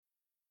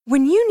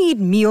When you need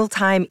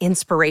mealtime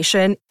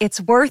inspiration,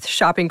 it's worth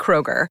shopping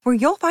Kroger, where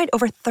you'll find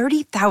over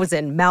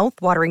 30,000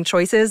 mouth-watering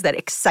choices that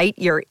excite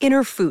your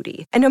inner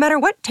foodie. And no matter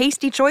what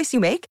tasty choice you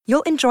make,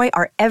 you'll enjoy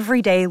our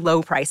everyday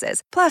low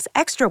prices, plus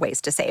extra ways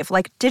to save,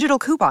 like digital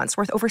coupons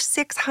worth over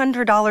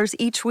 $600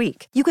 each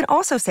week. You can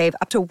also save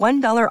up to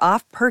 $1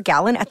 off per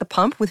gallon at the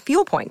pump with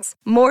fuel points.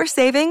 More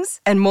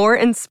savings and more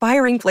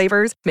inspiring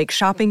flavors make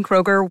shopping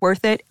Kroger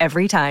worth it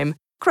every time.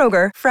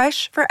 Kroger,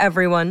 fresh for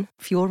everyone.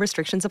 Fuel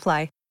restrictions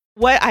apply.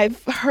 What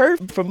I've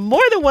heard from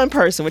more than one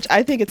person, which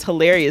I think is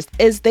hilarious,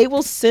 is they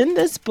will send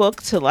this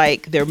book to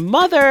like their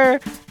mother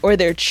or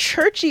their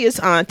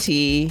churchiest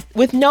auntie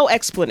with no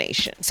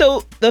explanation.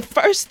 So the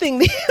first thing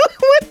they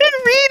would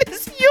read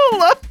is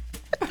Eula.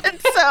 And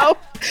so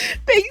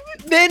they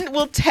then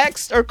will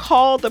text or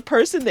call the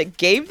person that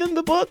gave them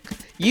the book,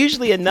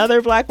 usually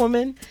another Black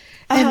woman,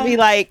 and be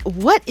like,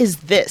 what is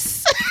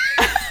this?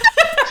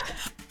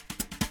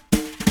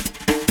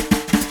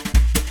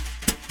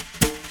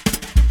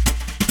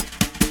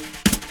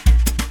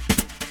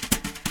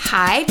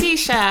 Hi,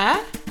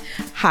 Disha.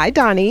 Hi,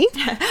 Donnie.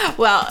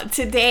 Well,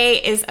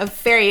 today is a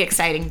very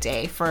exciting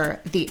day for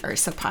the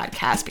Ursa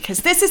podcast because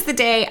this is the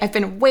day I've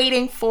been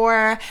waiting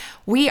for.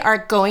 We are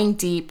going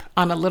deep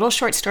on a little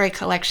short story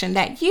collection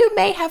that you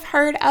may have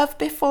heard of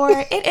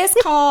before. It is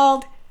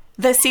called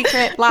The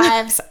Secret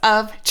Lives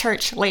of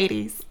Church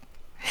Ladies.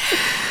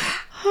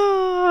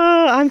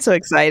 Oh, I'm so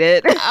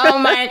excited. Oh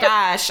my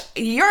gosh.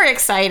 You're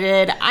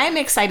excited. I'm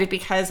excited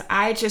because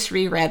I just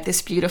reread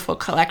this beautiful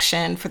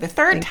collection for the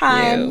third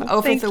time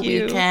over the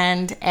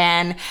weekend.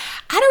 And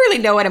I don't really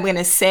know what I'm going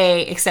to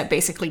say except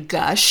basically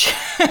gush.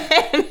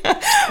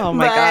 Oh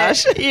my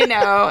gosh. You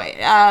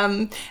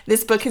know,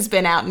 this book has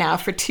been out now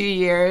for 2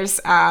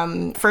 years,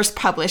 first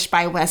published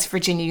by West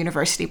Virginia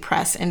University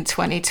Press in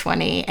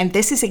 2020. And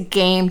this is a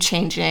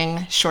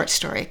game-changing short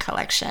story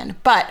collection.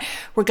 But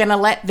we're going to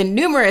let the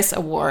numerous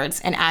awards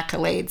and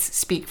accolades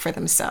speak for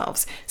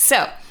themselves.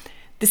 So,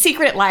 The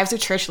Secret Lives of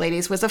Church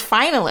Ladies was a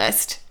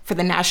finalist for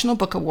the National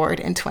Book Award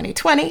in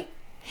 2020.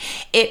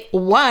 It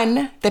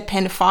won the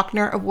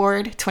PEN/Faulkner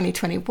Award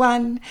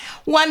 2021,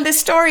 won the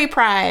Story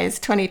Prize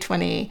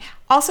 2020,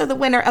 also the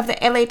winner of the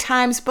LA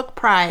Times Book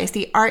Prize,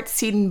 the Art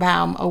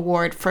Seidenbaum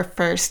Award for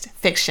First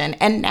Fiction,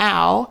 and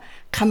now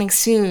coming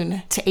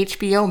soon to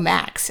HBO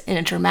Max in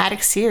a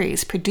dramatic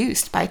series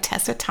produced by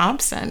Tessa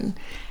Thompson.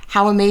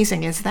 How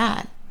amazing is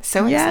that?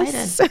 So excited.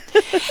 Yes.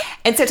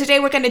 And so today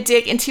we're going to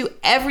dig into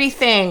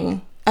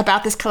everything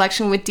about this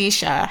collection with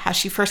Disha, how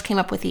she first came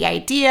up with the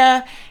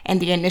idea and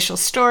the initial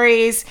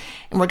stories.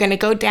 And we're going to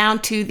go down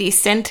to the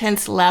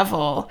sentence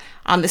level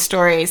on the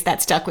stories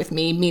that stuck with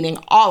me, meaning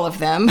all of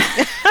them.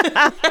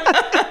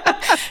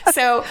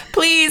 So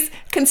please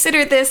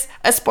consider this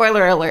a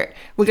spoiler alert.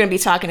 We're going to be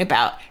talking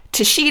about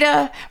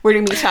Tashida. We're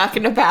going to be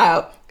talking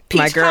about Peach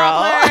My girl.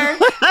 Cobbler.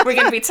 We're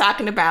going to be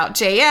talking about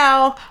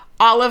JL.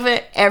 All of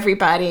it,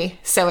 everybody,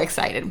 so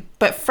excited.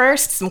 But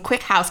first, some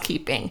quick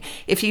housekeeping.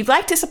 If you'd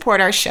like to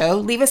support our show,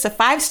 leave us a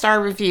 5-star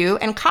review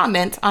and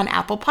comment on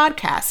Apple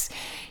Podcasts.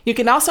 You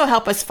can also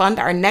help us fund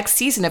our next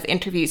season of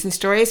interviews and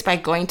stories by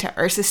going to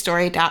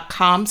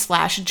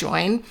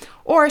ursastory.com/join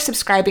or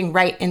subscribing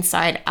right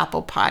inside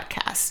Apple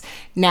Podcasts.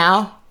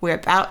 Now, we're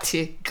about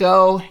to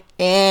go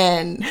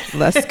in.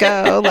 Let's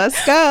go.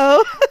 Let's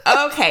go.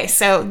 Okay,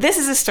 so this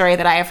is a story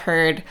that I have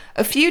heard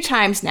a few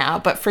times now,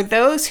 but for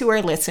those who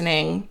are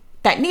listening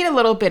that need a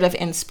little bit of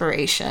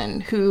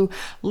inspiration, who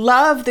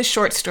love the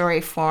short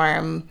story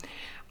form,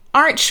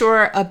 aren't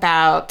sure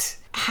about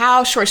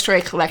how short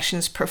story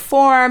collections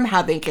perform,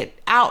 how they get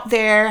out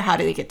there, how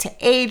do they get to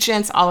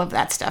agents, all of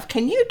that stuff.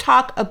 Can you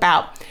talk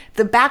about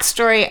the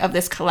backstory of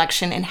this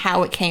collection and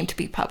how it came to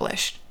be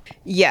published?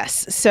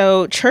 Yes.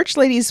 So Church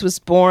Ladies was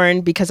born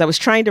because I was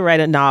trying to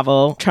write a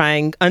novel,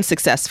 trying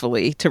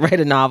unsuccessfully to write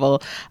a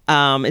novel.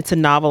 It's a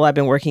novel I've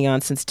been working on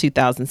since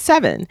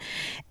 2007.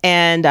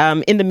 And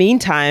in the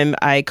meantime,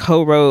 I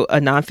co-wrote a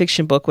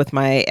nonfiction book with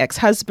my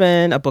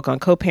ex-husband, a book on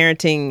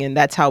co-parenting, and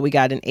that's how we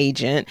got an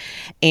agent.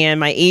 And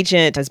my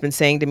agent has been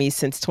saying to me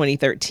since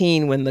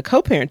 2013 when the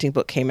co-parenting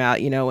book came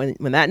out, you know,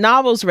 when that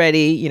novel's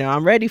ready, you know,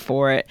 I'm ready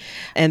for it.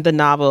 And the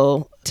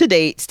novel to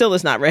date still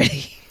is not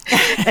ready.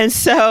 And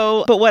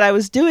so, but what I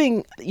was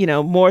doing, you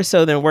know, more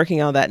so than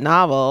working on that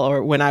novel,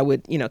 or when I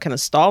would, you know, kind of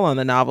stall on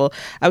the novel,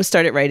 I was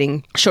started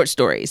writing short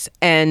stories.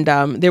 And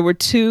there were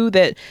 2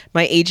 that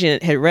my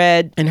agent had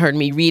read and heard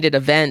me read at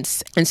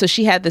events. And so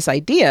she had this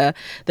idea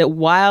that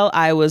while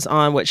I was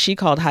on what she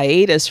called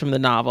hiatus from the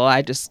novel,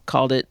 I just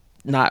called it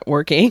not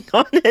working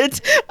on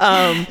it,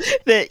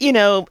 that, you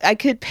know, I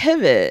could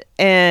pivot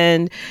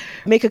and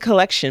make a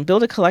collection,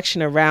 build a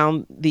collection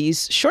around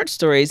these short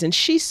stories. And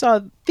she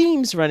saw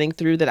themes running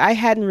through that I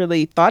hadn't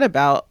really thought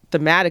about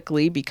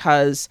thematically,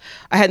 because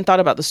I hadn't thought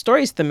about the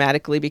stories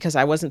thematically because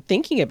I wasn't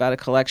thinking about a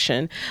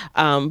collection,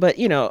 but,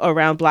 you know,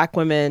 around Black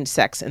women,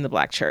 sex, and the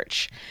Black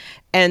church.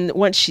 And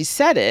once she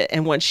said it,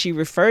 and once she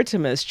referred to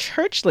them as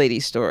church lady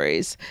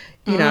stories,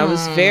 you know, I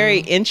was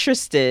very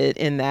interested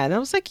in that. And I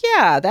was like,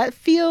 yeah, that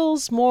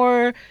feels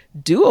more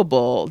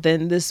doable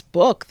than this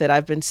book that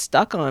I've been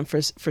stuck on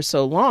for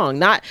so long.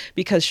 Not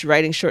because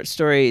writing short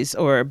stories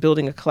or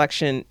building a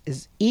collection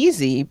is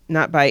easy,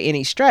 not by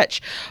any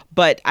stretch,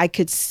 but I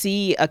could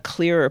see a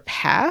clearer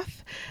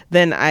path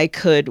than I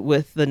could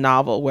with the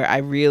novel, where I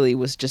really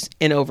was just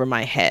in over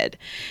my head.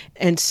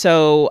 And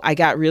so I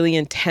got really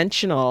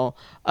intentional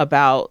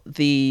about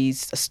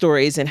these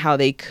stories and how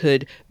they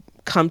could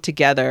come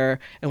together,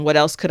 and what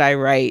else could I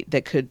write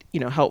that could,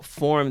 help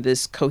form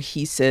this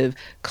cohesive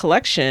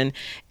collection.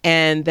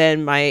 And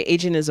then my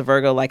agent is a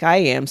Virgo like I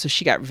am, so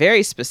she got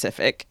very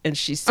specific, and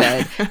she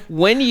said,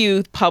 when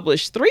you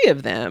publish 3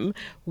 of them,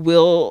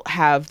 we'll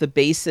have the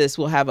basis,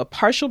 we'll have a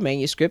partial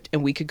manuscript,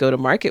 and we could go to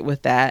market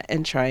with that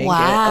and try and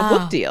get a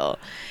book deal.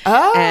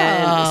 Oh.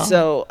 And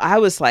so I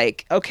was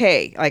like,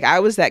 okay, like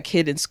I was that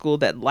kid in school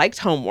that liked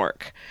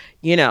homework,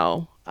 you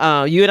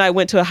and I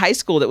went to a high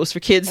school that was for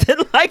kids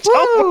that liked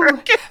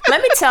homework.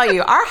 Let me tell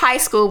you, our high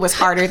school was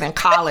harder than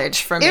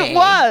college for me. It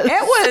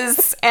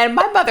was. And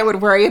my mother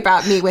would worry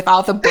about me with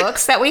all the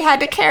books that we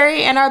had to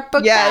carry in our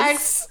book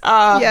bags.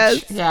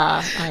 Yes.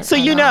 Yeah. So,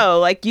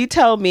 you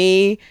tell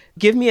me,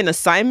 give me an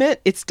assignment,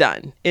 it's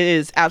done. It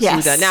is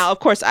absolutely done. Now, of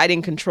course, I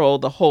didn't control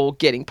the whole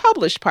getting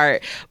published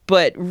part,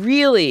 but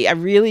really, I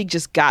really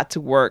just got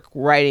to work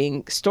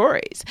writing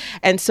stories.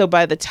 And so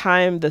by the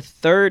time the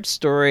 3rd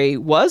story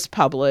was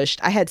published,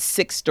 I had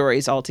 6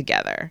 stories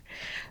altogether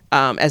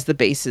as the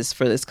basis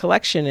for this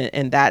collection.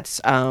 And that's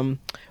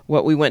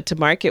what we went to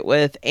market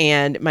with.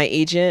 And my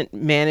agent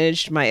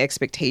managed my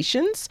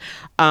expectations.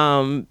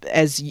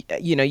 As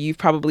you've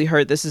probably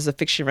heard, this as a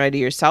fiction writer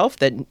yourself,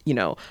 that,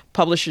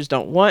 publishers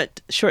don't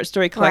want short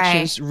story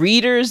collections. Right.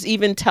 Readers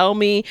even tell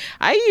me,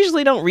 I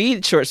usually don't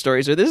read short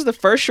stories, or this is the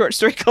first short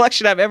story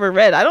collection I've ever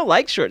read. I don't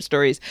like short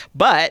stories,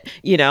 but,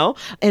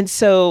 and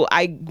so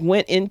I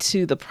went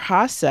into the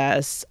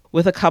process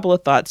with a couple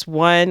of thoughts.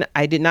 One,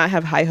 I did not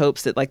have high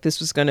hopes that this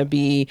was going to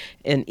be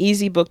an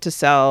easy book to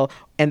sell,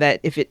 and that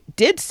if it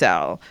did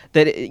sell,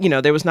 that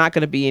there was not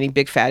going to be any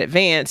big fat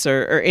advance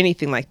or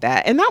anything like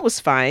that. And that was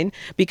fine,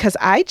 because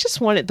I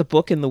just wanted the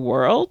book in the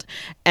world,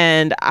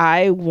 and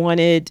I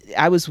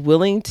was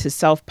willing to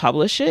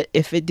self-publish it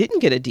if it didn't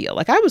get a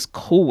deal. I was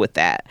cool with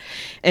that.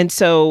 And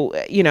so,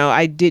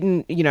 I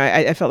didn't,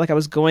 I felt like I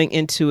was going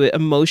into it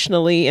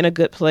emotionally in a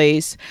good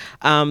place.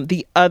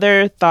 The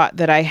other thought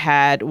that I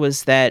had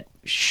was that,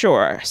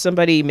 sure,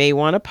 somebody may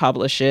want to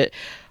publish it,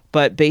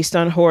 but based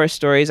on horror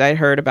stories I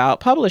heard about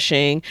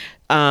publishing,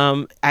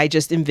 I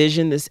just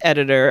envisioned this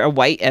editor, a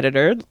white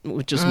editor,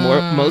 which is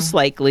most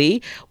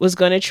likely, was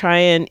going to try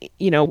and,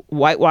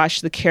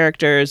 whitewash the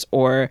characters,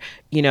 or,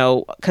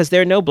 because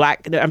there are no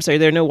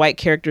white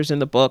characters in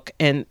the book,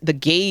 and the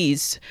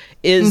gaze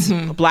is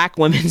Black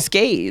women's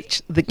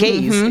gaze,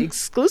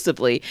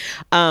 exclusively.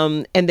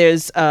 And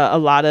there's a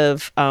lot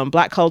of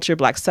Black culture,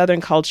 Black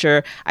Southern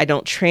culture. I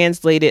don't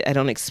translate it. I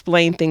don't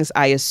explain things.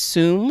 I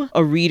assume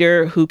a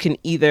reader who can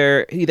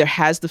either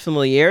has the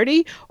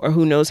familiarity or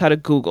who knows how to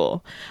Google.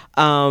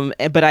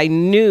 But I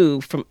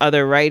knew from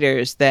other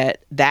writers that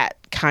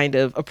kind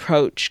of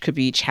approach could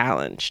be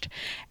challenged.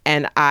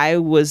 And I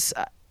was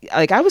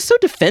so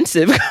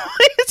defensive going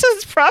into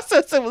this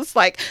process. It was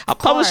like, I'll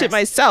publish it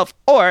myself.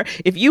 Or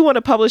if you want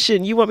to publish it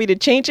and you want me to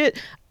change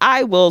it,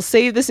 I will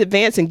save this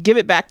advance and give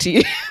it back to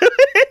you.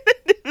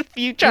 If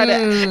you try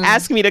to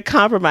ask me to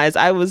compromise,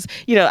 I was,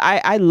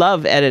 I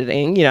love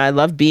editing. I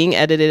love being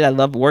edited. I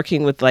love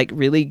working with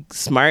really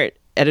smart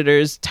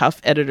editors, tough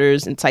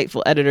editors,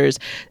 insightful editors.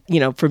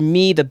 For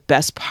me, the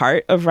best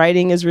part of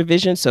writing is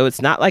revision. So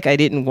it's not like I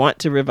didn't want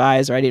to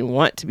revise or I didn't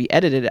want to be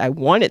edited. I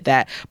wanted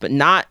that, but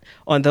not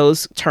on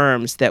those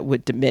terms that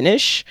would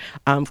diminish.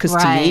 Because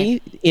to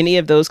me, any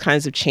of those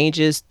kinds of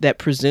changes that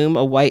presume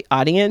a white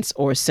audience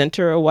or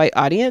center a white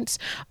audience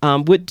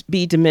would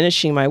be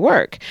diminishing my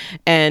work.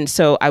 And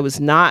so I was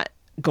not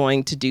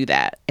going to do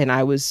that. And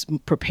I was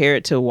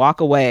prepared to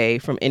walk away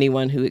from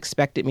anyone who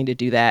expected me to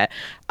do that.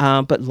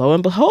 But lo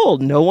and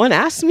behold, no one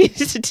asked me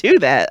to do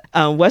that.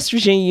 West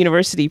Virginia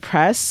University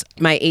Press,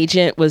 my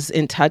agent was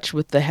in touch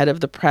with the head of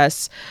the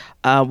press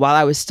while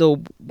I was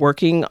still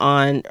working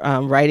on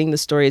writing the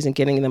stories and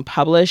getting them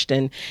published.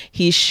 And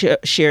he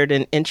shared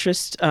an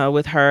interest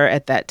with her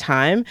at that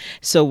time.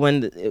 So when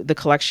the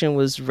collection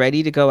was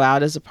ready to go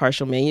out as a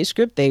partial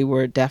manuscript, they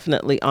were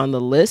definitely on the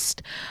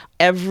list.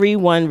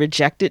 Everyone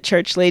rejected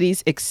Church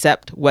Ladies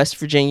except West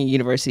Virginia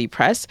University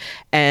Press.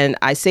 And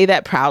I say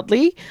that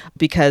proudly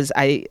because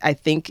I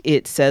think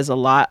it says a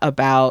lot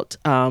about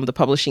the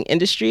publishing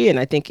industry. And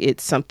I think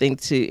it's something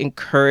to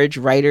encourage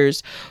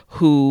writers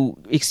who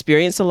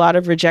experience a lot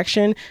of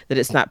rejection, that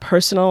it's not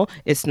personal.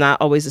 It's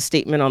not always a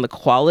statement on the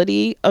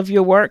quality of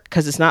your work,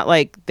 because it's not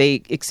like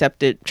they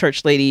accepted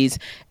Church Ladies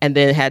and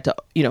then had to,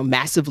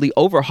 massively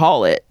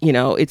overhaul it.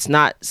 It's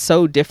not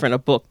so different a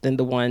book than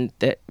the one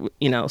that,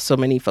 so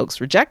many folks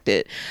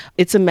rejected.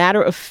 It's a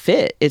matter of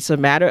fit. It's a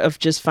matter of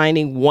just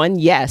finding one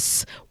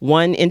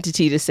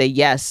entity to say,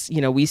 yes,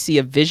 we see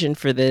a vision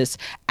for this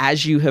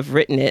as you have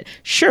written it.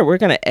 Sure, we're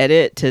going to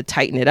edit to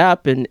tighten it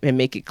up and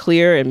make it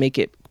clear and make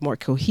it more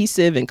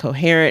cohesive and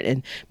coherent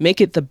and make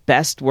it the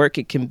best work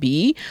it can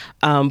be.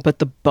 But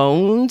the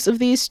bones of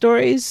these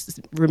stories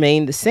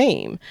remain the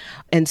same.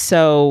 And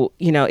so,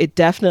 it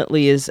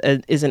definitely is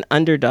an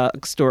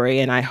underdog story.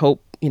 And I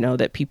hope,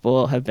 that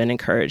people have been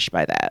encouraged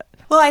by that.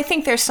 Well, I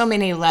think there's so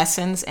many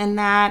lessons in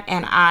that,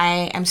 and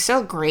I am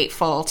so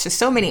grateful to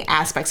so many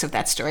aspects of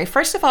that story.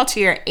 First of all, to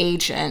your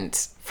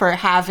agent for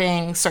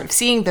having sort of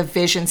seeing the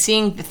vision,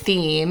 seeing the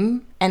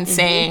theme, and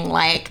saying,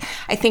 like,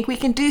 I think we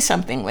can do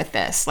something with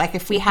this. Like,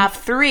 if we have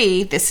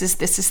 3, this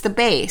is the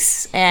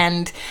base.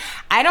 And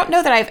I don't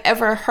know that I've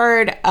ever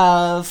heard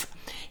of,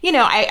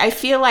 I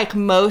feel like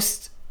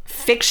most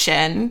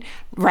fiction,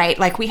 right?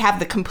 Like, we have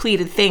the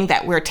completed thing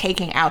that we're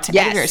taking out to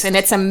editors. And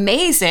it's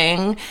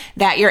amazing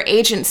that your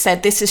agent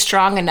said, this is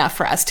strong enough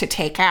for us to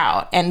take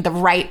out. And the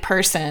right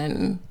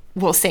person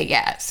will say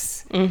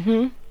yes.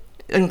 Mm-hmm.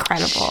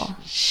 Incredible.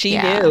 She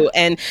knew.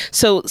 And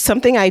so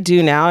something I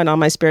do now in all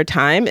my spare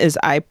time is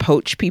I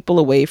poach people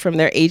away from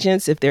their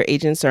agents if their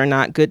agents are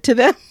not good to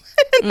them.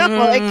 And I'm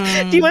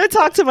like, do you want to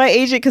talk to my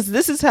agent? Because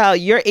this is how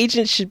your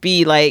agent should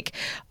be, like,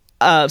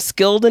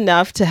 skilled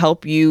enough to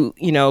help you,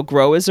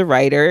 grow as a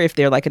writer if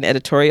they're like an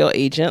editorial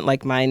agent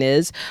like mine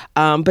is.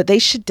 But they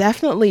should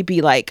definitely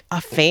be like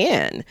a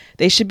fan.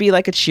 They should be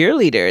like a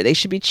cheerleader. They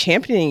should be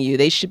championing you.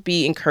 They should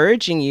be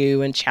encouraging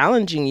you and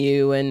challenging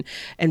you and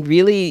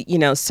really,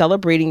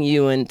 celebrating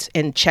you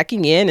and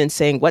checking in and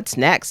saying, what's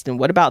next? And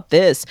what about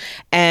this?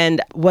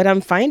 And what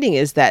I'm finding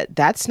is that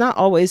that's not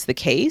always the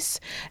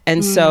case.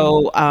 And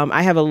so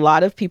I have a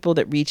lot of people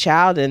that reach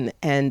out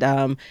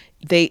and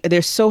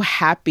they're so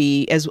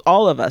happy, as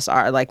all of us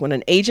are. Like, when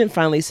an agent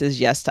finally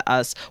says yes to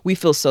us, we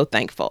feel so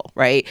thankful,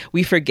 right?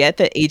 We forget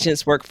that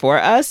agents work for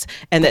us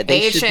and that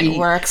they should be... agent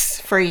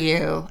works for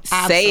you.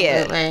 Say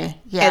Absolutely. it.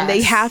 Yes. And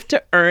they have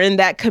to earn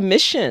that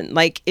commission.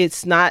 Like,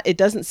 it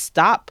doesn't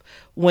stop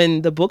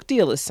when the book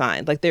deal is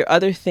signed. Like, there are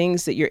other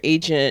things that your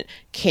agent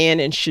can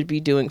and should be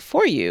doing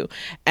for you.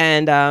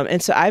 And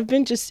so I've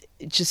been just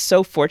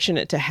so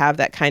fortunate to have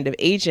that kind of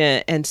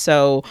agent. And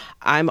so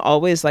I'm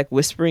always like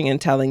whispering and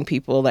telling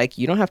people, like,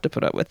 you don't have to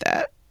put up with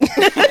that.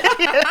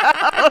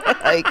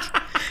 Like,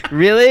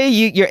 really?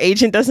 Your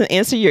agent doesn't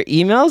answer your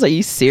emails? Are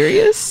you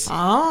serious?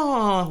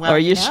 Oh, well, or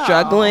you're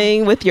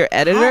struggling with your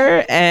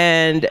editor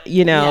and,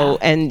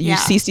 and you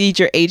CC'd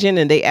your agent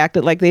and they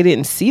acted like they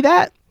didn't see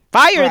that?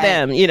 Fire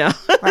them,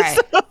 Right,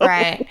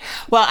 right.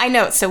 Well, I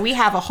know. So we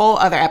have a whole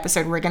other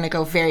episode. We're going to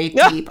go very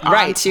deep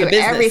onto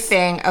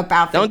everything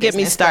about the Don't get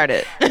me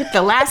started.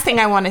 The last thing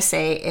I want to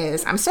say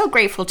is I'm so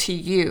grateful to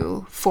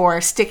you for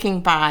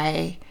sticking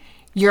by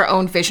your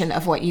own vision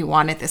of what you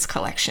wanted this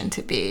collection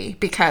to be,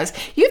 because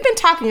you've been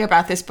talking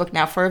about this book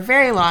now for a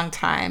very long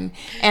time.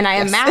 And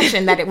I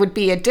imagine that it would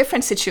be a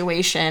different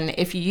situation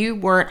if you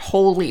weren't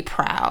wholly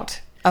proud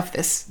of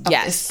this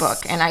book.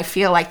 And I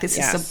feel like this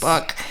is a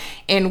book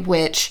in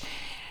which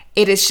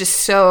it is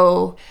just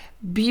so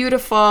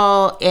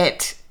beautiful.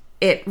 It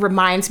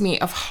reminds me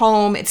of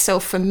home. It's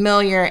so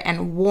familiar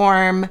and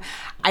warm.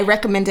 I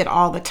recommend it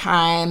all the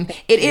time.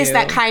 It is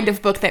that kind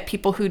of book that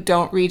people who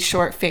don't read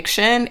short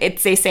fiction,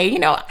 they say, I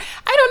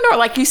don't know,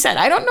 like you said,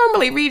 I don't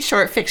normally read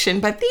short fiction,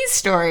 but these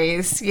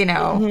stories,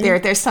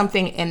 there's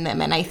something in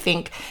them. And I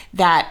think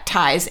that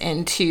ties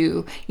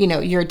into,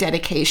 your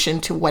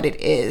dedication to what it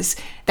is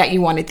that you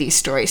wanted these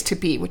stories to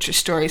be, which are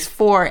stories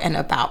for and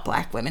about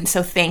Black women.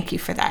 So thank you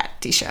for that,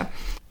 Deesha.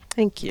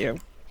 Thank you.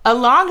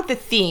 Along the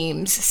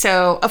themes,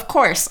 so of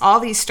course,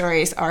 all these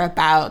stories are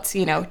about,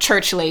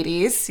 church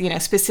ladies,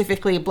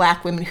 specifically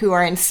Black women who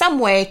are in some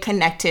way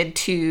connected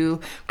to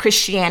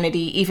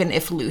Christianity, even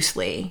if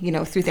loosely,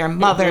 through their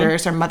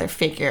mothers or mother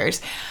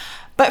figures.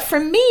 But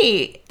for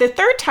me, the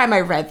third time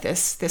I read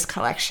this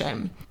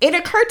collection, it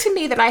occurred to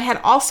me that I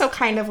had also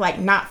kind of like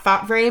not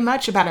thought very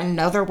much about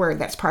another word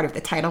that's part of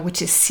the title,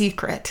 which is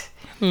secret.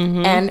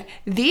 Mm-hmm. And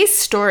these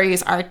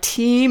stories are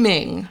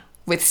teeming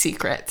with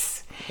secrets.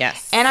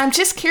 Yes. And I'm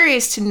just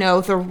curious to know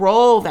the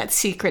role that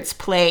secrets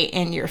play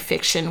in your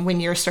fiction when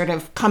you're sort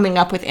of coming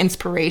up with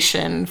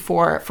inspiration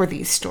for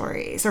these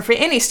stories, or for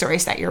any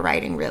stories that you're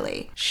writing,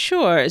 really.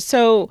 Sure.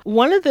 So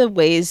one of the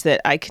ways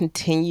that I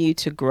continue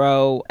to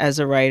grow as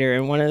a writer,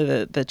 and one of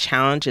the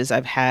challenges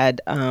I've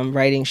had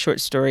writing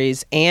short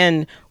stories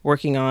and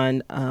working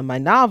on my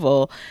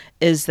novel,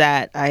 is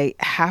that I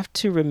have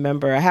to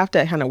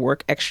kind of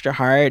work extra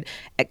hard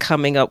at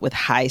coming up with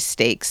high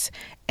stakes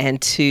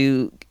and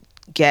to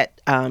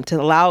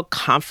allow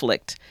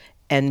conflict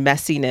and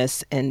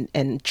messiness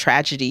and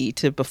tragedy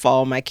to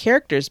befall my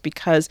characters,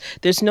 because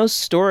there's no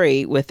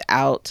story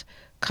without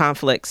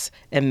conflicts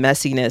and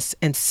messiness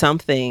and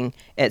something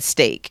at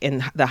stake.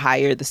 And the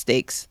higher the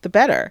stakes, the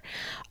better.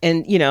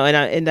 And,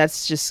 and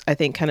that's just, I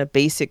think, kind of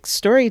basic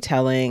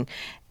storytelling.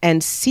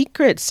 And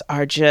secrets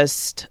are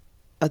just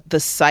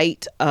the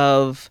site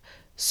of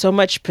so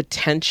much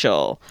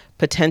potential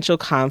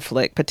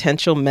conflict,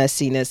 potential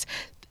messiness,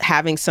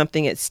 having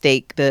something at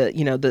stake.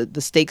 The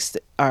stakes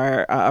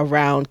are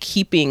around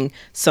keeping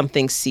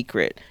something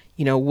secret.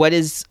 What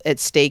is at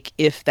stake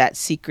if that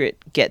secret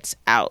gets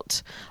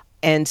out?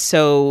 And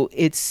so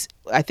it's,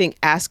 I think,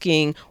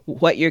 asking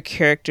what your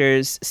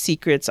character's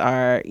secrets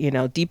are,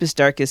 deepest,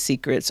 darkest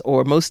secrets,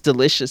 or most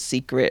delicious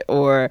secret,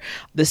 or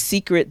the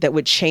secret that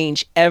would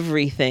change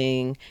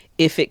everything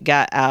if it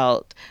got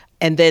out.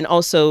 And then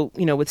also,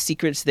 with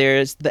secrets,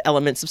 there's the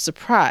elements of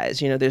surprise.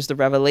 There's the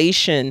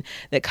revelation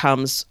that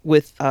comes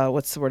with,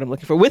 what's the word I'm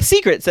looking for? With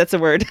secrets, that's a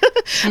word.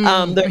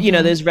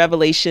 There's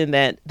revelation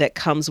that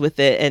comes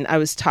with it. And I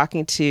was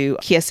talking to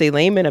Kiese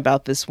Laymon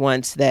about this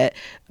once, that,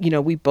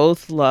 we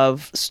both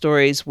love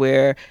stories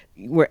where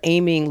we're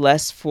aiming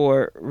less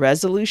for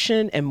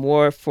resolution and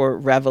more for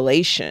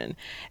revelation.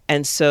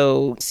 And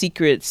so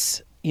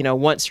secrets,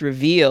 once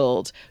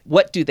revealed,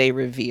 what do they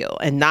reveal?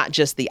 And not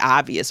just the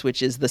obvious,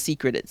 which is the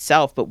secret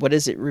itself, but what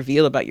does it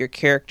reveal about your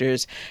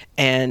characters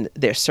and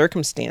their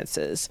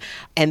circumstances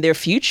and their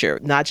future?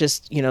 Not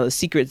just, the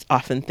secret's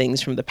often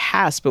things from the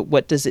past, but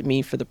what does it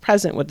mean for the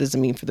present? What does it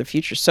mean for the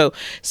future? So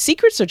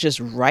secrets are just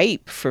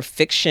ripe for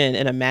fiction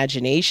and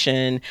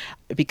imagination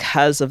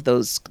because of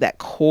that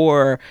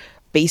core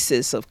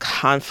basis of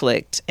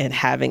conflict and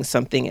having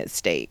something at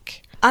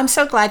stake. I'm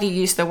so glad you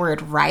used the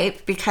word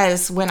ripe,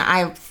 because when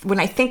I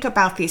think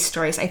about these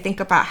stories, I think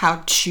about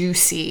how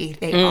juicy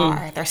they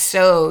are. They're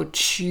so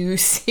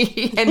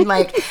juicy and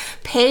like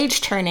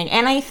page turning.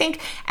 And I think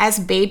as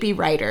baby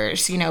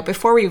writers,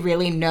 before we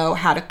really know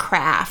how to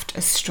craft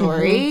a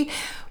story,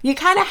 you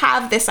kind of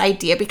have this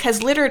idea,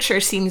 because literature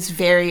seems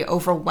very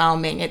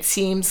overwhelming. It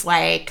seems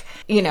like,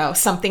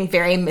 something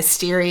very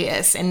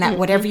mysterious, and that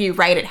whatever you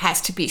write, it has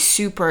to be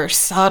super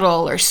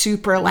subtle or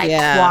super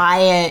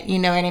quiet, you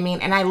know what I mean?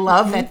 And I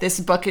love that this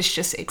book is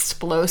just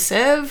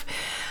explosive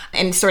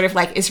and sort of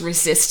like is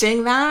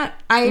resisting that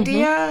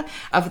idea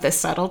of the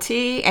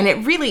subtlety. And it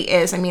really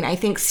is. I mean, I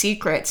think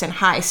secrets and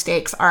high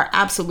stakes are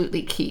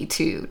absolutely key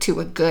to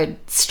a good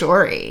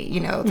story,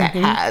 that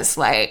has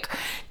like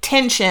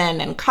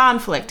tension and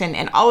conflict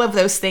and all of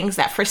those things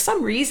that for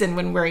some reason,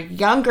 when we're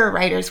younger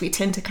writers, we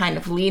tend to kind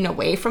of lean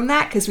away from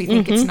that because we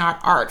think it's not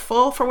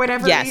artful for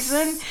whatever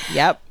reason.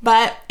 Yep.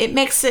 But it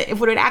makes it,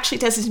 what it actually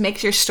does is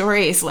makes your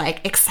stories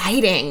like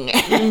exciting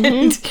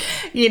and,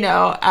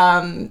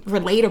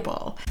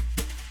 relatable.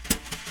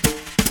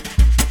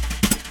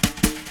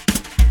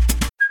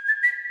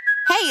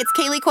 Hey, it's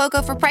Kaylee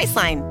Cuoco for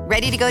Priceline.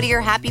 Ready to go to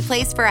your happy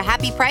place for a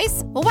happy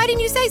price? Well, why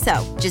didn't you say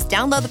so? Just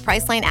download the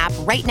Priceline app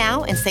right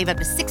now and save up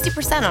to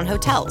 60% on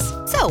hotels.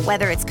 So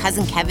whether it's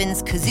Cousin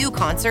Kevin's Kazoo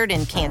Concert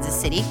in Kansas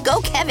City,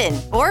 go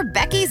Kevin, or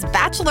Becky's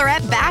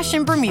Bachelorette Bash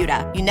in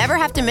Bermuda, you never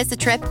have to miss a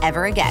trip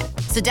ever again.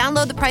 So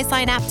download the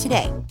Priceline app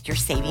today. Your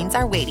savings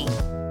are waiting.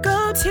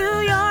 Go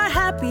to your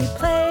happy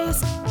place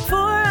for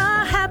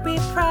a happy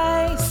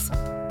price.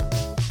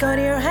 Go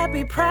to your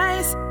happy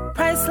price,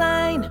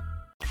 Priceline.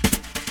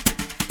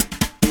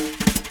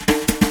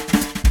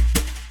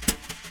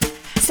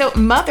 So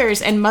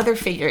mothers and mother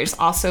figures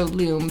also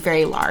loom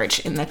very large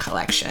in the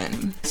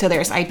collection. So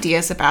there's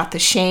ideas about the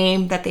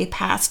shame that they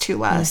pass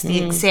to us,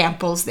 the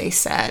examples they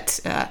set,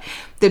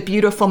 the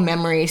beautiful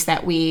memories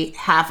that we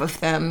have of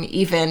them,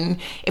 even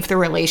if the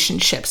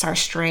relationships are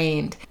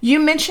strained. You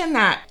mentioned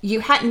that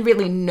you hadn't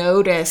really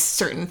noticed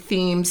certain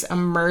themes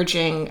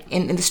emerging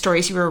in the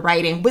stories you were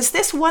writing. Was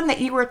this one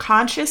that you were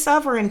conscious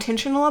of or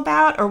intentional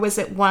about, or was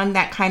it one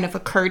that kind of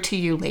occurred to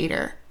you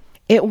later?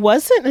 It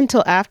wasn't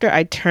until after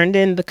I turned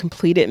in the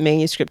completed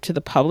manuscript to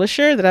the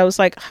publisher that I was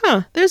like,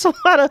 there's a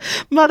lot of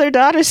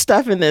mother-daughter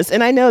stuff in this.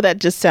 And I know that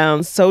just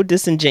sounds so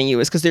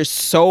disingenuous because there's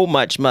so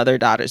much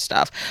mother-daughter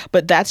stuff,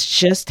 but that's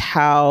just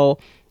how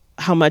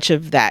much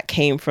of that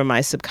came from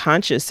my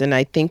subconscious. And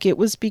I think it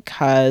was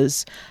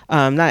because,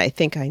 I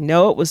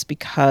know it was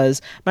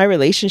because my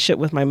relationship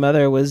with my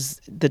mother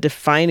was the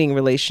defining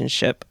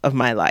relationship of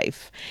my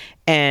life.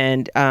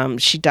 And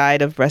she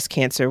died of breast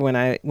cancer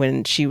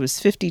when she was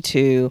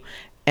 52,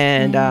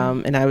 and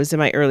I was in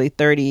my early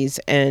 30s.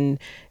 And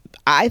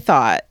I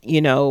thought,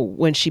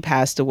 when she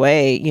passed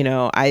away,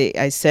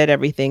 I said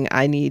everything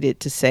I needed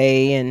to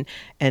say,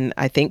 and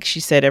I think she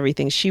said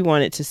everything she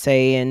wanted to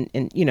say, and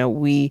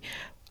we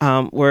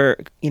were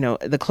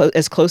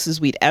as close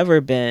as we'd ever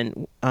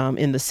been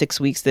in the 6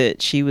 weeks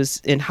that she was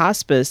in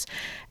hospice,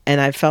 and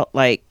I felt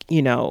like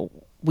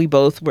we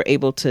both were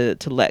able to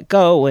let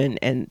go,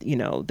 and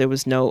there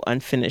was no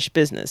unfinished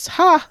business.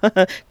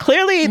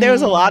 Clearly there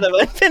was a lot of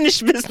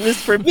unfinished business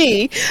for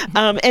me,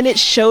 and it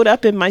showed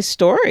up in my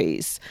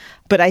stories.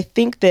 But I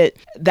think that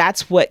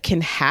that's what can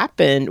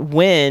happen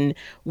when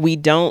we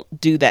don't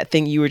do that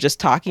thing you were just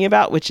talking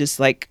about, which is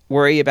like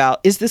worry about,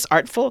 is this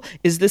artful?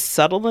 Is this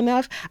subtle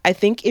enough? I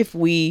think if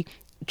we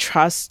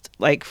trust,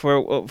 like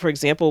for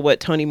example,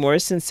 what Toni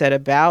Morrison said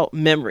about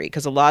memory,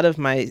 because a lot of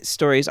my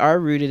stories are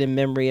rooted in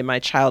memory in my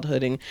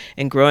childhood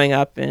and growing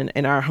up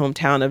in our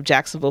hometown of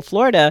Jacksonville,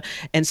 Florida.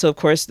 And so, of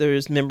course,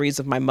 there's memories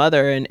of my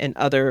mother and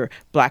other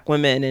Black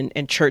women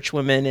and church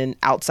women and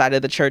outside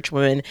of the church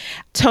women.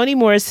 Toni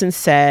Morrison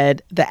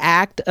said, the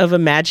act of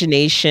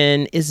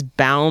imagination is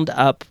bound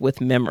up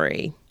with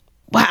memory.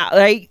 Wow.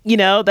 Like,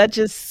 that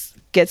just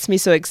gets me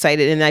so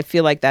excited. And I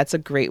feel like that's a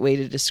great way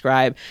to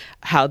describe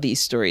how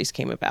these stories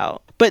came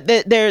about. but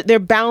they're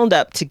bound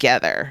up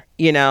together,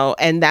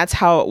 and that's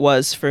how it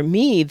was for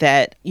me,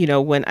 that,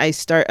 when I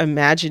start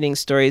imagining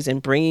stories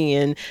and bringing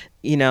in,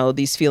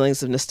 these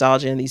feelings of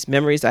nostalgia and these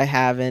memories I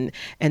have, and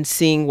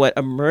seeing what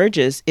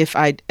emerges, if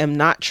I am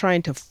not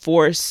trying to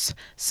force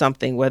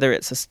something, whether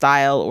it's a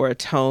style or a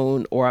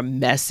tone or a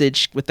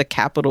message with a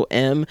capital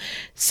M,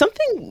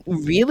 something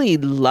really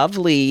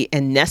lovely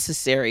and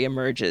necessary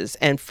emerges.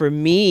 And for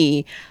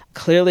me,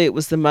 clearly it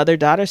was the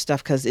mother-daughter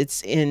stuff, because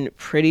it's in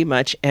pretty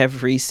much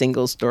every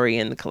single story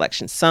in the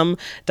collection, some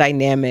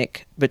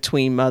dynamic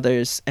between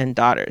mothers and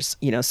daughters.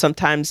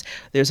 Sometimes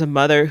there's a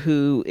mother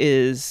who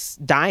is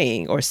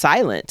dying or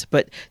silent,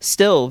 but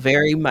still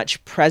very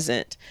much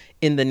present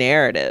in the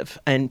narrative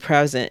and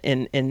present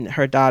in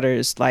her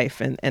daughter's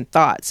life and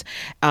thoughts.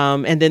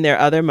 And then there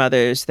are other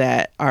mothers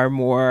that are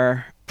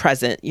more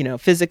present,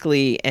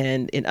 physically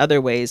and in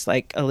other ways,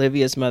 like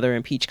Olivia's mother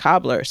in Peach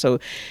Cobbler. So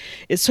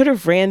it sort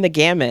of ran the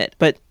gamut,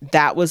 but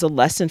that was a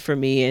lesson for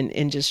me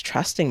in just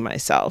trusting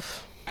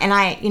myself. And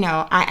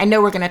I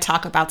know we're going to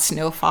talk about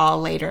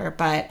Snowfall later,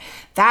 but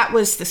that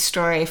was the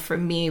story for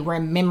me where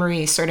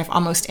memory sort of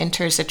almost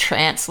enters a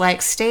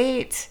trance-like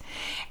state.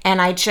 And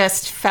I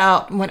just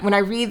felt, when I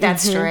read that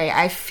story,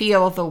 I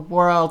feel the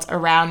world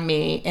around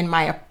me in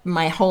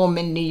my home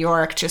in New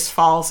York just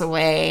falls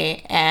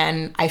away.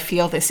 And I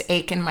feel this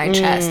ache in my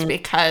chest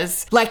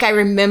because, I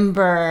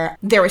remember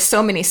there were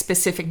so many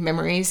specific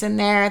memories in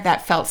there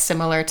that felt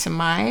similar to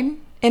mine,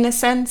 in a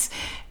sense.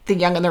 The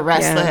Young and the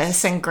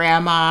Restless, and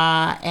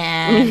Grandma,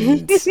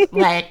 and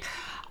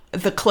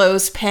the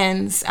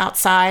clothespins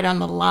outside on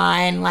the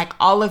line,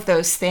 all of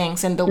those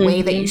things, and the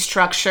way that you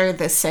structure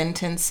the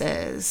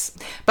sentences.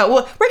 But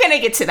we're going to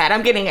get to that.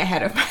 I'm getting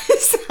ahead of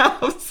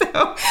myself.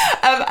 So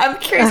I'm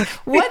curious,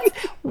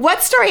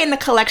 what story in the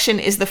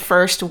collection is the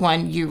first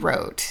one you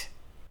wrote?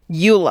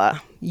 Eula.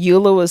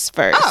 Eula was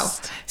first. Oh,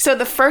 so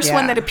the first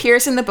one that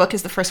appears in the book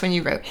is the first one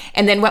you wrote.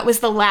 And then what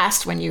was the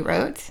last one you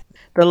wrote?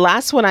 The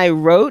last one I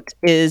wrote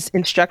is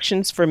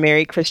Instructions for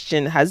Married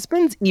Christian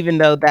Husbands, even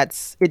though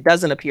it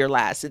doesn't appear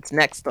last. It's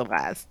next to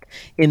last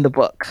in the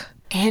book.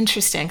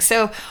 Interesting.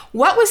 So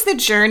what was the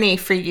journey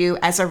for you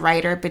as a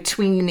writer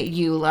between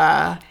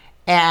Eula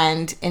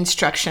and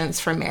Instructions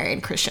for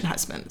Married Christian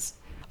Husbands?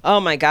 Oh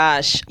my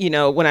gosh.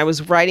 When I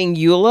was writing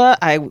Eula,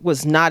 I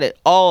was not at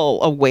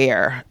all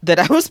aware that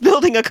I was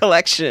building a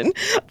collection.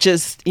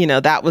 Just,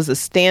 that was a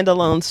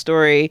standalone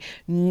story,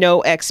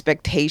 no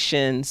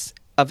expectations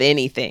of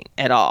anything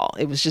at all.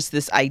 It was just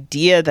this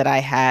idea that I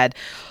had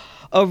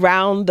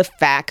around the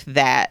fact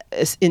that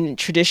in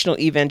traditional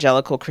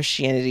evangelical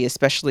Christianity,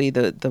 especially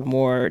the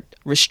more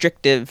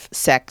restrictive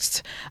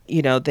sects,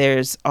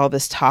 there's all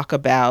this talk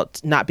about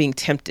not being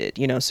tempted,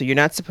 so you're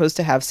not supposed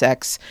to have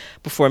sex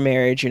before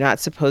marriage. You're not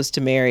supposed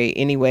to marry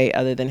any way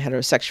other than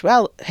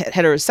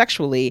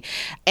heterosexually,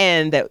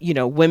 and that,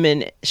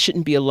 women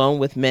shouldn't be alone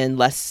with men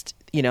lest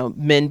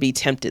men be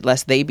tempted,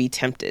 lest they be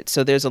tempted.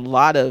 So there's a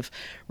lot of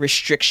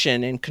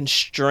restriction and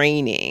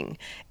constraining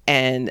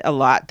and a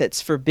lot that's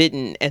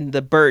forbidden. And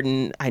the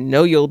burden, I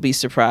know you'll be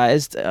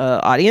surprised,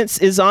 audience,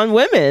 is on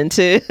women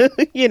to,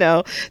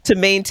 to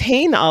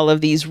maintain all of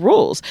these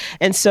rules.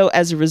 And so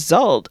as a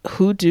result,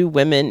 who do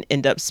women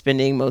end up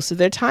spending most of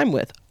their time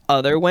with?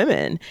 Other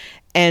women.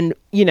 And,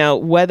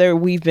 whether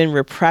we've been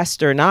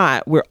repressed or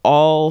not, we're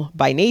all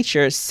by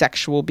nature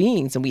sexual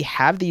beings and we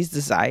have these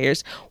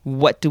desires.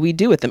 What do we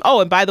do with them?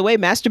 Oh, and by the way,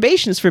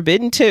 masturbation is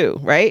forbidden too,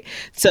 right?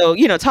 So,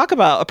 talk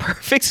about a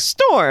perfect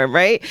storm,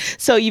 right?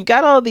 So you've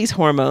got all these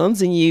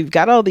hormones and you've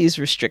got all these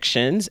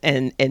restrictions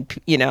and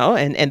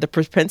the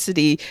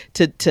propensity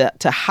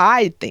to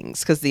hide things,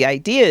 because the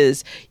idea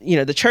is,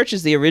 the church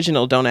is the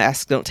original don't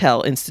ask, don't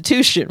tell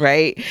institution,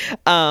 right?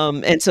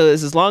 And so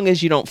as long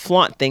as you don't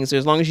flaunt things, or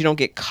as long as you don't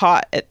get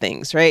caught at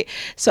things, right?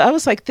 So I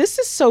was like, this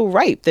is so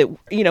ripe that,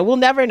 we'll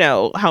never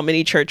know how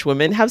many church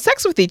women have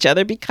sex with each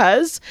other,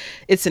 because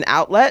it's an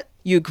outlet.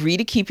 You agree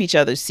to keep each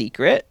other's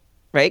secret,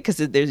 right? Because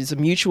there's a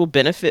mutual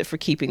benefit for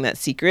keeping that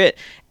secret,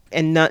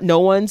 and no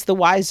one's the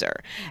wiser.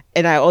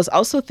 And I was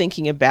also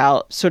thinking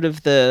about sort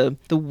of the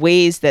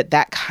ways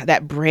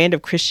that brand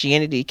of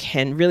Christianity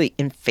can really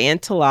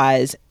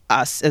infantilize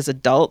us as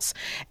adults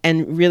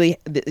and really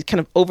kind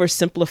of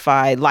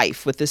oversimplify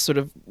life with this sort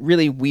of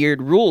really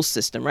weird rule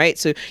system, right?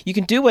 So you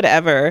can do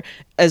whatever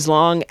as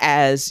long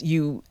as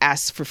you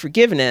ask for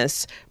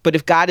forgiveness, but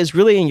if God is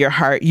really in your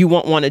heart, you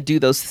won't want to do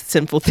those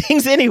sinful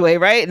things anyway,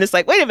 right? And it's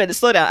like, wait a minute,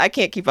 slow down. I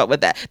can't keep up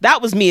with that.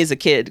 That was me as a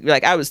kid.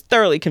 I was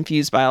thoroughly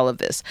confused by all of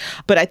this.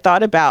 But I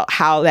thought about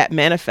how that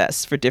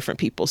manifests for different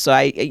people. So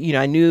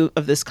I knew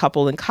of this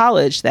couple in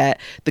college that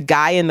the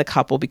guy in the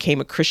couple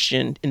became a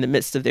Christian in the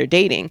midst of their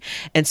dating.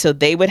 And so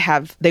they would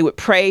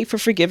pray for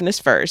forgiveness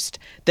first,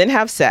 then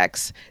have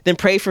sex, then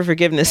pray for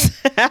forgiveness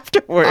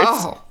afterwards.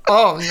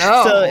 Oh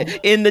no. So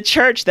in the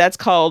church, that's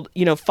called,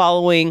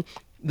 following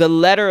the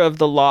letter of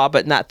the law,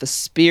 but not the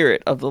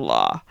spirit of the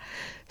law.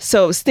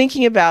 So I was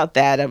thinking about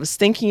that. I was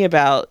thinking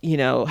about,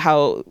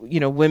 how,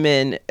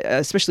 women,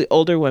 especially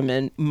older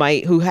women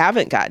who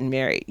haven't gotten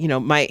married,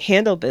 might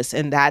handle this.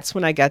 And that's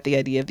when I got the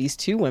idea of these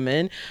two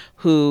women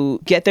who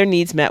get their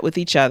needs met with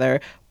each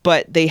other,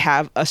 but they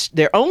have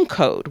their own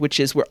code, which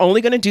is we're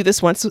only going to do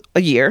this once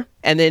a year.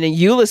 And then in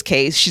Eula's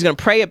case, she's going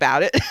to pray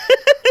about it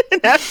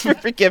and ask for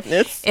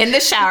forgiveness. In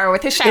the shower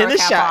with the shower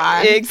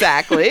cap on.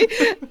 Exactly.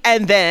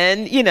 And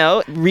then,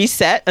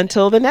 reset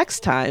until the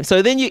next time.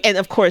 So then and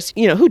of course,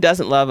 who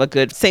doesn't love a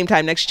good same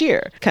time next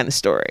year kind of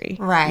story?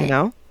 Right.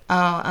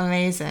 Oh,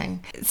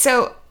 amazing.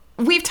 So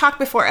we've talked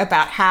before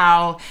about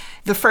how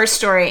the first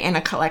story in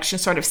a collection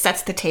sort of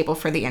sets the table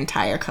for the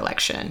entire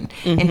collection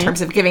in terms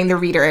of giving the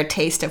reader a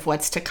taste of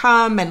what's to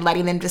come and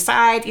letting them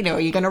decide, are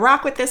you going to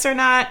rock with this or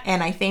not?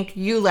 And I think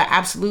Eula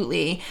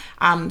absolutely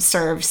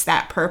serves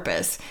that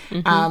purpose.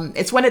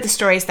 It's one of the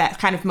stories that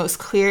kind of most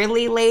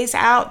clearly lays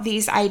out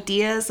these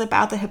ideas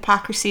about the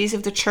hypocrisies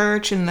of the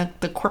church and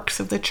the quirks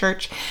of the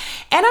church.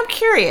 And I'm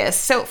curious,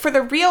 so for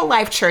the real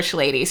life church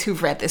ladies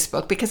who've read this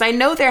book, because I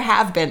know there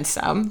have been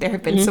some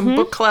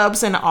book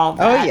clubs and all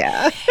that. Oh,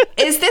 yeah.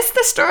 Is this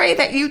the story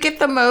that you get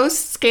the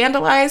most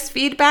scandalized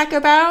feedback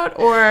about,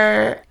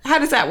 or how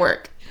does that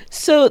work?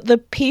 So the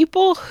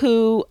people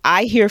who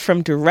I hear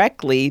from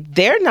directly,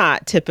 they're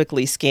not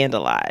typically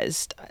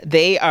scandalized.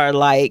 They are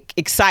like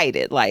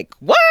excited, like,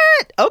 what?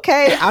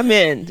 Okay, I'm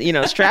in,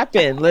 strap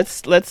in.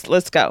 Let's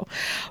go.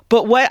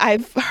 But what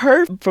I've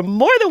heard from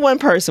more than one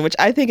person, which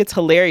I think it's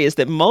hilarious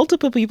that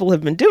multiple people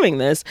have been doing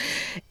this,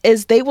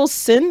 is they will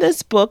send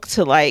this book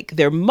to like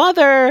their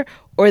mother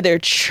or their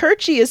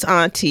churchiest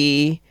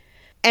auntie,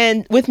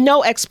 and with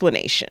no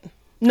explanation.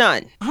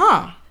 None.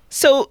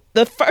 So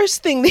the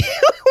first thing the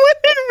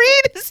women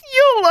read is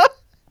Eula.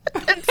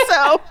 And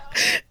so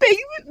they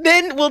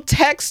then will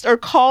text or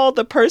call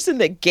the person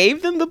that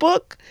gave them the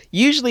book,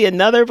 usually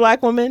another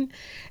Black woman,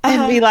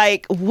 and be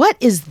like, what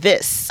is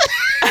this?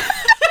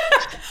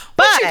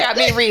 What you got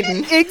me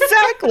reading?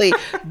 Exactly.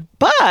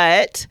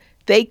 But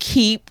they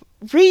keep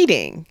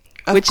reading.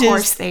 Of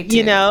course they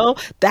do.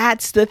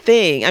 That's the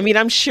thing. I mean,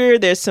 I'm sure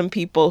there's some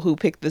people who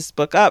picked this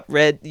book up,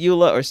 read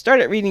Eula or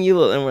started reading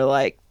Eula and were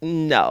like,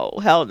 no,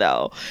 hell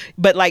no.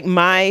 But like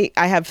I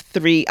have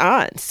 3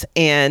 aunts.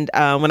 And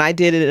when I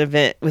did an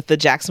event with the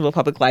Jacksonville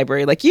Public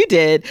Library, like you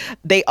did,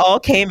 they all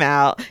came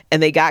out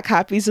and they got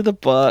copies of the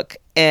book.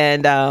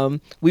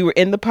 And we were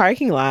in the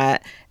parking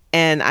lot.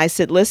 And I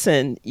said,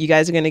 listen, you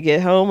guys are going to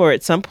get home or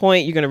at some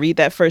point you're going to read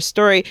that first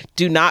story.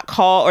 Do not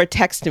call or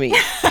text me.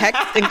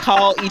 Text and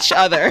call each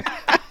other.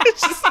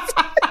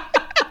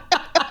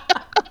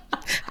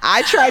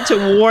 I tried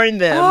to warn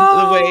them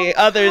the way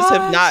others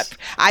have not.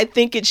 I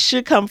think it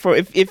should come from,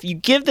 if you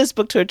give this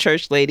book to a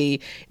church lady,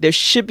 there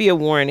should be a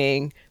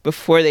warning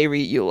before they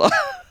read Eula.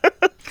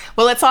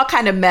 Well, it's all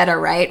kind of meta,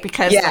 right?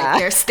 Because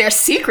their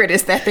secret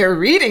is that they're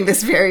reading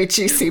this very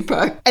juicy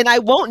book. And I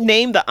won't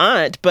name the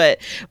aunt, but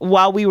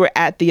while we were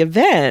at the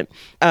event,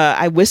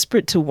 I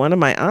whispered to one of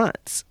my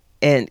aunts,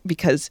 and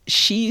because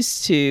she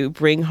used to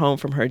bring home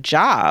from her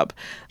job,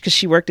 because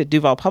she worked at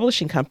Duval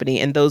Publishing Company,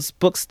 and those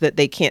books that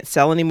they can't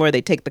sell anymore,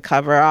 they take the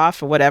cover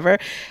off or whatever.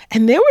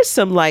 And there were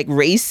some like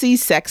racy,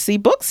 sexy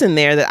books in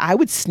there that I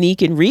would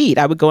sneak and read.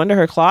 I would go into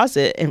her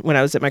closet and when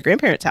I was at my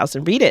grandparents' house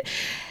and read it.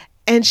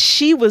 And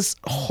she was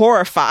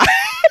horrified.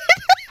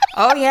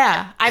 Oh,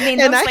 yeah. I mean,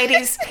 those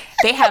ladies,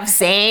 they have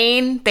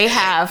Zane. They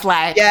have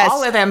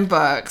all of them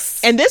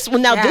books. And this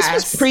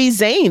was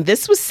pre-Zane.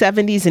 This was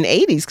 70s and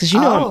 80s because,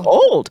 I'm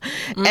old.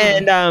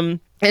 And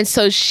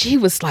so she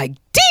was like,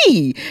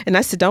 D. And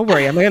I said, don't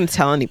worry, I'm not going to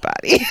tell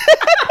anybody.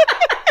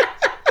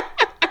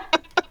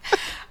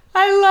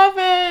 I love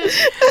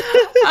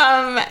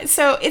it.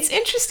 So it's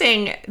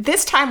interesting.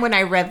 This time when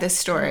I read this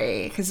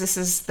story, because this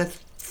is the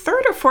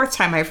 3rd or 4th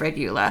time I've read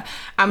Eula,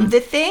 the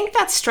thing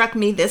that struck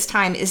me this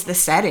time is the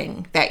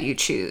setting that you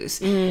choose.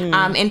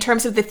 In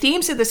terms of the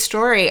themes of the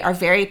story are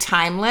very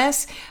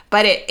timeless,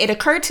 but it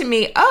occurred to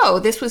me,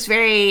 this was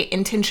very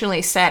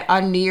intentionally set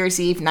on New Year's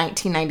Eve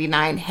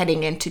 1999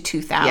 heading into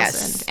 2000.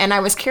 Yes. And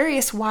I was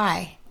curious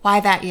why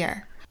that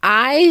year?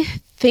 I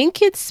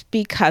think it's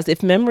because,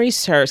 if memory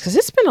serves, because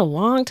it's been a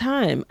long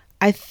time,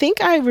 I think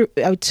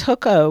I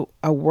took a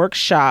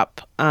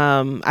workshop.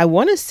 I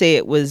want to say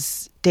it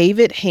was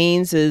David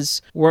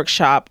Haynes's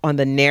workshop on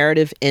the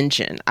narrative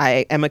engine.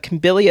 I am a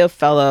Combilio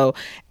fellow,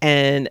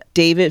 and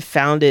David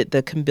founded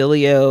the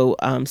Combilio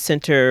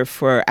Center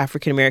for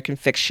African American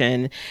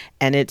Fiction,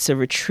 and it's a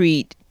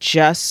retreat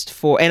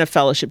and a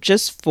fellowship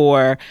just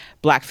for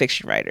Black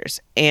fiction writers.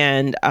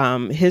 And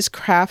his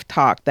craft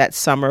talk that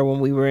summer when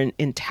we were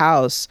in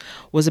Taos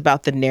was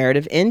about the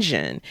narrative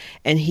engine.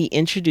 And he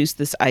introduced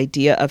this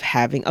idea of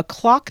having a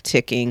clock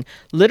ticking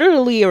literally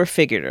literally or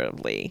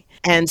figuratively.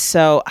 And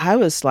so I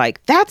was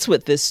like, that's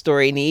what this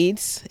story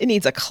needs. It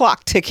needs a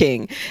clock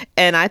ticking.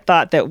 And I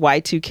thought that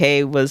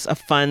Y2K was a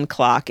fun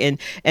clock, and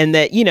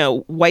that, you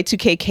know,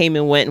 Y2K came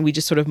and went and we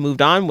just sort of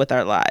moved on with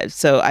our lives.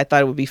 So I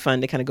thought it would be fun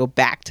to kind of go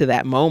back to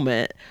that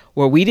moment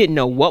where we didn't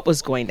know what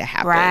was going to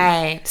happen.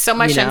 Right. So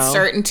much you know?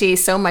 Uncertainty,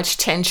 so much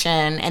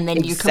tension. And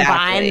then you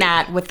combine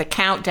that with the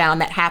countdown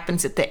that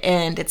happens at the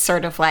end. It's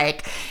sort of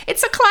like,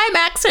 it's a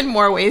climax in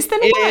more ways than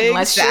one,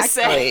 let's just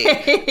say.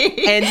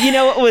 And you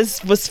know what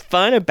was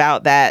fun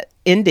about that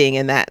ending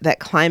and that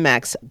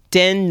climax?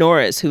 Den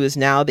Norris, who is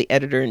now the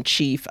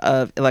editor-in-chief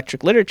of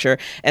Electric Literature,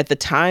 at the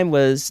time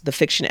was the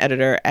fiction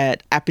editor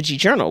at Apogee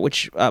Journal,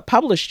 which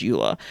published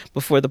Eula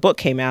before the book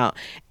came out.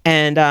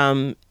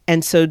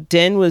 And so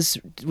Den was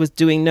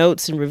doing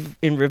notes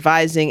and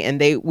revising, and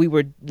we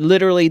were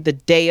literally the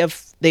day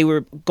of they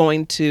were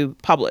going to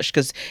publish,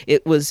 because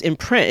it was in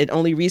print. It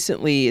only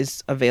recently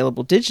is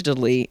available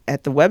digitally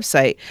at the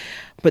website,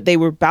 but they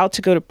were about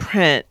to go to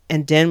print,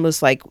 and Den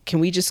was like, can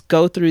we just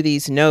go through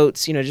these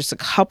notes, you know, just a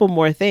couple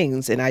more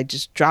things? And I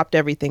just dropped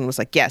everything and was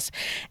like, yes.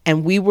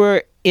 And we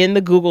were in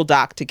the Google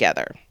Doc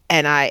together,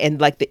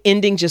 and like the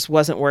ending just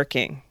wasn't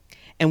working.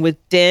 And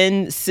with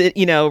Den,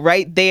 you know,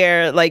 right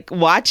there, like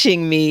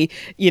watching me,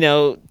 you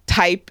know,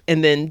 type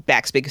and then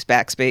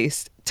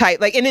backspace, type,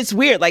 like, and it's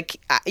weird, like,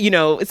 you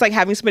know, it's like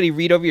having somebody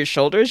read over your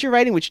shoulder as you're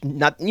writing, which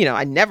not, you know,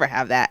 I never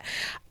have that.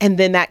 And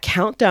then that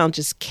countdown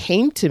just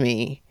came to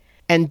me,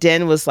 and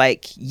Den was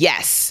like,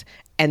 yes.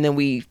 And then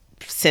we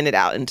sent it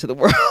out into the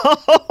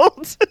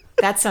world.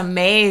 That's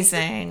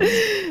amazing.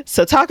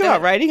 So talk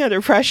about writing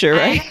under pressure,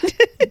 right?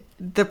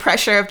 The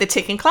pressure of the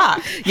ticking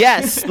clock.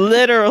 Yes,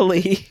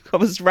 literally. I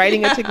was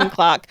writing a ticking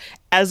clock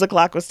as the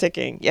clock was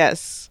ticking.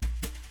 Yes.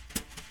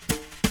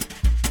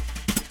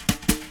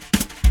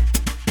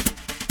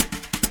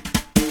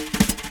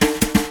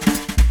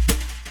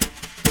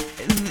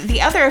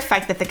 The other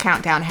effect that the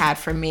countdown had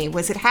for me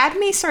was it had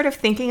me sort of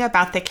thinking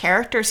about the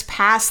characters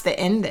past the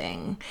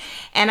ending.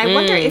 And I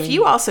wonder if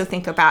you also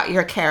think about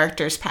your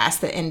characters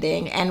past the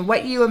ending and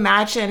what you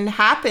imagine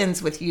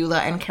happens with Eula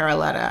and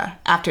Caroletta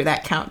after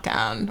that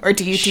countdown. Or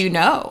do you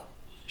know?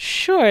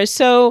 Sure.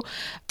 So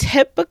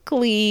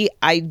typically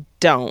I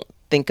don't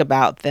think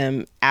about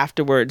them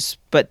afterwards,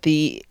 but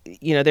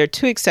there are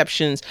two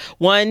exceptions.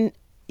 One,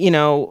 you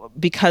know,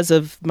 because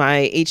of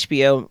my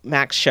HBO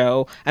Max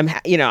show,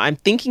 I'm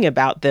thinking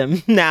about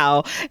them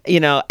now, you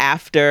know,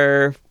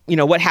 after, you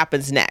know, what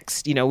happens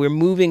next. You know, we're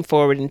moving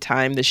forward in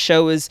time. The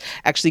show is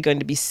actually going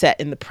to be set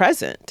in the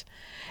present.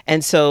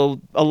 And so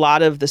a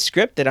lot of the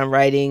script that I'm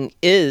writing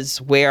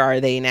is where are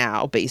they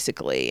now,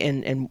 basically,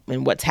 and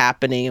what's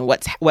happening and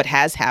what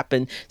has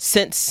happened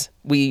since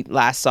we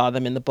last saw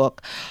them in the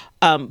book.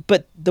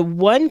 But the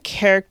one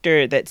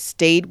character that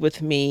stayed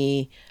with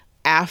me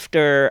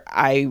after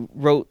I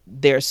wrote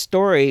their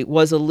story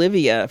was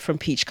Olivia from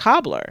Peach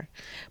Cobbler.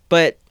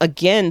 But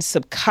again,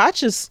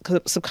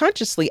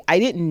 subconsciously, I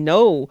didn't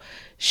know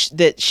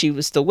that she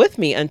was still with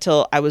me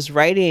until I was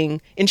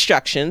writing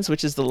Instructions,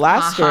 which is the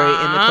last story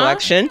in the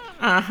collection.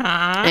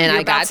 And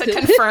I got to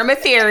confirm a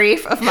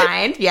theory of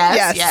mine.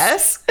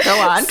 Yes. Go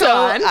on.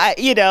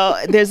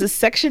 There's a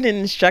section in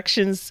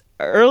Instructions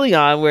early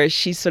on where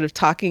she's sort of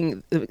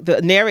talking, the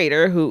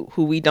narrator who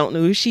we don't know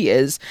who she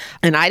is,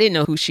 and I didn't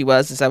know who she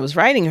was as I was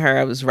writing her.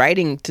 I was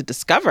writing to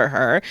discover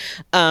her,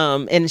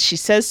 and she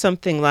says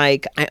something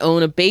like, I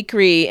own a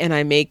bakery and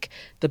I make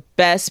the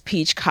best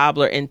peach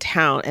cobbler in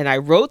town. And I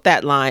wrote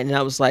that line and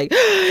I was like,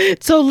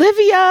 it's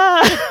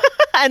Olivia.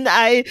 And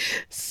I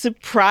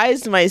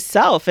surprised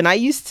myself. And I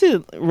used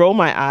to roll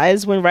my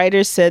eyes when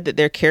writers said that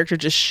their character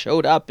just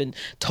showed up and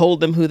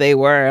told them who they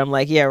were. I'm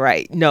like, yeah,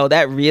 right. No,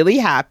 that really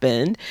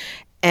happened.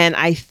 And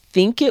I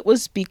think it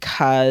was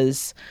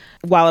because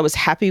while I was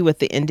happy with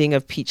the ending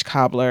of Peach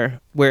Cobbler,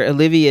 where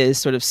Olivia is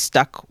sort of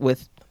stuck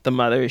with the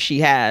mother she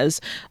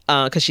has,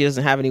 because she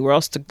doesn't have anywhere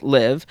else to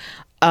live,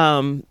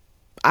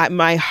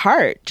 my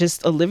heart,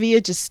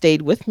 Olivia just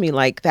stayed with me,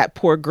 like that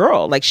poor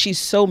girl. Like, she's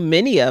so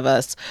many of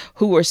us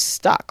who are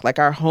stuck. Like,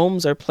 our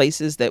homes are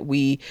places that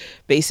we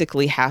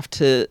basically have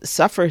to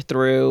suffer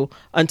through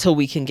until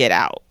we can get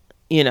out.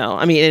 You know,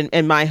 I mean,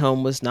 and my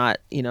home was not,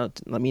 you know,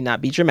 let me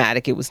not be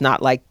dramatic. It was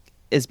not like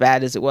as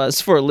bad as it was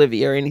for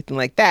Olivia or anything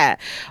like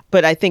that.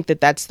 But I think that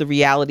that's the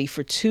reality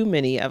for too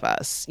many of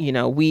us. You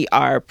know, we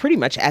are pretty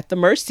much at the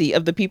mercy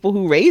of the people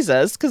who raise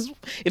us, because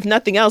if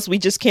nothing else, we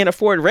just can't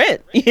afford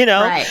rent, you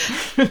know? Right.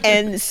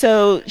 And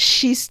so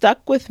she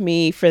stuck with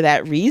me for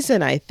that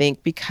reason, I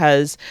think,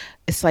 because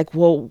it's like,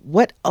 well,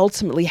 what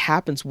ultimately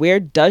happens?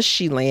 Where does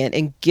she land?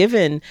 And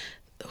given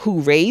who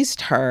raised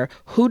her,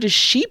 who does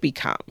she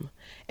become?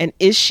 And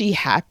is she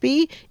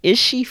happy? Is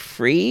she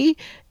free?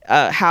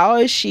 How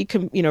is she,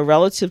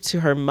 relative to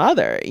her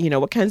mother? You know,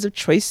 what kinds of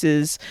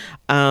choices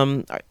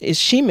is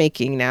she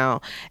making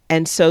now?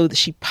 And so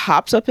she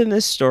pops up in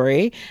this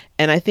story.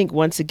 And I think,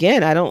 once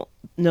again, I don't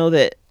know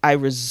that I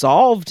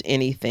resolved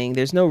anything.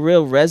 There's no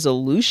real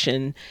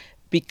resolution,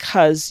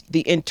 because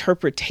the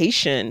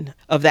interpretation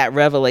of that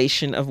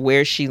revelation of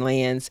where she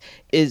lands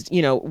is,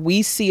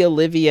 we see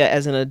Olivia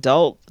as an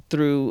adult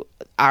through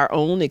our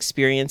own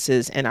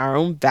experiences and our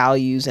own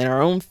values and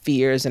our own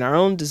fears and our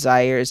own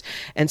desires.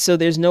 And so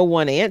there's no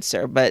one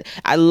answer. But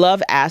I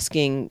love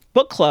asking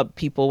book club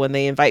people when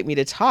they invite me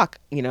to talk,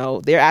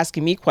 they're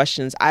asking me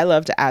questions. I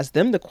love to ask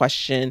them the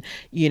question,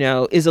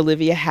 is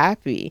Olivia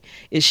happy?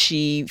 Is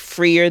she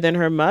freer than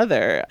her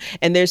mother?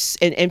 And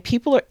and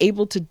people are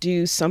able to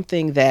do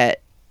something that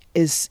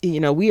is,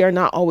 we are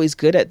not always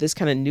good at this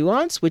kind of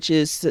nuance, which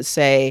is to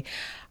say,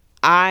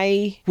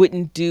 I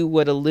wouldn't do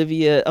what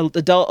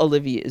adult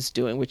Olivia is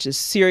doing, which is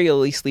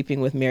serially sleeping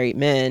with married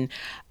men,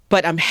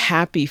 but I'm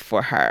happy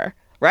for her,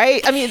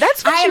 right? I mean,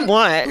 that's what you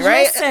want,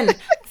 right? Listen,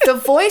 the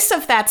voice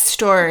of that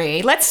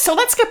story, let's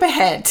skip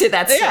ahead to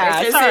that story.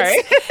 Yeah,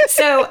 sorry.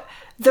 So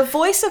the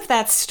voice of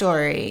that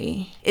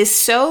story is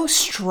so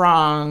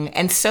strong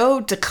and so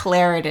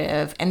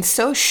declarative and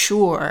so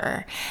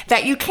sure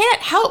that you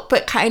can't help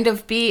but kind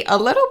of be a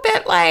little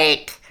bit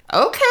like,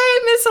 okay,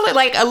 Miss Olivia,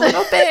 like a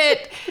little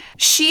bit.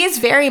 She is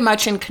very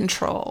much in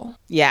control.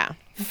 Yeah.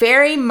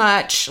 Very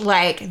much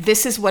like,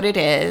 this is what it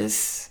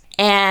is.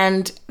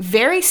 And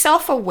very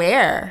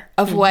self-aware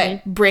of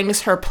what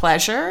brings her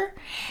pleasure.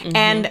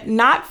 And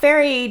not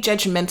very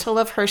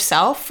judgmental of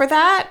herself for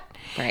that.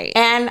 Right.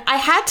 And I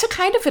had to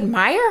kind of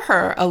admire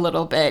her a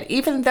little bit,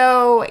 even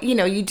though,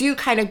 you do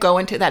kind of go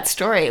into that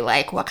story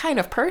like, what kind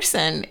of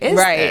person is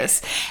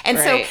this? And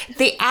so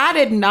the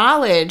added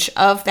knowledge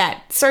of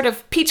that sort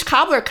of peach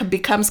cobbler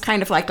becomes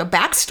kind of like a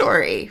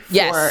backstory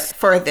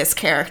for this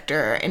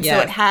character. And so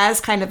it has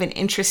kind of an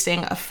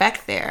interesting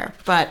effect there.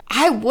 But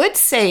I would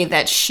say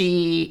that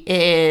she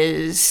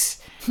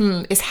is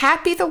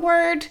happy the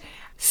word?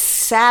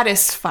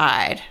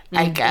 Satisfied,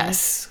 I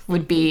guess,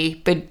 would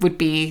be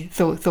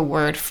the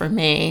word for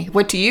me.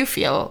 What do you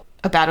feel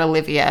about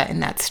Olivia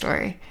in that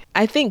story?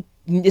 I think,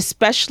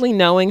 especially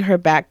knowing her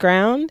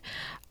background,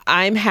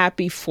 I'm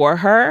happy for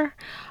her.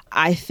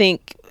 I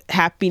think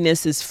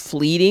happiness is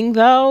fleeting,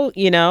 though,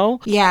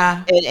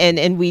 Yeah.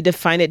 And we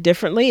define it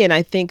differently. And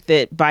I think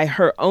that by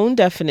her own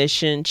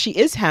definition, she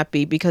is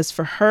happy because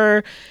for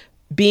her,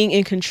 being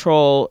in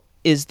control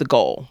is the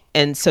goal.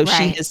 And so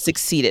she has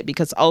succeeded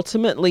because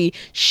ultimately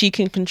she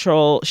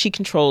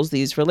controls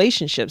these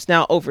relationships.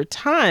 Now, over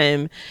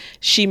time,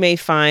 she may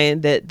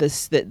find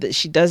that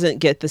she doesn't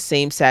get the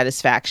same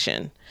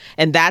satisfaction.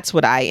 And that's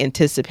what I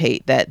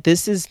anticipate, that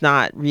this is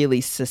not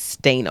really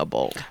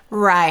sustainable.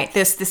 Right.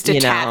 This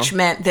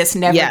detachment, this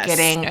never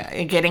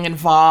getting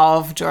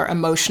involved or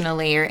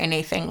emotionally or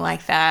anything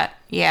like that.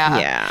 Yeah.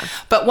 Yeah.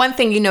 But one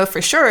thing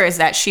for sure is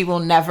that she will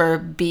never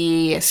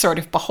be sort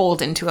of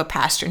beholden to a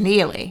Pastor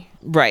Neely.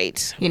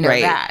 Right.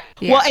 Right. That.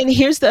 Yeah. Well, and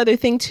here's the other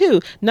thing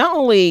too. Not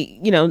only,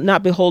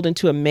 not beholden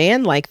to a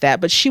man like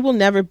that, but she will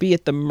never be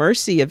at the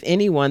mercy of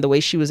anyone the way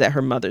she was at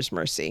her mother's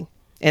mercy.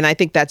 And I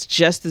think that's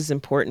just as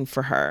important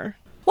for her.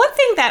 One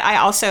thing that I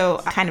also,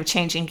 kind of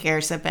changing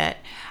gears a bit,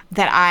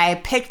 that I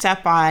picked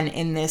up on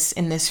in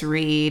this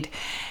read,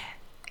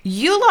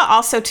 Eula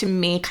also, to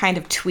me, kind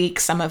of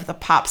tweaks some of the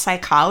pop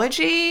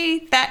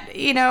psychology that,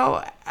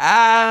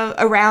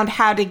 around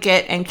how to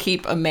get and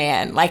keep a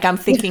man. Like, I'm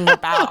thinking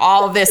about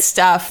all this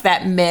stuff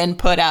that men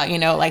put out,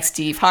 like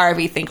Steve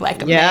Harvey, Think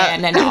Like a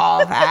Man and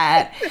all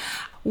that,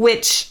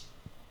 which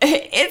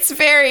it's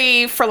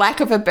very, for lack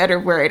of a better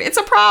word, it's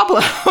a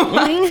problem.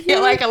 I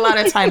feel like a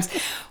lot of times.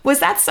 Was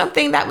that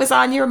something that was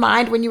on your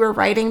mind when you were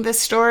writing this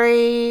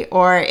story,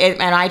 or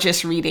am I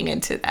just reading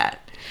into that?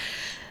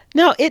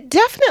 No, it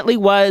definitely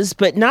was,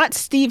 but not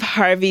Steve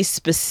Harvey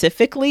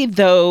specifically,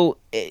 though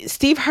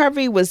Steve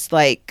Harvey was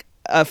like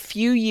a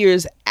few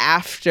years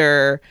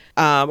after,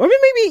 or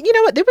maybe,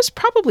 there was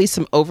probably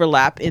some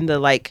overlap in the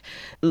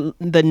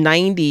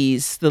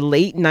 90s, the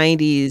late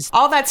 90s.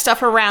 All that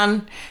stuff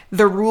around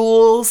the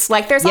rules,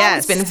 like there's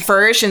always been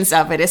versions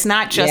of it. It's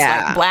not just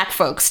like Black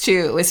folks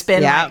too. It's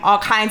been like all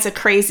kinds of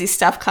crazy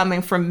stuff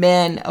coming from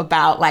men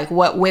about like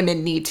what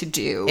women need to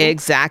do.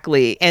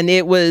 Exactly. And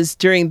it was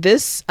during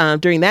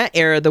that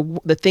era,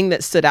 the thing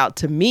that stood out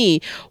to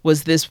me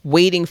was this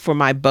waiting for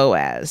my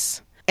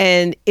Boaz.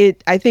 And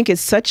I think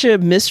it's such a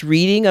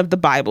misreading of the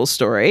Bible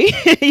story,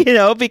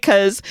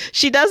 because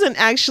she doesn't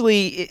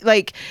actually,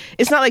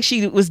 it's not like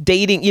she was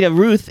dating,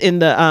 Ruth in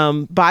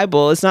the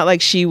Bible. It's not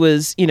like she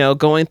was,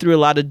 going through a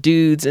lot of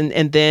dudes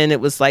and then it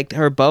was like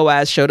her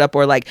Boaz showed up,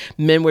 or like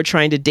men were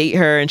trying to date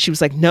her and she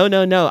was like, no,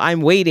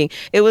 I'm waiting.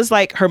 It was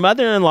like her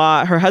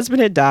mother-in-law, her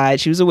husband had died.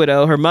 She was a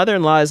widow. Her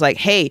mother-in-law is like,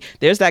 hey,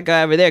 there's that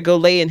guy over there. Go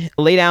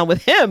lay down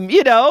with him, So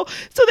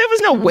there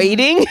was no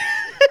waiting.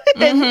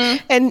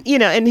 and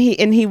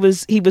he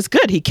was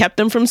good. He kept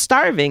them from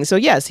starving. So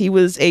yes, he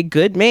was a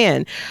good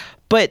man.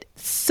 But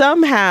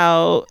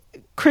somehow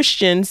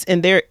Christians in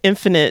their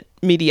infinite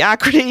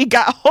mediocrity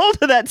got hold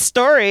of that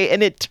story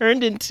and it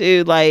turned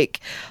into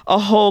like a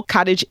whole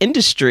cottage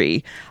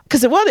industry.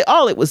 Because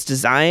all it was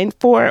designed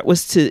for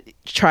was to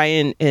try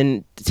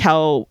and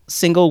tell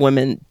single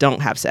women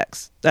don't have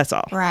sex. That's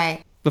all.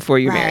 Right. before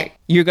you're married.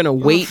 You're going to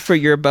wait for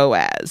your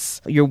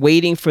Boaz. You're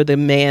waiting for the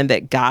man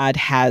that God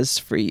has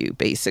for you,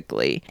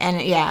 basically.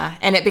 And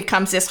and it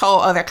becomes this whole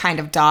other kind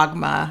of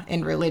dogma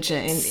in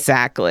religion.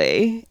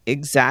 Exactly.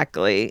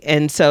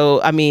 And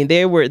so, I mean,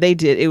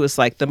 it was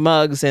like the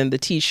mugs and the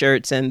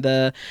t-shirts and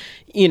the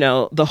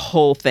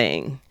whole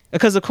thing.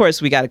 Because, of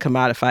course, we got to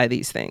commodify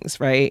these things,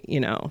 right?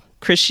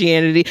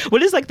 Christianity.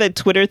 What is like the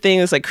Twitter thing?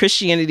 It's like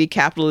Christianity,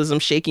 capitalism,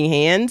 shaking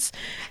hands.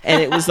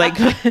 And it was like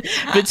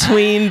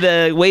between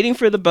the waiting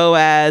for the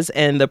Boaz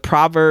and the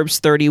Proverbs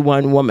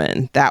 31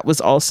 woman. That was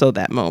also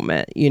that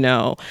moment,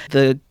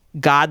 the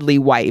godly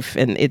wife.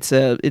 And it's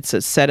a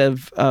set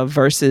of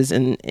verses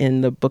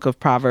in the book of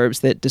Proverbs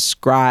that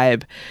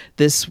describe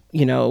this,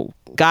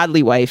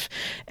 godly wife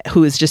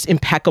who is just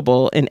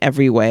impeccable in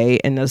every way,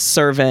 and a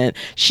servant.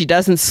 She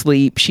doesn't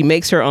sleep. She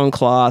makes her own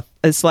cloth.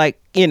 It's like,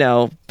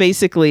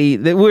 basically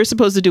we're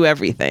supposed to do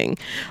everything.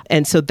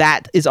 And so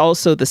that is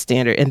also the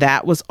standard. And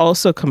that was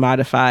also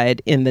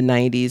commodified in the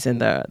 90s and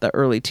the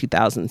early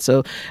 2000s.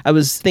 So I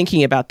was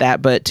thinking about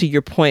that. But to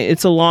your point,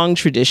 it's a long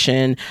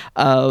tradition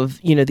of,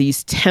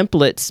 these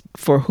templates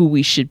for who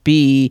we should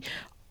be,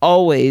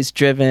 always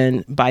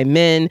driven by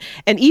men.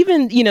 And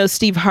even,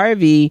 Steve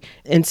Harvey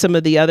and some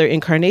of the other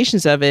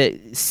incarnations of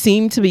it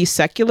seem to be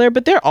secular,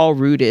 but they're all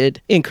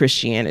rooted in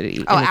Christianity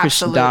and the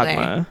Christian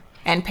dogma.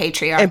 And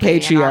patriarchy. And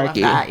all of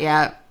that.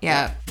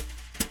 Yeah.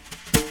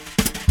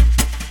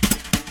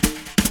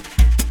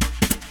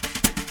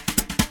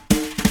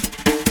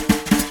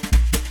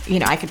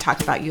 I could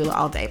talk about Eula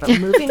all day, but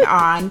moving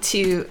on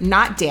to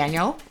Not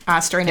Daniel,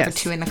 story number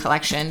 2 in the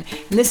collection.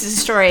 And this is a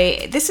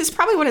story, this is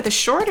probably the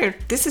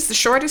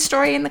shortest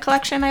story in the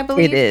collection, I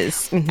believe. It is.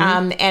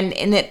 Mm-hmm. And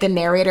in it, the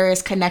narrator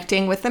is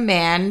connecting with a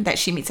man that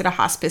she meets at a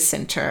hospice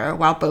center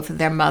while both of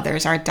their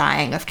mothers are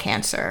dying of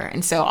cancer.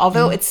 And so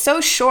although it's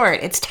so short,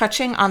 it's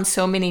touching on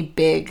so many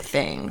big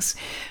things: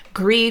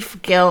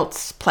 grief,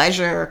 guilt,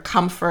 pleasure,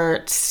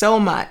 comfort, so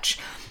much.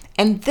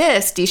 And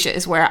this, Deesha,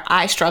 is where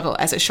I struggle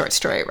as a short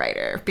story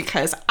writer,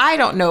 because I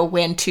don't know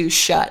when to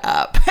shut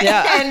up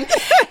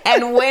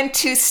and when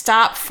to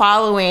stop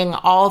following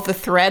all the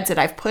threads that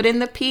I've put in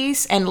the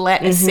piece and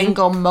let a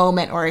single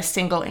moment or a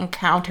single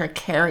encounter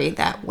carry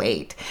that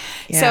weight.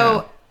 Yeah.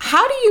 So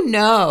how do you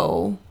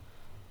know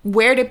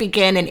where to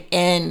begin and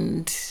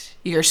end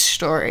your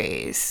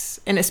stories,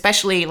 and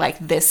especially like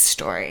this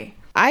story?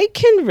 I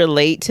can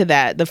relate to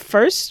that. The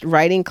first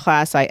writing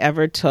class I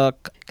ever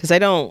took, because I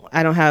don't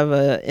have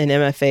an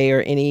MFA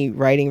or any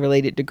writing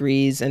related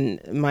degrees,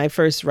 and my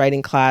first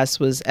writing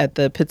class was at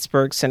the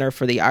Pittsburgh Center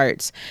for the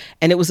Arts,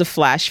 and it was a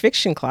flash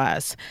fiction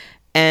class.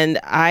 And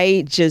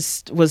I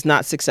just was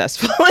not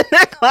successful in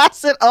that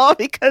class at all,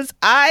 because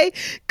I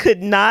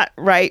could not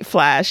write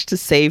flash to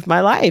save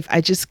my life.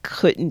 I just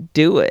couldn't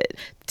do it.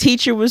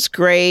 Teacher was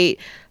great.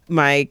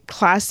 My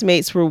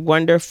classmates were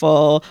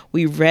wonderful.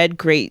 We read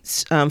great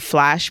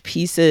flash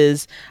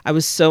pieces. I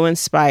was so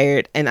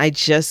inspired, and I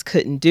just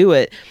couldn't do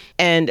it.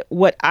 And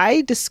what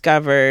I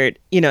discovered,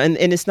 and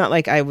it's not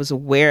like I was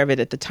aware of it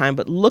at the time,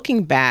 but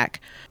looking back,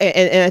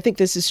 and I think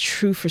this is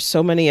true for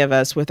so many of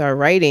us with our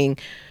writing,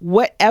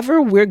 whatever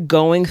we're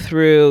going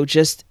through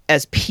just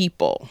as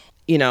people,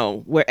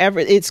 wherever,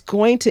 it's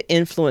going to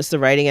influence the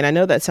writing. And I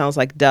know that sounds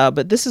like duh,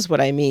 but this is what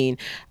I mean.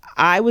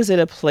 I was at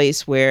a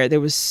place where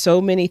there was so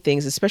many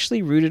things,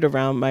 especially rooted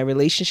around my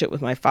relationship with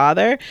my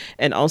father,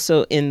 and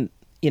also in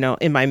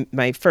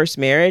my first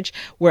marriage,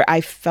 where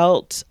I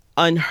felt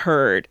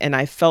unheard and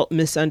I felt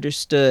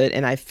misunderstood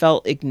and I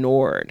felt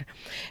ignored.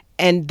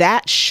 And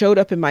that showed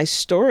up in my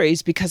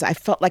stories because I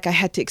felt like I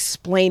had to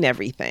explain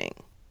everything.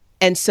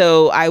 And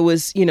so I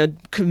was,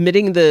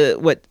 committing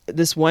what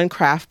this one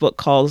craft book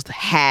calls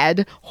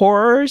had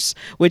horrors,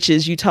 which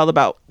is you talk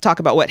about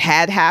what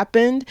had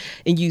happened,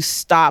 and you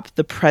stop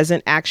the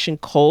present action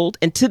cold.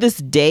 And to this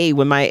day,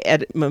 when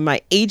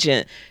my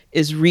agent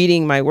is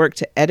reading my work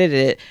to edit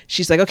it,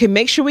 she's like, okay,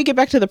 make sure we get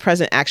back to the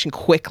present action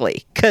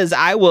quickly, because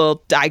I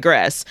will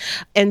digress.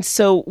 And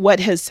so what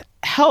has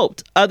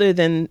helped, other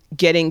than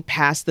getting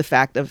past the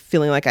fact of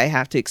feeling like I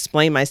have to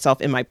explain myself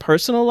in my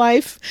personal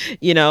life,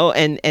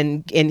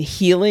 and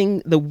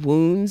healing the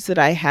wounds that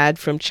I had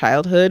from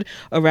childhood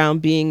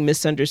around being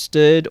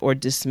misunderstood or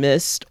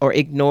dismissed or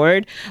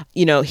ignored,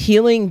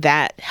 healing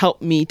that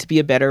helped me to be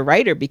a better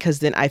writer, because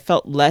then I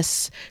felt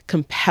less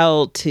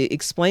compelled to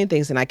explain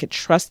things, and I could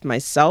trust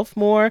myself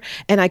more,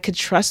 and I could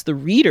trust the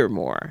reader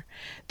more,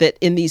 that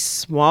in these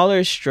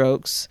smaller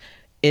strokes,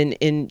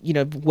 in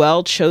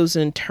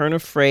well-chosen turn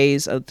of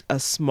phrase, a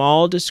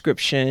small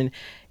description,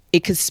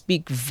 it could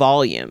speak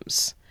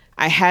volumes.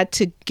 I had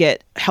to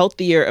get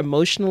healthier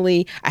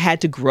emotionally. I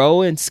had to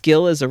grow in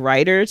skill as a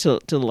writer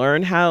to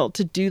learn how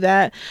to do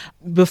that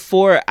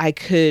before I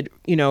could,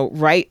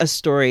 write a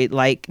story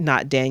like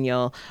Not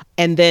Daniel.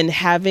 And then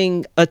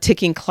having a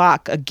ticking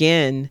clock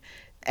again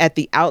at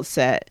the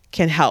outset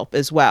can help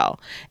as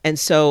well. And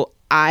so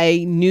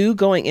I knew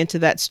going into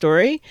that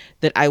story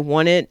that I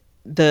wanted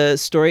the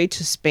story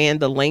to span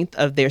the length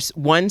of their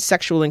one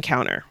sexual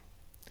encounter.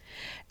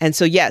 And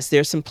so, yes,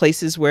 there's some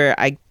places where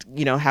I,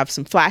 have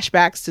some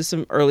flashbacks to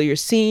some earlier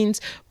scenes,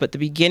 but the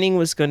beginning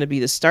was going to be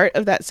the start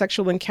of that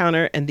sexual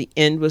encounter and the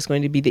end was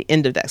going to be the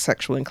end of that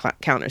sexual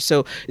encounter.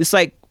 So it's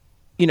like,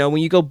 when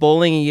you go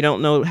bowling and you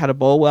don't know how to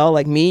bowl well,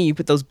 like me, you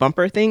put those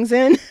bumper things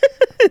in.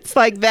 It's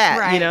like that,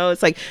 right.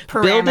 It's like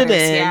Parameters, build it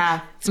in,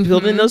 yeah.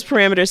 Build in those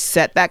parameters,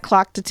 set that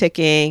clock to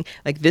ticking.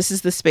 Like, this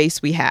is the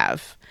space we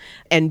have.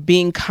 And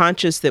being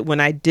conscious that when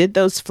I did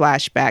those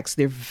flashbacks,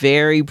 they're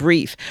very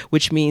brief,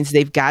 which means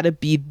they've got to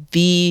be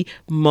the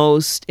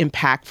most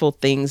impactful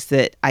things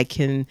that I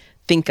can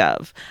think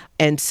of.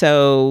 And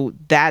so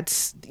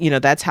that's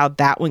how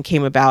that one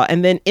came about.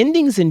 And then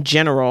endings in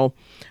general,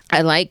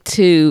 I like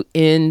to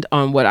end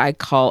on what I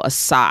call a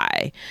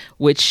sigh,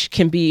 which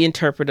can be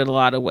interpreted a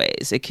lot of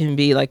ways. It can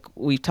be, like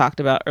we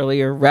talked about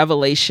earlier,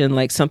 revelation,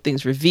 like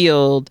something's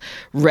revealed,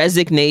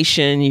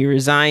 resignation, you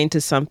resign to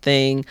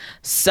something,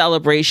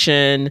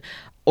 celebration,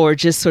 or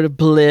just sort of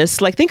bliss.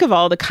 Like, think of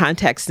all the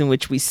contexts in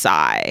which we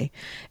sigh.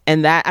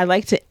 And that I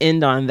like to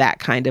end on that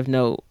kind of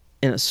note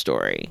in a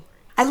story.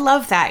 I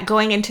love that,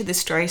 going into the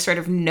story sort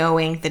of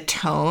knowing the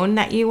tone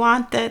that you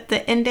want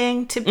the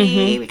ending to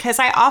be, because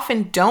I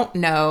often don't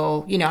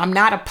know, I'm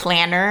not a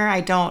planner.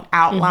 I don't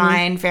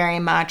outline very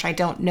much. I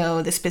don't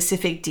know the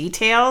specific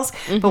details,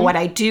 but what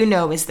I do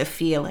know is the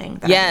feeling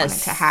that I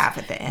wanted to have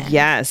at the end.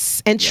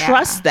 Yes. And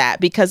trust that,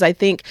 because I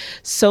think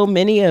so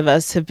many of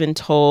us have been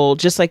told,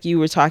 just like you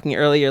were talking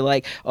earlier,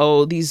 like,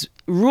 oh, these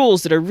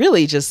rules that are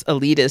really just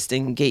elitist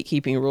and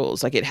gatekeeping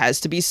rules. Like, it has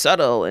to be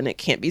subtle and it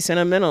can't be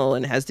sentimental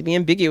and it has to be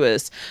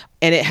ambiguous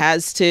and it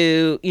has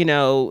to,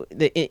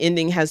 the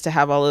ending has to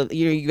have all of,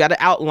 you got to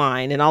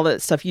outline and all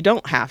that stuff. You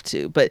don't have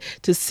to. But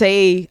to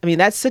say,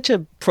 that's such a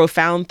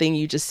profound thing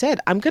you just said.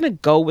 I'm going to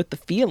go with the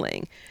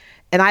feeling.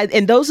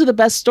 And those are the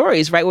best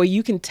stories, right? Where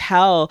you can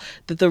tell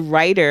that the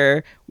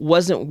writer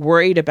wasn't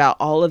worried about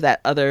all of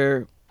that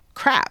other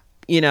crap,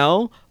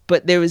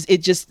 but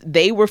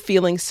they were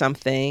feeling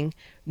something.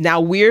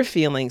 Now we're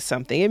feeling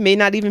something. It may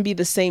not even be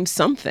the same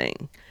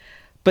something,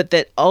 but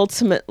that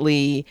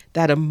ultimately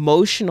that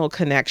emotional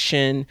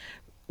connection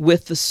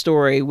with the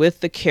story, with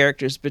the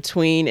characters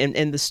between,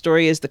 and the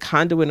story is the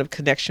conduit of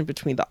connection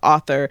between the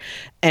author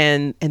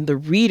and the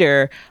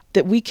reader,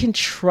 that we can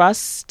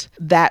trust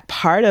that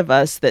part of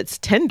us that's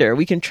tender.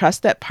 We can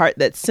trust that part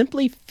that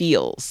simply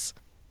feels,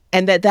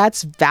 and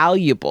that's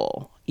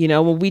valuable.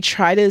 When we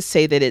try to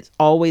say that it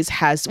always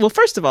has, well,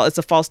 first of all, it's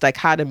a false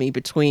dichotomy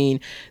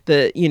between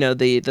the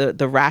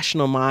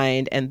rational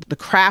mind and the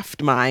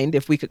craft mind,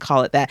 if we could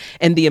call it that,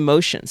 and the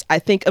emotions. I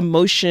think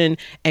emotion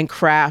and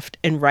craft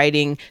and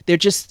writing, they're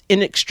just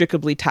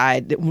inextricably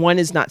tied, that one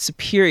is not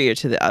superior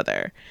to the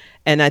other.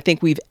 And I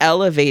think we've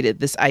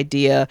elevated this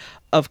idea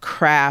of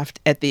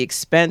craft at the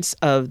expense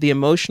of the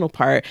emotional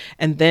part.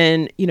 And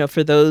then,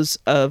 for those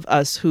of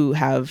us who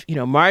have,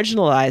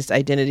 marginalized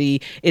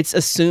identity, it's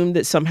assumed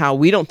that somehow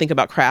we don't think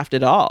about craft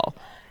at all,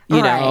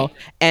 know,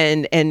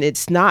 and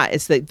it's not.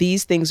 It's that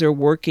these things are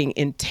working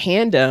in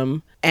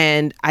tandem.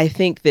 And I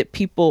think that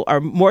people are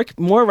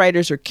more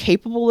writers are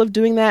capable of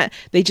doing that.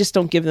 They just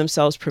don't give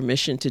themselves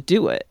permission to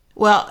do it.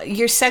 Well,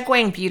 you're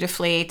segueing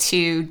beautifully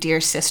to Dear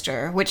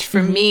Sister, which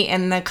for me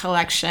in the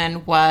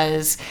collection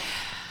was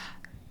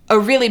a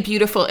really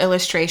beautiful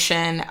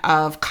illustration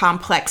of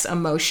complex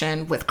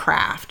emotion with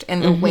craft,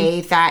 and the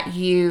way that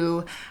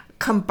you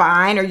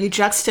combine or you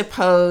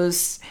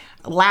juxtapose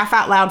laugh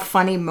out loud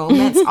funny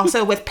moments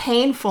also with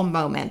painful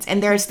moments.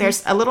 And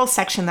there's a little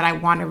section that I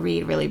want to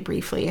read really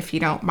briefly, if you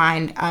don't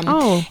mind,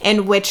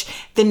 in which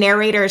the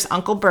narrator's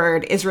Uncle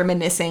Bird is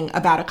reminiscing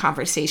about a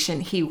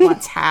conversation he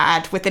once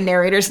had with the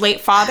narrator's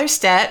late father,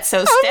 Stet.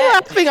 So Stet, I'm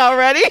laughing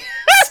already.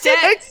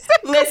 Stet,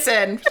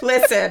 listen.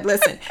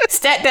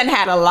 Stet done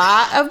had a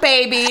lot of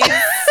babies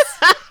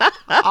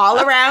all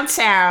around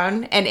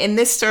town. And in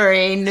this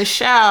story,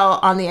 Nichelle,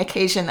 on the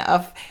occasion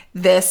of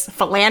this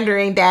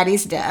philandering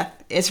daddy's death,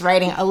 is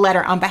writing a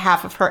letter on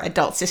behalf of her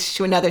adult sister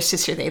to another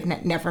sister they've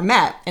never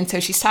met. And so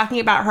she's talking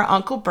about her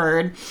Uncle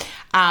Bird,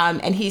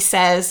 and he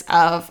says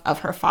of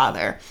her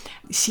father,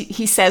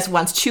 he says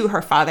once to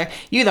her father,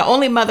 "You the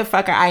only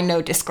motherfucker I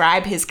know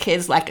describe his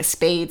kids like a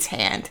spade's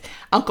hand.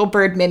 Uncle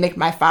Bird mimicked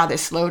my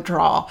father's slow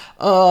drawl.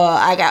 Oh,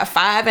 I got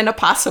 5 and a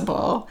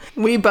possible."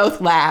 We both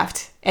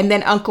laughed. And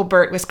then Uncle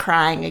Bert was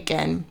crying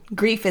again.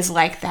 Grief is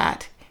like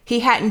that.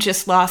 He hadn't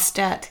just lost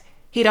Stet.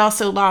 He'd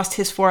also lost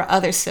his 4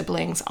 other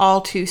siblings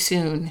all too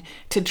soon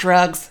to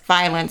drugs,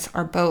 violence,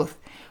 or both.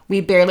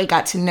 We barely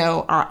got to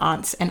know our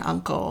aunts and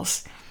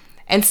uncles.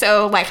 And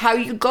so, like, how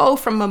you go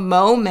from a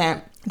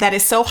moment that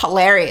is so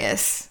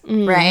hilarious,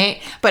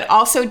 right? But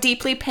also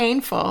deeply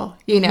painful,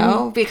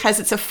 because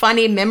it's a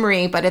funny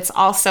memory, but it's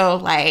also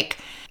like,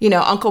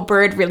 Uncle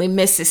Bird really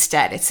misses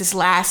Stet. It's his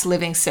last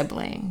living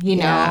sibling,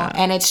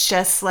 and it's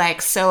just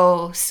like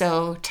so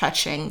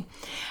touching.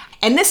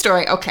 And this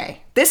story,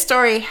 this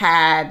story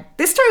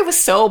was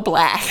so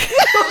black.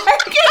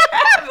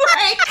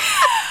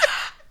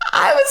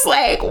 I was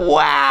like,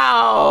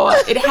 wow.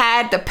 It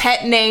had the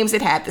pet names.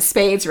 It had the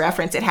spades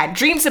reference. It had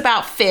dreams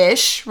about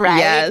fish, right?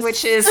 Yes.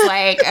 Which is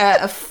like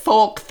a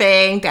folk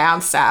thing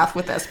down south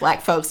with us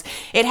Black folks.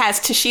 It has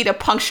Tashida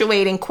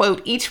punctuating,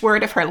 quote, each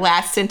word of her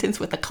last sentence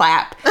with a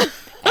clap.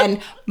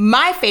 And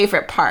my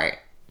favorite part,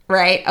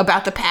 right,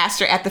 about the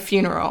pastor at the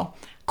funeral,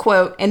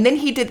 quote, and then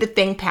he did the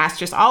thing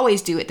pastors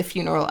always do at the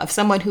funeral of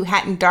someone who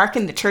hadn't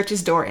darkened the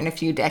church's door in a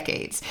few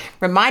decades,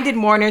 reminded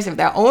mourners of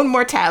their own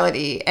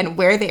mortality and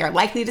where they are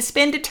likely to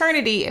spend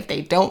eternity if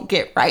they don't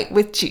get right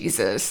with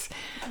Jesus.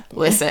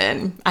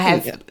 Listen, I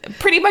have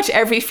pretty much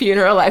every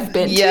funeral I've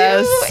been to.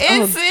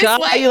 It's God,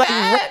 like you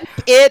that. wrap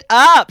it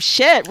up.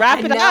 Shit,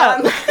 wrap it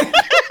up.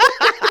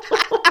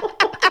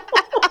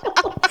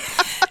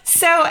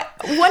 So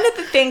one of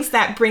the things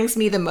that brings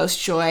me the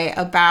most joy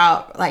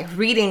about like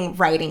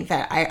writing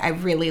that I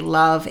really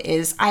love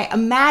is I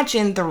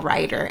imagine the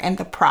writer and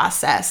the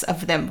process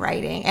of them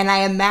writing. And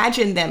I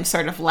imagine them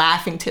sort of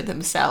laughing to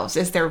themselves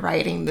as they're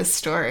writing the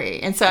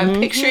story. And so I'm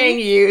picturing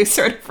you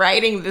sort of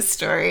writing the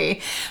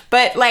story.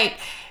 But like,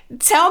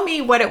 tell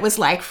me what it was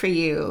like for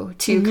you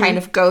to kind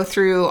of go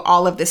through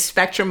all of this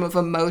spectrum of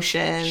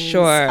emotions.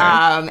 Sure.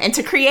 And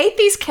to create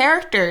these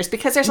characters,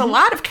 because there's a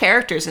lot of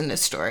characters in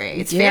this story.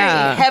 It's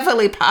very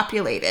heavily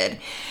populated.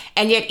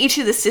 And yet each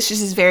of the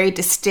sisters is very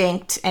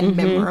distinct and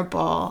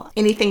memorable.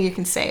 Anything you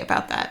can say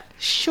about that?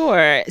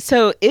 Sure.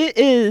 So it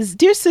is,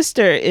 Dear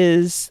Sister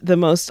is the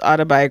most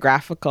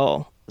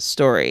autobiographical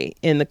story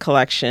in the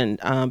collection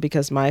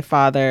because my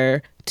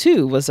father,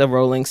 too, was a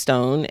Rolling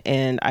Stone.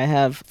 And I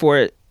have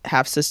four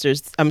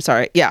half-sisters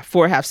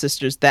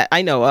that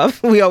I know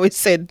of. We always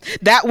say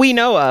that we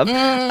know of.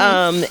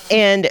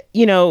 And,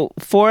 you know,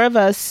 four of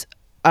us,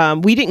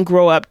 we didn't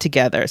grow up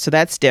together, so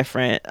that's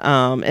different.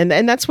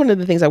 And that's one of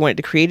the things I wanted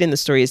to create in the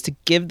story is to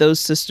give those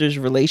sisters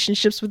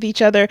relationships with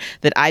each other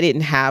that I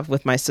didn't have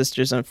with my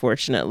sisters,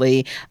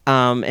 unfortunately.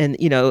 And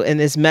you know, and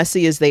as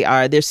messy as they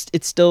are, they're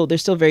still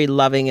very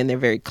loving and they're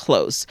very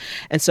close.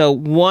 And so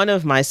one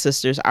of my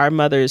sisters, our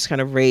mothers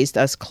kind of raised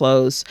us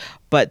close.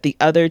 But the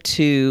other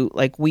two,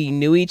 like we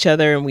knew each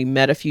other and we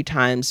met a few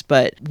times,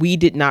 but we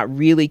did not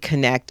really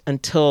connect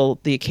until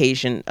the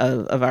occasion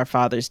of our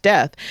father's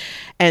death.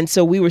 And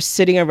so we were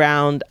sitting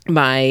around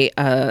my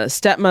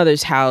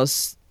stepmother's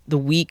house the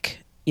week,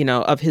 you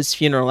know, of his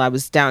funeral. I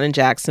was down in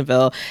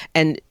Jacksonville.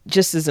 And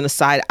just as an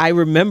aside, I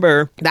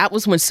remember that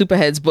was when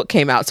Superhead's book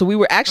came out. So we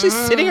were actually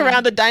sitting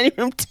around the dining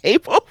room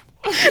table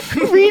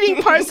reading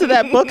parts of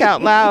that book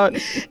out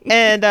loud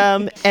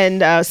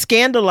and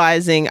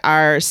scandalizing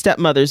our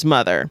stepmother's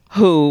mother,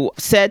 who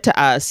said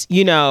to us,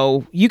 you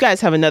know, you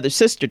guys have another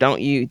sister, don't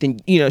you? Then,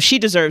 you know, she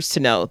deserves to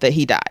know that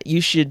he died. You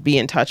should be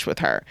in touch with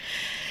her.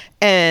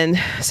 And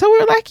so we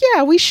were like,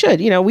 yeah, we should.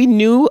 You know, we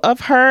knew of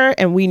her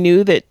and we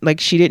knew that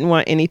like she didn't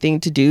want anything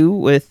to do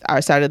with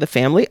our side of the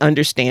family,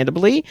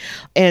 understandably.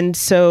 And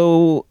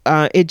so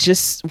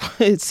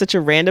it's such a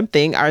random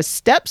thing. Our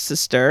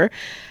stepsister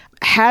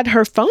had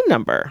her phone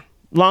number.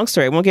 Long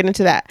story, won't get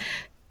into that.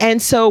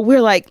 And so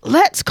we're like,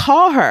 let's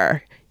call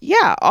her.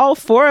 Yeah, all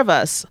four of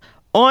us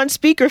on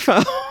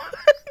speakerphone.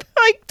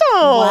 Like,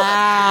 don't.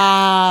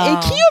 Wow.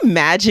 And can you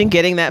imagine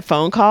getting that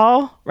phone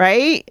call,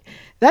 right?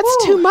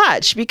 That's too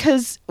much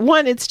because,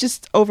 one, it's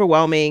just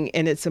overwhelming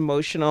and it's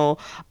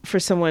emotional for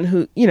someone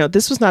who, you know,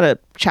 this was not a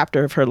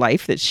chapter of her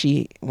life that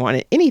she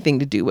wanted anything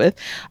to do with.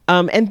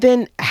 And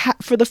then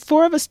for the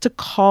four of us to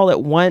call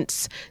at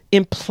once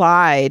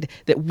implied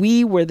that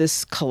we were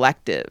this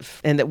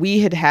collective and that we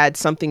had had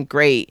something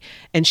great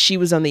and she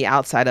was on the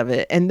outside of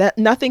it. And that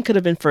nothing could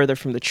have been further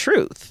from the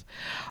truth.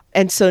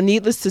 And so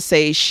needless to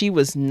say, she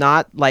was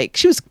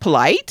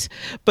polite,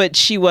 but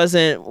she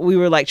wasn't, we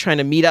were like trying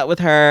to meet up with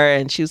her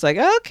and she was like,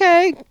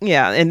 okay.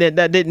 Yeah. And then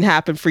that didn't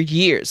happen for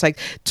years. Like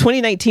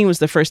 2019 was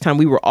the first time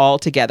we were all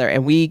together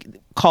and we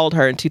called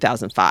her in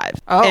 2005.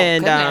 Oh,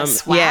 and,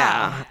 goodness. Wow.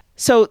 Yeah.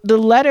 So the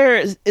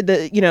letter,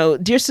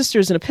 Dear Sister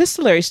is an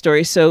epistolary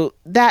story. So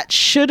that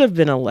should have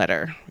been a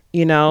letter.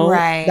 You know,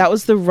 right. That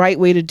was the right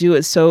way to do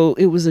it. So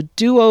it was a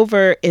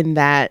do-over in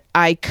that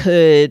I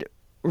could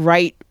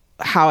write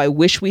how I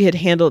wish we had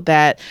handled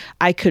that.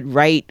 I could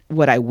write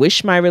what I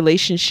wish my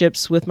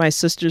relationships with my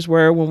sisters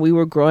were when we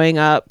were growing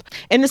up.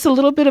 And it's a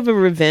little bit of a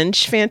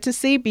revenge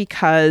fantasy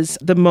because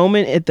the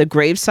moment at the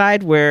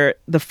graveside where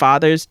the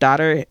father's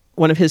daughter,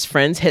 one of his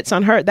friends, hits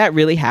on her, that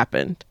really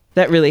happened.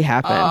 That really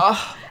happened.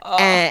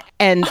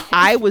 And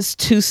I was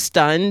too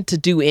stunned to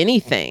do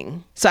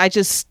anything. So I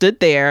just stood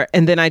there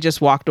and then I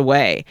just walked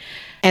away.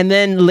 And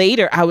then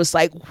later I was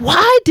like,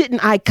 why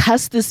didn't I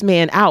cuss this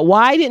man out?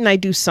 Why didn't I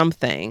do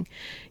something?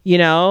 You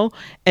know?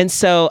 And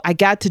so I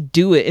got to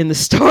do it in the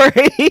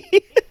story.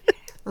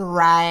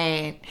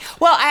 Right.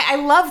 Well, I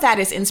love that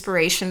as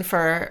inspiration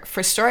for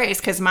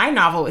stories because my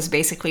novel was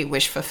basically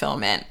wish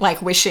fulfillment,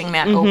 like wishing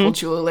that Opal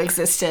Jewel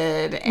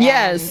existed. And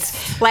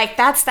yes. Like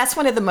that's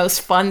one of the most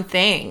fun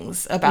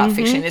things about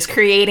fiction is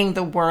creating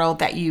the world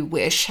that you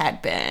wish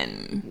had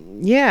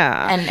been.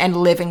 Yeah. And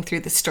living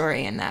through the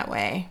story in that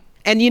way.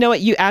 And you know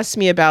what? You asked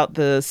me about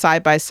the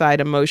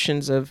side-by-side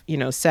emotions of,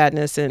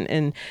 sadness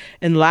and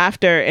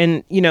laughter.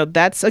 And,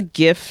 that's a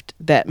gift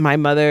that my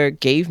mother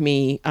gave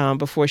me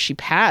before she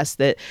passed,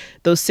 that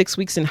those 6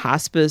 weeks in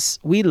hospice,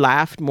 we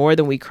laughed more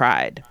than we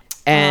cried.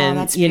 And,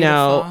 that's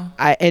beautiful.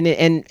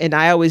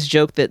 I always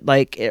joke that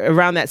like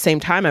around that same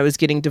time I was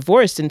getting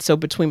divorced. And so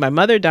between my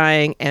mother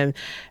dying and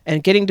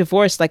getting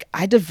divorced, like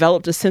I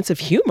developed a sense of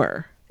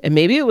humor. And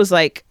maybe it was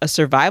like a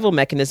survival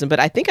mechanism, but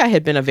I think I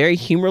had been a very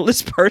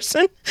humorless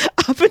person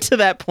up until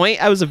that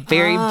point. I was a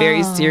very,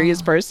 very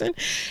serious person.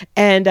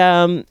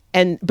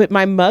 But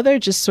my mother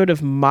just sort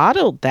of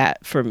modeled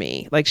that for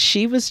me. Like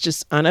she was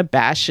just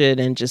unabashed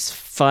and just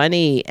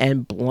funny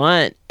and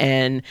blunt.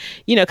 And,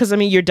 because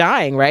you're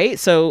dying, right?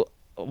 So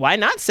why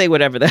not say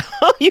whatever the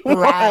hell you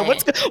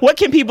want? What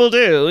can people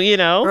do,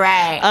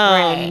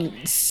 Right.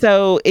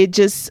 So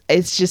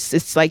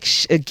it's like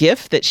a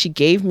gift that she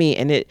gave me,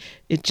 and it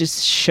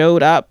just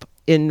showed up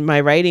in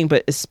my writing,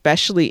 but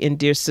especially in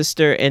Dear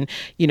Sister and,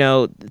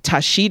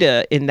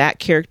 Tashida, in that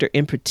character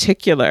in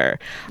particular.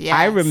 Yes.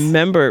 I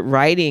remember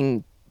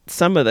writing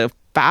some of the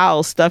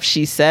foul stuff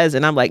she says,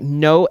 and I'm like,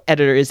 no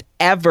editor is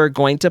ever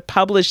going to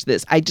publish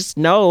this. I just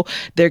know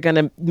they're going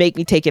to make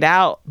me take it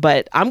out,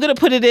 but I'm going to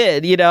put it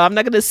in, I'm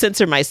not going to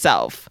censor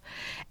myself.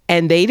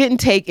 And they didn't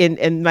take in,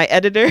 and my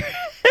editor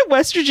at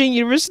West Virginia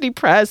University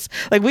Press,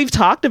 like we've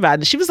talked about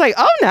it, and she was like,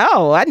 oh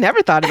no, I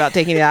never thought about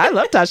taking it out. I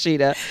love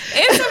Tashida.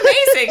 It's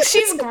amazing.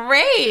 She's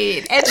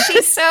great. And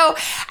she's so,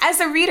 as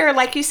a reader,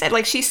 like you said,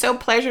 like she's so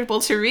pleasurable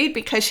to read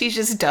because she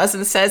just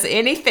doesn't says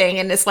anything.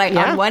 And it's like,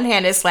 on one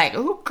hand, it's like,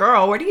 oh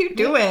girl, what are you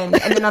doing?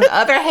 And then on the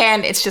other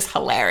hand, it's just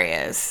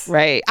hilarious.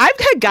 Right. I've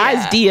had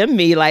guys DM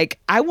me like,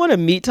 I want to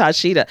meet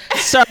Tashida.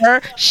 Sir,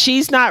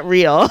 she's not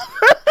real.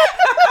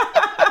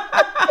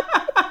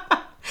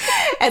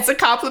 It's a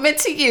compliment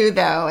to you,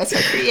 though, as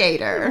a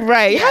creator.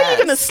 Right. Yes. How are you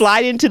going to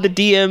slide into the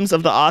DMs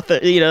of the author,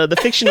 the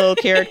fictional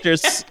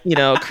character's,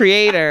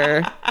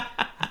 creator?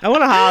 I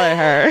want to holler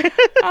at her.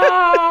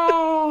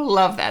 Oh,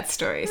 love that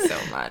story so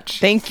much.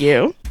 Thank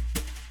you.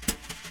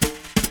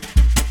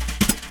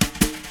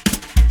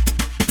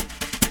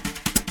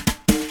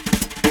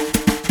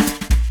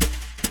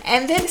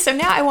 And then, so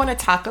now I want to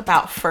talk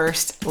about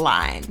first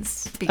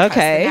lines. Because the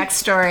next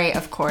story,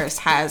 of course,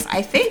 has,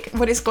 I think,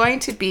 what is going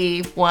to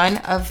be one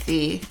of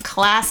the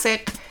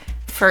classic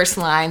first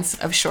lines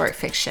of short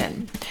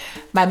fiction.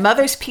 My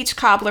mother's peach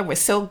cobbler was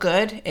so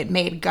good, it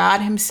made God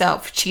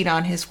himself cheat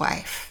on his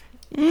wife.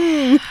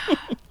 When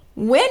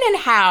and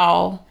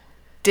how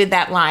did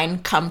that line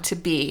come to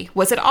be?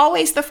 Was it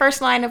always the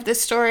first line of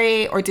this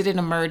story, or did it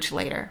emerge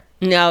later?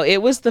 No,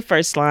 it was the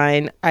first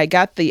line. I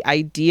got the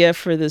idea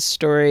for this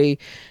story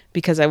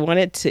because I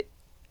wanted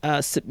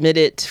to submit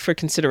it for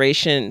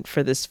consideration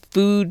for this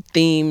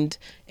food-themed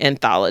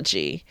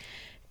anthology.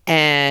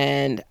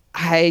 And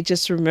I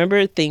just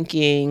remember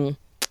thinking,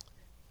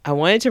 I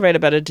wanted to write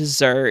about a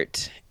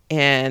dessert.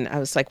 And I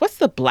was like, what's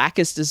the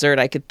blackest dessert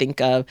I could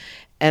think of?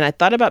 And I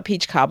thought about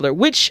peach cobbler,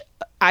 which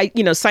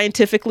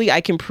scientifically I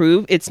can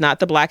prove it's not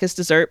the blackest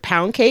dessert.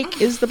 Pound cake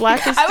is the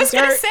blackest dessert.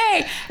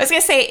 I was gonna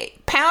say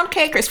pound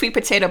cake or sweet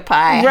potato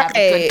pie have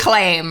a good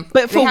claim.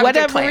 But for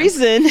whatever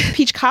reason,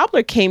 peach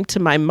cobbler came to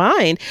my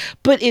mind.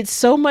 But it's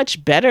so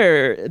much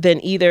better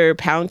than either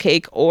pound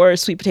cake or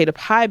sweet potato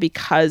pie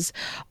because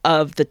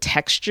of the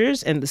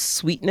textures and the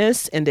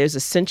sweetness, and there's a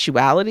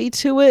sensuality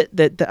to it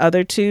that the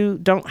other two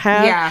don't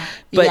have. Yeah.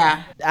 But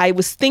I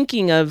was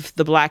thinking of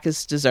the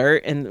blackest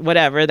dessert and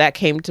whatever that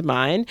came to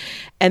mind.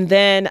 And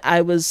then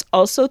I was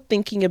also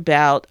thinking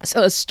about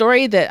a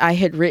story that I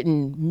had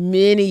written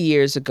many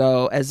years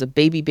ago as a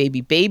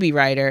baby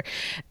writer.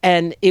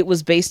 And it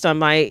was based on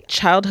my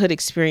childhood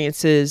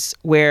experiences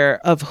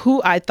of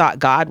who I thought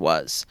God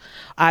was.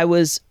 It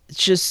was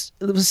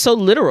so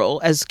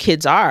literal, as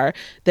kids are,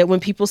 that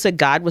when people said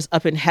God was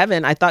up in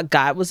heaven, I thought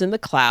God was in the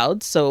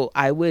clouds. So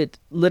I would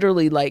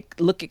literally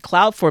look at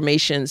cloud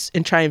formations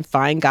and try and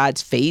find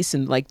God's face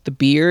and the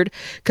beard.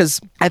 Because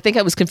I think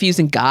I was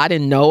confusing God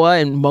and Noah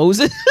and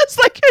Moses,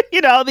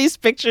 all these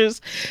pictures.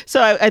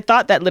 So I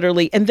thought that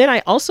literally. And then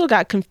I also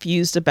got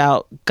confused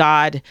about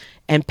God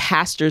and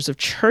pastors of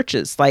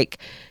churches,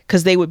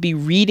 because they would be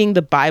reading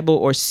the Bible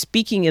or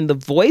speaking in the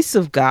voice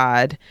of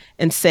God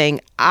and saying,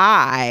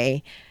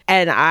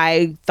 and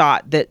I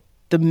thought that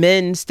the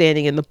men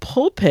standing in the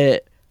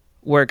pulpit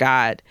were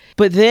God.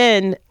 But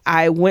then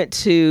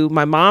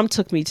my mom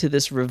took me to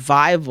this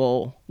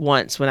revival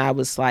once when I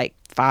was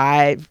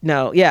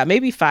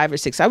maybe 5 or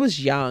 6. I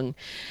was young.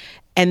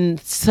 And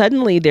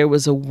suddenly there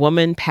was a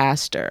woman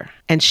pastor,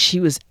 and she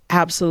was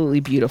absolutely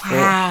beautiful.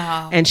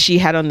 Wow. And she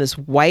had on this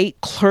white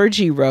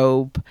clergy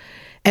robe.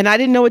 And I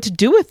didn't know what to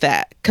do with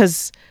that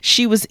because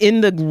she was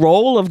in the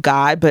role of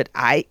God, but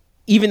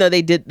even though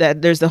they did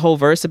that, there's the whole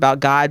verse about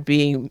God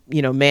being,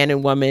 man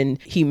and woman.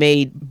 He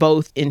made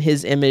both in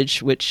his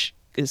image, which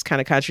is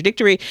kind of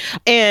contradictory.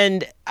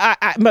 And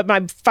but my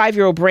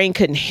 5-year-old brain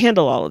couldn't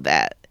handle all of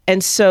that.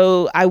 And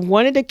so I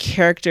wanted a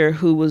character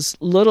who was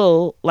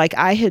little, like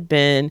I had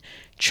been,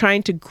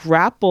 trying to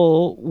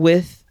grapple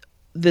with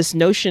this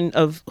notion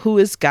of who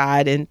is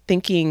God and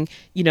thinking,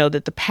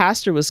 that the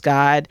pastor was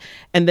God.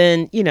 And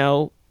then,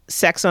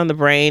 sex on the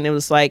brain. It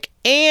was like,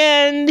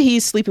 and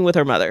he's sleeping with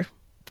her mother.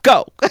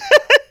 Go.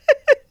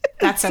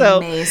 That's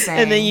amazing.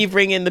 And then you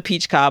bring in the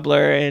peach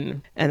cobbler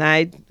and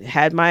I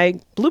had my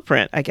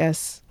blueprint, I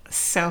guess.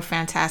 So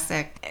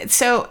fantastic.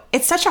 So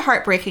it's such a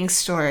heartbreaking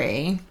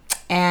story.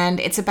 And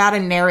it's about a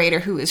narrator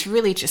who is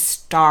really just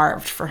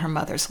starved for her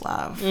mother's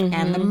love. Mm-hmm.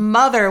 And the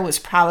mother was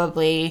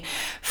probably,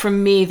 for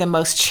me, the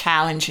most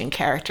challenging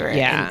character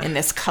in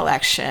this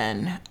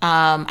collection.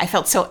 I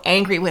felt so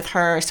angry with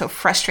her, so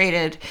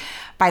frustrated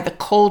by the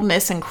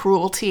coldness and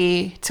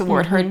cruelty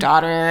toward her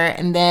daughter,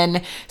 and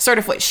then sort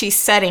of what she's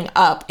setting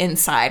up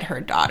inside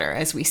her daughter,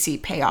 as we see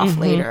pay off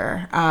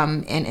later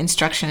in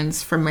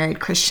Instructions for Married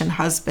Christian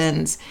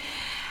Husbands.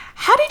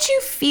 How did you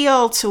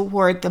feel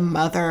toward the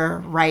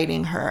mother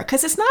writing her?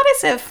 Because it's not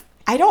as if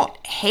I don't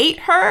hate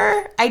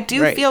her. I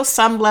do feel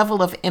some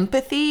level of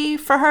empathy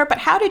for her. But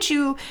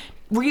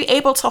were you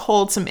able to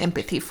hold some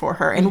empathy for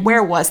her? And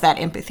where was that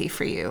empathy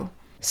for you?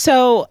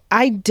 So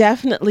I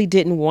definitely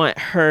didn't want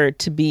her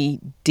to be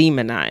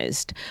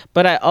demonized,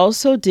 but I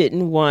also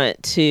didn't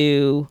want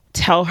to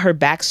tell her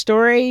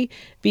backstory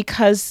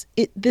because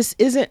this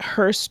isn't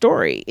her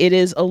story. It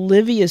is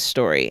Olivia's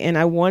story, and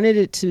I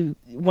wanted to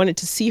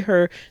see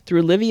her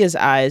through Olivia's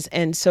eyes.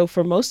 And so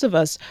for most of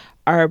us,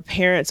 our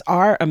parents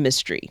are a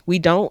mystery. We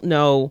don't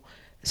know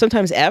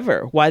sometimes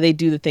ever why they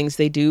do the things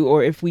they do,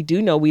 or if we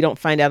do know, we don't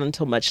find out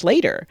until much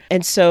later.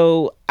 And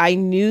so I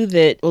knew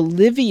that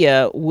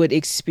Olivia would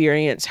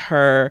experience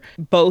her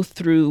both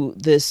through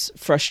this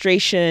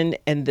frustration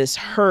and this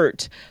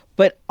hurt,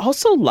 but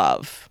also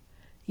love.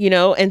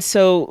 And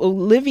so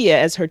Olivia,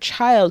 as her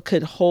child,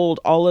 could hold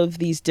all of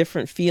these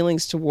different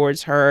feelings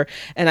towards her.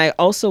 And I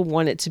also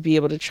wanted to be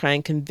able to try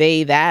and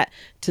convey that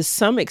to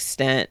some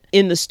extent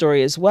in the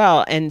story as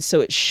well. And so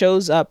it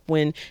shows up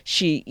when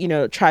she,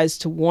 tries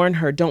to warn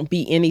her, don't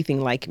be anything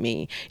like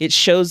me. It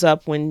shows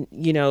up when,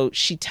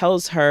 she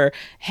tells her,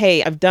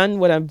 hey, I've done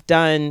what I've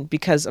done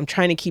because I'm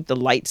trying to keep the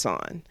lights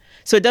on.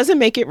 So it doesn't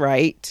make it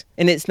right,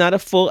 and it's not a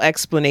full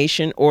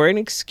explanation or an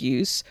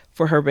excuse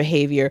for her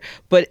behavior,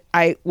 but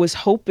I was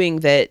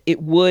hoping that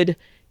it would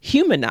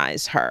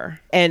humanize her.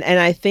 And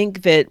I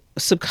think that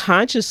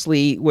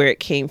subconsciously where it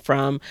came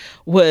from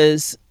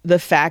was the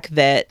fact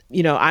that,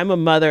 I'm a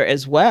mother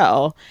as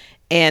well,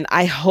 and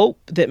I hope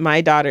that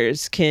my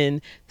daughters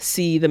can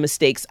see the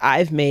mistakes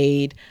I've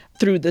made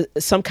through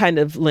some kind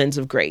of lens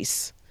of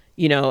grace.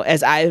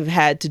 As I've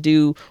had to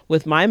do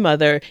with my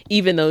mother,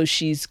 even though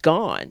she's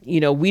gone.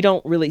 We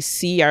don't really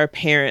see our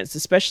parents,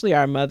 especially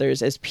our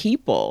mothers, as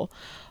people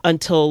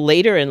until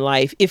later in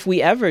life, if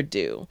we ever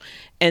do.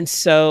 And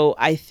so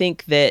I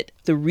think that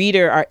the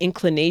reader, our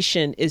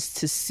inclination is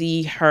to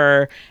see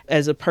her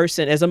as a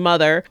person, as a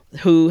mother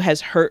who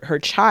has hurt her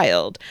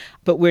child.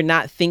 But we're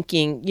not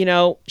thinking,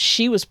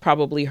 she was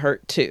probably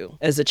hurt too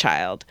as a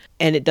child.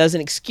 And it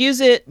doesn't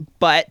excuse it,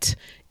 but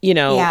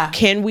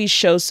can we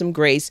show some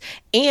grace?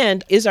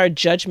 And is our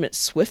judgment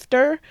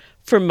swifter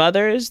for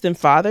mothers than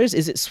fathers?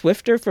 Is it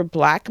swifter for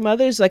Black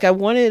mothers? Like, I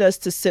wanted us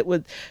to sit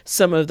with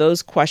some of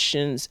those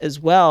questions as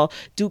well.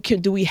 Do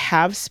we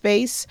have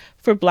space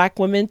for Black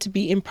women to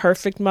be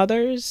imperfect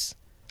mothers?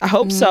 I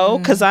hope so,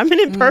 because I'm an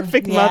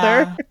imperfect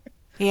mother.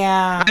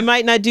 Yeah. I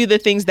might not do the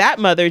things that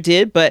mother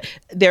did, but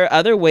there are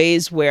other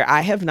ways where I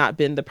have not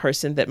been the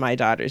person that my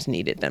daughters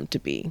needed them to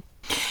be.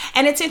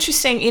 And it's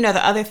interesting,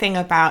 the other thing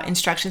about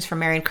Instructions for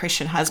Married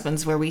Christian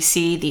Husbands, where we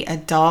see the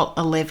adult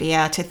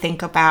Olivia to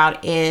think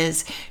about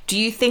is, do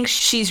you think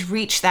she's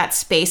reached that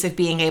space of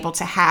being able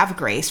to have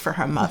grace for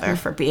her mother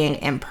for being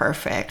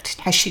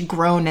imperfect? Has she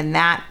grown in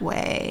that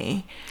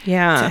way?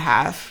 Yeah. To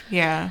have,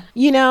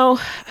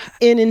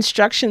 in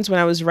Instructions, when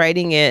I was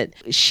writing it,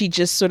 she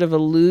just sort of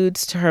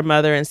alludes to her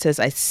mother and says,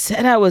 I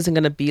said I wasn't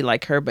going to be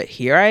like her, but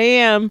here I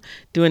am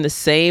doing the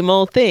same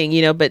old thing,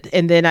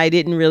 and then I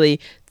didn't really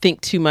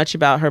think too much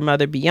about her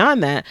mother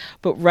beyond that.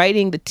 But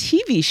writing the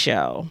TV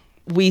show,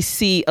 we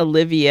see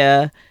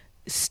Olivia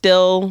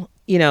still,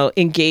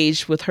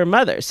 engaged with her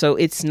mother. So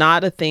it's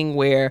not a thing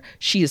where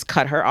she has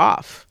cut her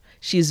off.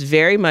 She's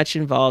very much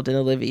involved in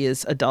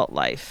Olivia's adult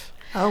life.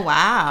 Oh,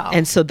 wow.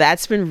 And so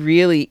that's been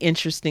really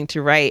interesting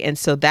to write. And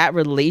so that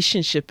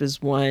relationship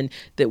is one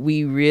that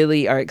we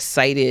really are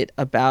excited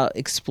about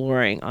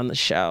exploring on the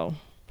show.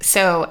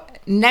 So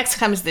next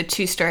comes the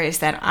two stories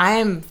that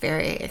I'm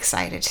very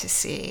excited to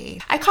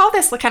see. I call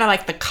this kind of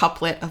like the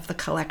couplet of the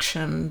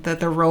collection, the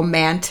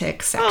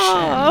romantic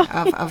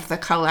section of the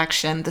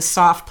collection, The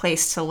Soft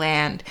Place to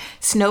Land,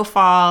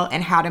 Snowfall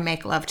and How to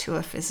Make Love to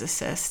a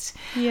Physicist.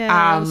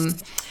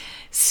 Yes.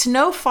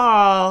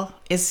 Snowfall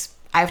is,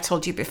 I've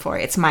told you before,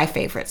 it's my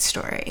favorite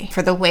story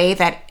for the way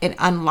that it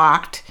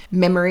unlocked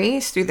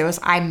memories through those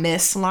I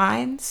miss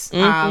lines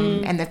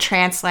and the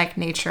trance-like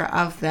nature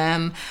of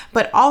them,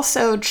 but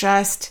also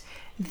just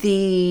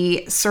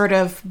the sort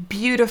of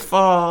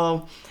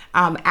beautiful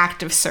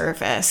act of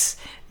service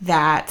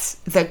that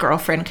the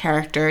girlfriend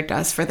character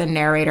does for the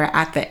narrator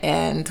at the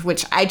end,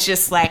 which I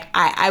just like,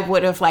 I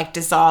would have like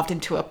dissolved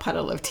into a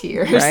puddle of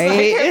tears. Right? Like,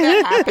 if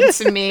that happened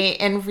to me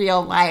in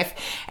real life,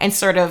 and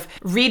sort of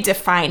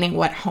redefining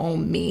what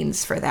home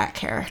means for that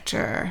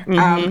character.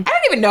 I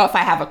don't even know if I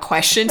have a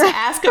question to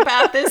ask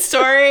about this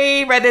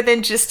story, rather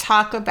than just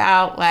talk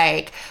about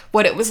like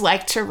what it was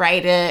like to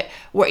write it,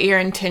 what your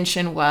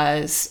intention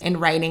was in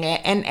writing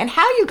it, and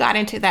how you got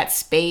into that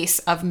space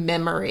of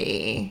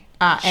memory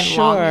and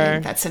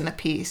longing that's in the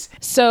piece.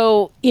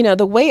 So,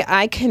 the way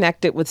I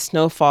connected with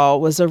Snowfall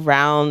was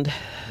around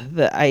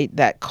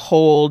that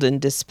cold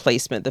and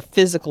displacement, the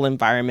physical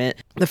environment.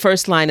 The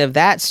first line of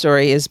that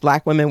story is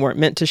Black women weren't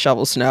meant to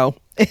shovel snow.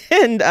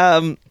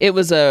 And it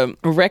was a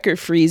record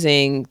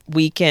freezing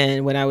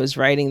weekend when I was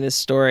writing this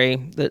story,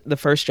 the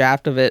first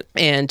draft of it,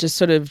 and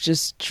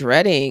just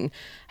dreading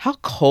how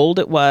cold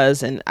it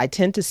was. And I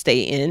tend to stay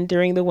in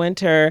during the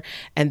winter,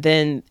 and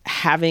then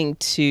having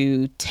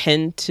to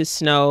tend to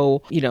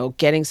snow,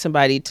 getting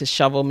somebody to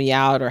shovel me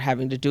out or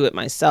having to do it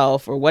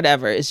myself or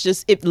whatever.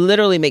 It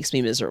literally makes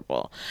me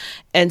miserable.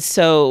 And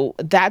so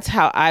that's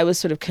how I was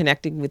sort of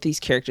connecting with these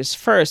characters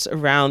first,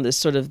 around this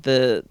sort of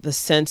the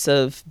sense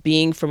of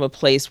being from a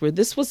place where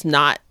this was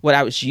not what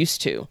I was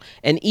used to.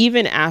 And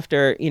even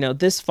after,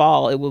 this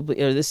fall, or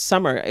this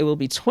summer, it will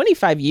be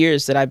 25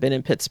 years that I've been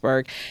in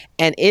Pittsburgh,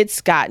 and it's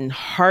gotten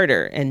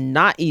harder and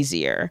not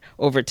easier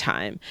over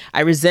time. I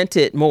resent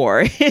it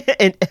more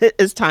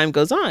as time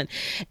goes on.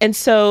 And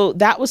so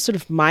that was sort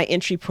of my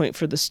entry point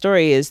for the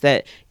story, is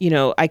that,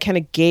 I kind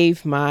of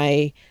gave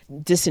my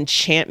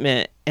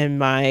disenchantment and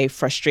my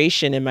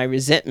frustration and my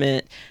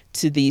resentment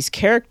to these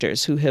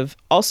characters who have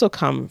also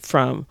come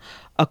from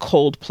a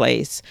cold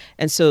place.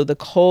 And so the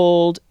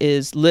cold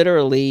is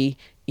literally,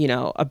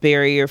 a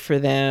barrier for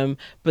them.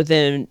 But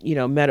then,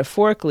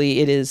 metaphorically,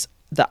 it is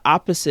the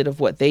opposite of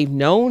what they've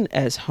known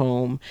as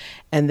home.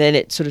 And then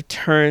it sort of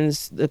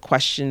turns the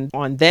question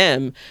on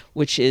them,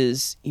 which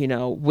is,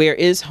 where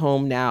is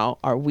home now?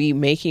 Are we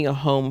making a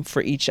home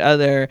for each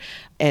other?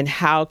 And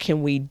how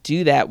can we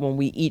do that when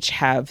we each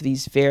have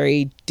these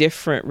very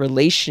different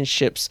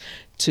relationships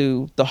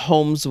to the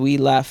homes we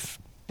left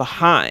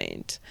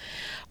behind?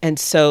 And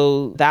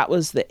so that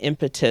was the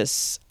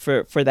impetus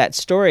for that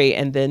story.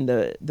 And then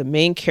the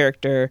main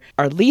character,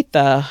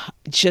 Arletha,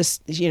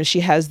 just, she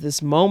has this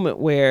moment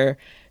where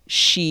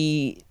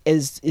she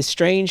is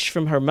estranged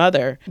from her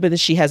mother, but then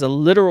she has a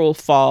literal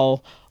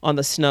fall on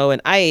the snow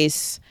and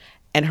ice.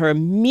 And her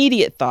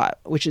immediate thought,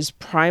 which is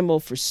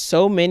primal for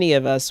so many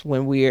of us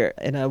when we're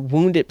in a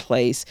wounded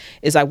place,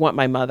 is I want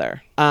my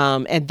mother.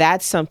 And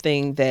that's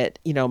something that,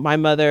 my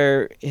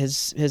mother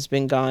has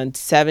been gone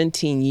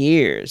 17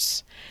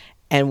 years.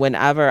 And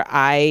whenever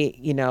I,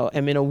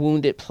 am in a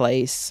wounded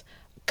place,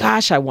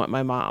 gosh, I want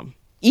my mom.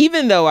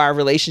 Even though our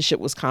relationship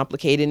was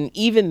complicated, and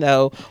even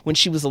though when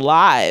she was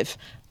alive,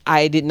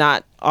 I did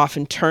not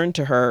often turn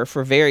to her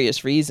for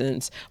various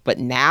reasons. But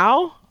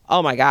now,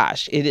 oh my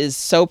gosh, it is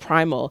so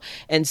primal.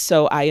 And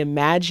so I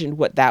imagined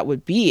what that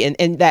would be.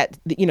 And that,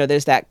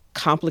 there's that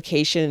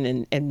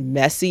complication and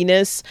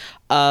messiness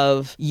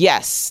of,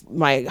 yes,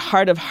 my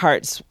heart of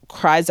hearts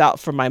cries out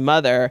for my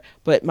mother,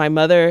 but my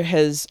mother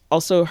has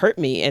also hurt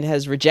me and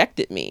has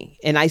rejected me,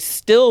 and I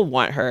still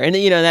want her. And,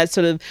 that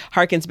sort of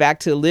harkens back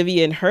to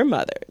Olivia and her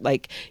mother.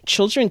 Like,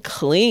 children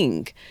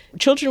cling.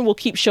 Children will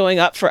keep showing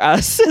up for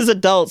us as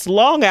adults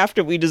long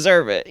after we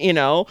deserve it,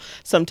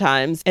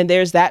 sometimes. And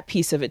there's that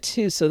piece of it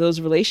too. So those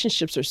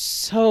relationships are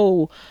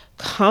so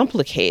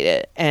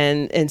complicated.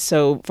 And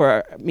so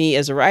for me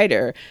as a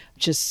writer,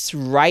 just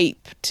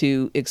ripe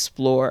to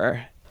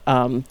explore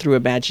through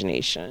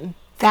imagination.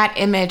 That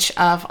image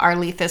of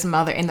Arletha's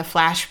mother in the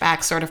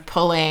flashback sort of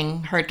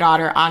pulling her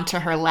daughter onto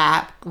her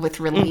lap with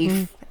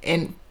relief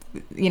and,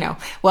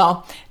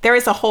 well, there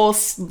was a whole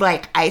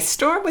ice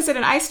storm. Was it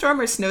an ice storm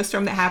or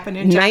snowstorm that happened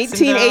in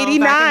Jacksonville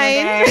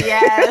 1989?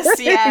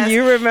 Yes.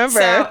 You remember.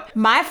 So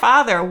my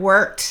father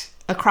worked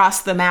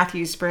across the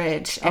Matthews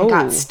Bridge and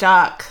got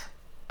stuck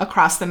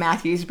across the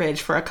Matthews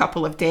Bridge for a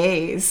couple of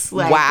days,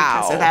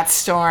 because of that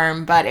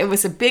storm. But it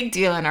was a big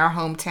deal in our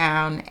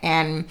hometown,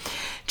 and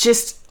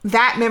just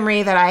that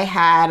memory that I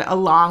had,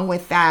 along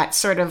with that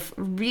sort of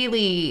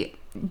really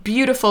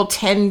beautiful,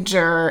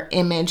 tender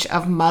image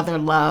of mother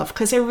love,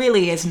 because there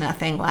really is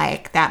nothing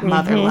like that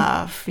mother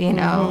love,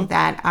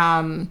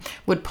 that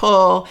would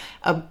pull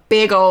a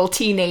big old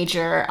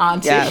teenager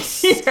onto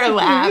her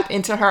lap,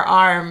 into her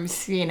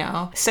arms,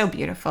 so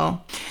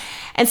beautiful.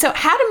 And so,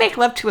 How to Make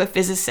Love to a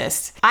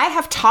Physicist. I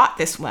have taught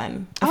this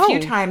one a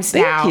few times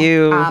now. Thank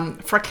you.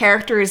 For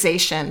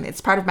characterization. It's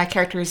part of my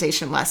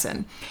characterization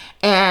lesson.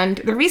 And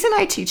the reason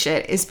I teach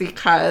it is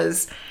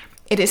because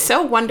it is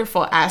so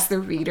wonderful as the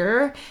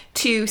reader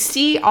to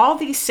see all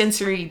these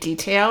sensory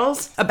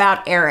details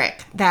about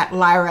Eric that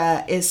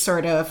Lyra is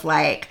sort of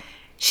like,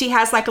 she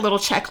has like a little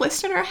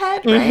checklist in her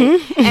head,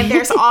 right? And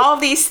there's all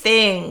these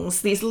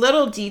things, these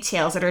little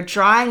details that are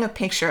drawing a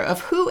picture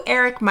of who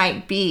Eric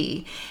might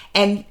be.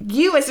 And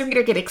you as a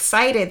reader get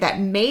excited that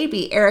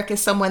maybe Eric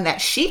is someone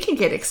that she can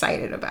get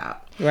excited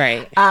about.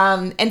 Right.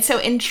 And so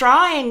in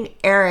drawing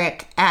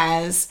Eric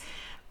as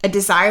a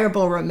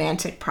desirable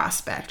romantic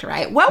prospect,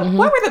 right? What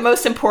were the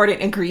most important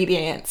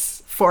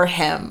ingredients for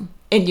him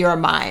in your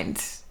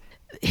mind?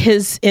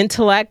 His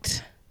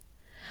intellect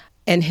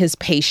and his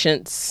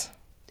patience.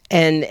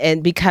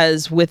 And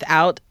because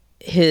without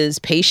his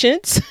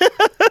patience,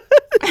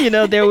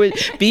 there would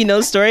be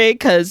no story,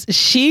 because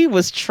she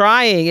was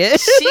trying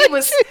it.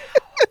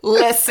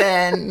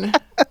 Listen,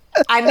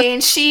 I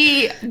mean,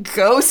 she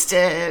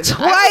ghosted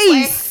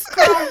twice.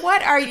 Girl,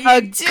 what are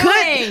you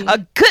doing?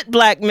 A good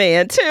black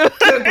man, too.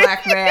 Good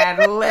black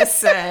man.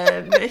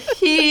 Listen,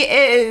 he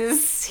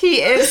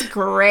is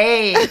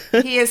great.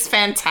 He is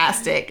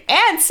fantastic.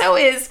 And so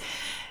is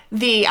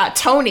the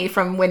Tony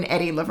from When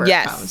Eddie Levert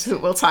Comes, who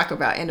we'll talk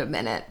about in a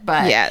minute.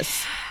 But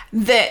yes.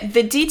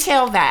 The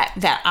detail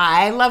that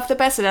I love the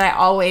best, and that I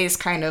always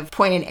kind of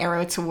point an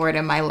arrow toward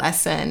in my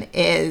lesson,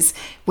 is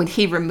when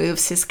he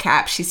removes his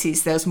cap, she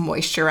sees those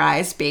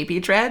moisturized baby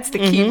dreads, the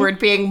keyword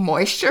being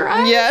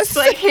moisturized. Yes.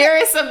 Like, here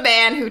is a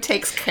man who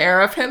takes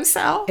care of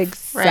himself.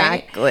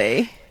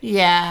 Exactly. Right?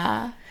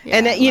 Yeah.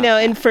 And,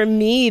 and for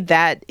me,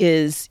 that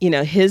is,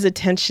 his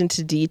attention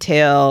to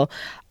detail.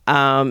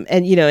 And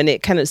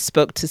it kind of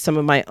spoke to some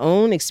of my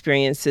own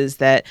experiences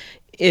that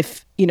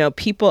if,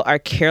 people are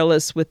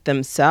careless with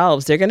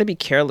themselves, they're going to be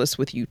careless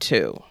with you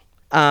too.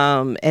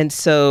 And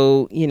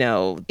so,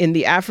 in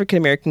the African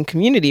American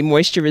community,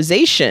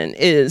 moisturization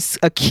is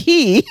a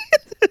key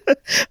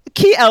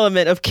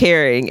element of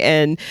caring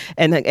and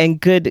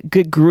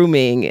good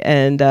grooming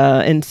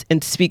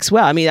and speaks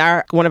well. I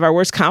mean, one of our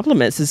worst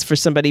compliments is for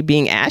somebody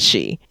being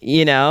ashy,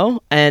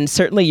 and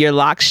certainly your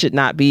locks should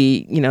not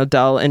be,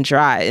 dull and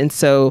dry. And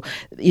so,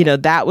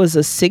 that was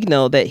a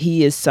signal that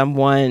he is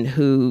someone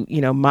who,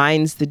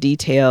 minds the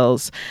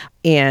details.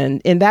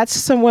 And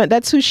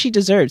that's who she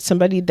deserved,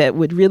 somebody that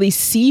would really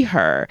see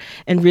her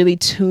and really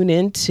tune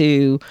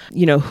into,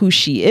 who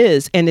she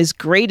is. And as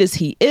great as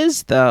he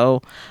is,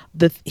 though,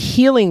 the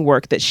healing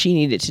work that she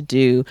needed to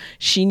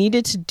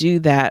do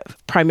that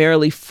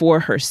primarily for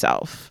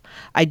herself.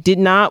 I did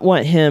not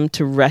want him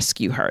to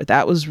rescue her.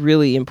 That was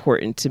really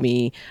important to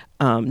me,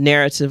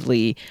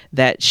 narratively,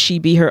 that she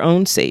be her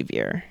own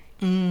savior.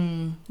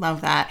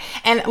 Love that.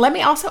 And let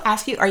me also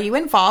ask you, are you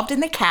involved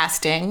in the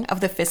casting of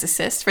the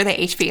physicist for the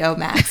HBO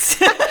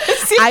Max?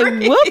 I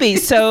will be.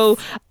 So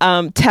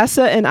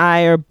Tessa and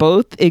I are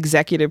both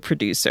executive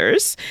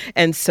producers.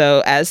 And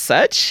so as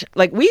such,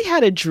 we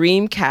had a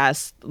dream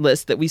cast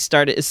list that we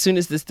started as soon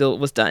as this deal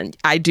was done.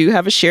 I do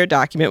have a shared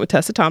document with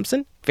Tessa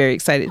Thompson. Very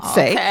excited to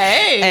say.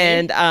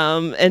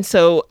 And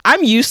so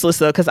I'm useless,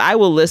 though, because I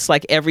will list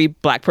every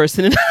black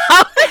person in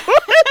Hollywood.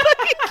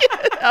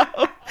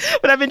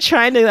 But I've been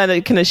trying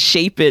to kind of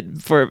shape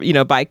it for,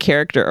 by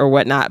character or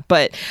whatnot.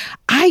 But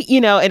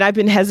and I've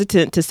been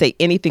hesitant to say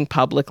anything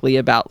publicly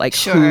about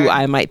who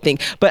I might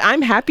think. But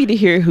I'm happy to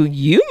hear who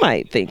you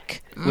might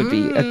think would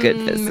be a good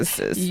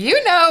physicist.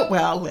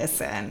 Well,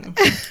 listen,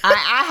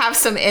 I have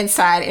some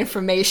inside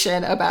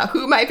information about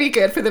who might be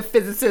good for the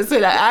physicist,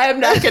 and I am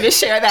not going to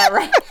share that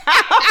right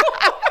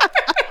now.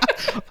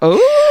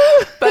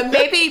 Oh, but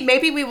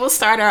maybe we will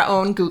start our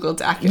own Google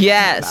document.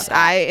 Yes,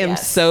 I am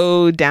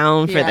so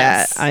down for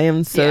that. I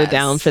am so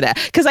down for that,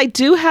 because I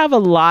do have a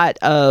lot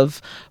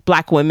of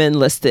black women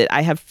listed.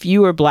 I have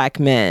fewer black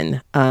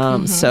men.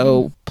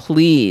 So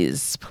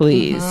please,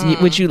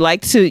 would you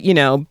like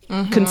to,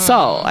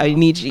 consult? I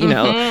need you.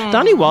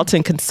 Donnie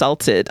Walton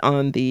consulted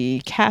on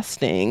the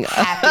casting.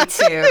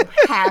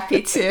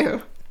 Happy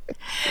to.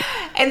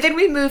 And then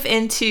we move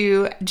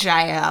into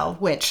Jael,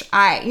 which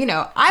I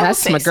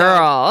that's my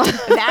girl.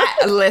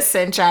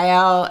 Listen,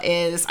 Jael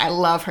I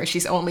love her.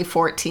 She's only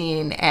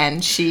 14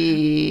 and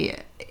she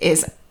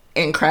is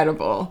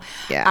incredible.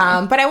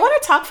 Yeah. But I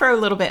want to talk for a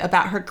little bit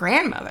about her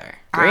grandmother,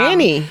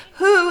 Granny,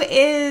 who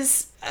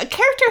is a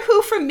character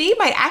who, for me,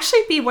 might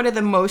actually be one of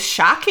the most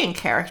shocking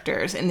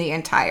characters in the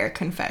entire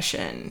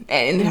confession,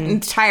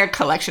 entire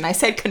collection. I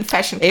said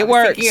confession. It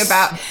works. Thinking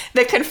about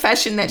the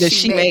confession that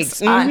she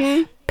makes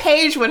on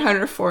page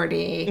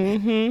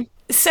 140.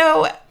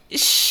 So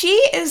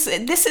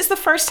this is the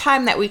first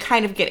time that we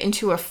kind of get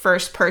into a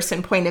first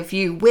person point of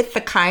view with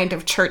the kind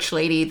of church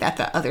lady that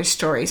the other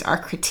stories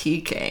are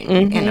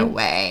critiquing in a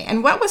way.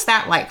 And what was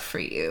that like for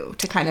you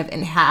to kind of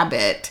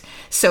inhabit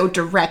so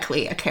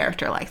directly a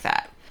character like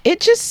that? It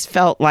just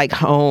felt like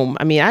home.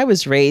 I mean, I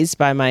was raised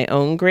by my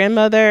own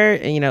grandmother.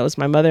 And, it was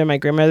my mother and my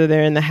grandmother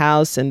there in the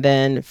house. And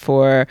then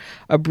for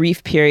a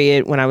brief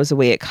period when I was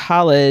away at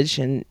college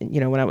and,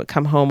 when I would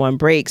come home on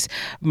breaks,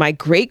 my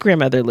great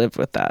grandmother lived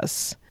with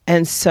us.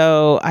 And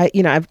so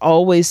I've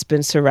always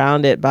been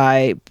surrounded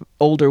by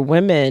older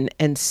women.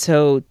 And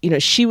so,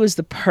 she was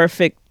the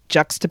perfect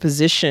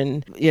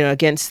juxtaposition,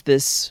 against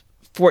this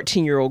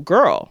 14-year-old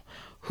girl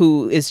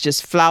who is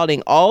just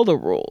flouting all the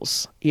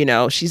rules.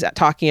 She's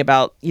talking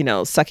about,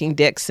 sucking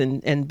dicks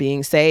and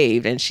being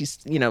saved. And she's,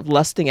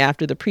 lusting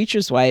after the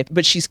preacher's wife,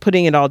 but she's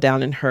putting it all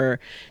down in her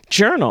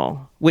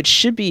journal, which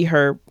should be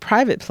her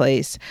private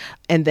place.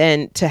 And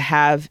then to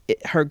have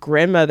her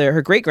great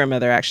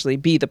grandmother actually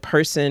be the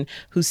person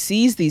who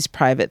sees these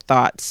private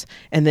thoughts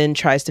and then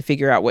tries to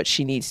figure out what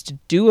she needs to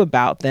do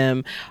about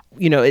them.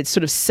 It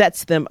sort of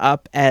sets them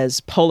up as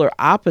polar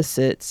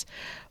opposites.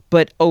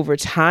 But over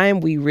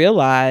time, we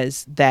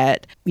realize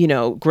that,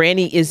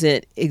 Granny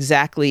isn't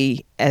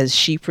exactly as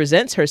she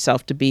presents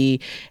herself to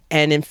be.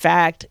 And in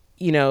fact,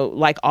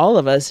 like all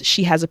of us,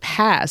 she has a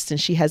past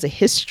and she has a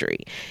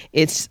history.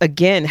 It's,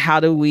 again, how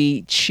do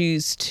we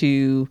choose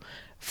to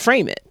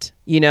frame it?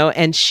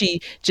 And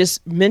she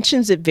just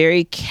mentions it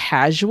very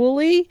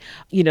casually,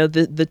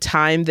 the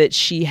time that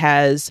she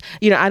has,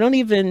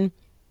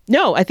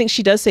 No, I think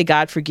she does say,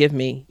 God, forgive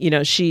me.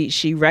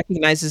 She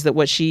recognizes that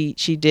what she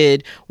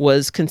did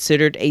was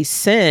considered a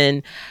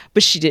sin,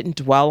 but she didn't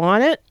dwell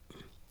on it.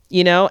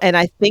 And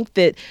I think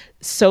that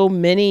so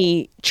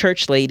many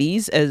church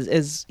ladies,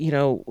 as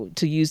to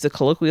use the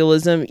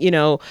colloquialism,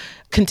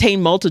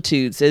 contain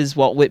multitudes, as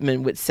Walt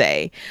Whitman would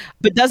say,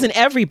 but doesn't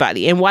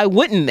everybody? And why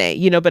wouldn't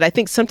they? But I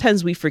think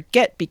sometimes we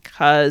forget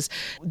because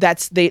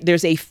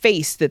there's a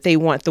face that they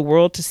want the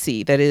world to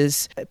see that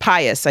is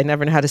pious. I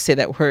never know how to say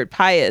that word,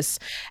 pious,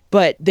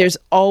 but there's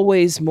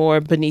always more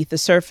beneath the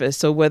surface.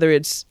 So whether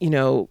it's,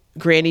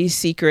 Granny's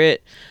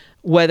secret,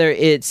 whether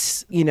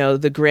it's,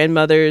 the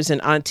grandmothers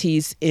and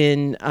aunties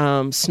in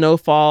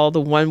Snowfall, the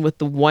one with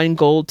the one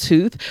gold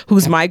tooth,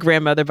 who's my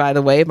grandmother, by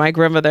the way. My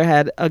grandmother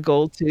had a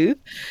gold tooth.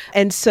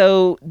 And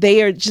so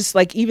they are just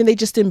like, even they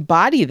just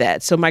embody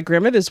that. So my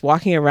grandmother's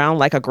walking around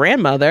like a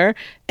grandmother,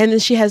 and then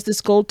she has this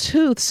gold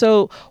tooth.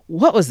 So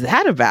what was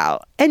that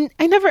about? And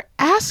I never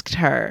asked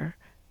her.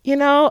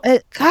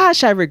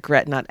 Gosh, I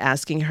regret not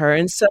asking her.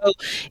 And so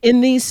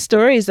in these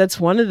stories, that's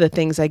one of the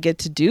things I get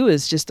to do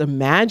is just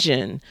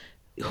imagine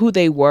who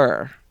they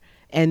were.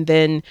 And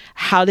then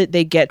how did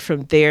they get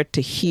from there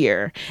to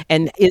here?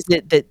 And is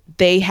it that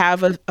they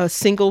have a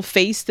single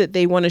face that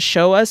they want to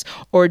show us?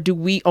 Or do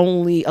we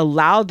only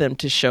allow them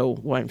to show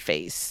one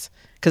face?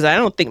 Because I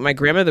don't think my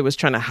grandmother was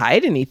trying to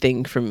hide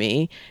anything from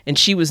me. And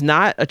she was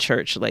not a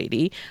church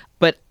lady.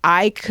 But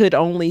I could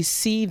only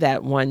see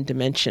that one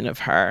dimension of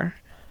her.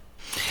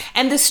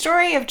 And the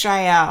story of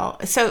Jael,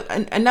 so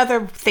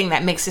another thing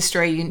that makes the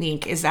story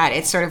unique is that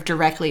it sort of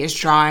directly is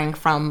drawing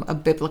from a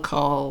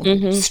biblical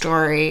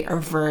story or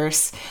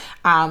verse.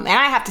 And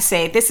I have to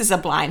say, this is a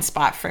blind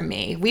spot for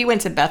me. We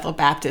went to Bethel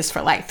Baptist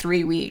for like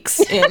 3 weeks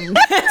in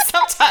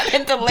sometime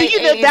in the late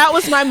 80s. That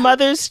was my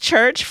mother's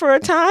church for a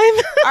time?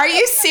 Are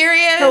you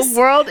serious? The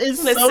world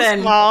is so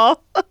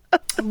small.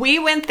 We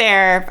went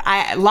there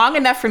long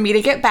enough for me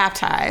to get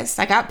baptized.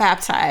 I got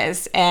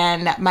baptized,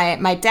 and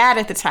my dad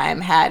at the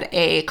time had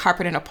a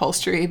carpet and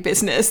upholstery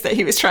business that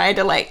he was trying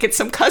to get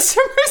some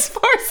customers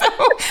for. So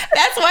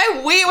that's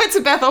why we went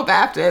to Bethel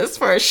Baptist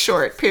for a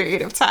short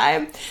period of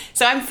time.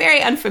 So I'm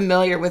very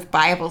unfamiliar with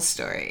Bible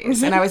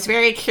stories, and I was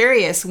very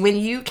curious when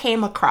you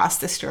came across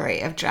the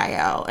story of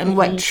Jael and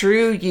what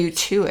drew you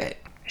to it.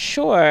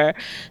 Sure.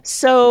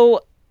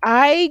 So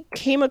I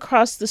came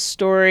across the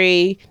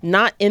story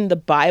not in the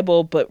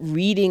Bible, but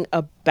reading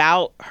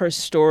about her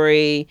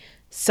story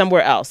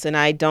somewhere else. And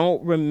I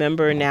don't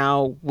remember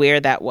now where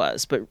that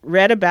was, but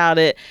read about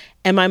it.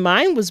 And my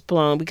mind was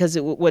blown because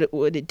what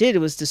it did, it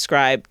was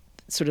describe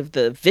sort of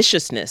the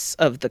viciousness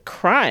of the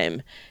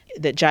crime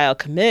that Jael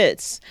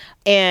commits.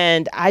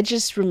 And I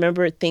just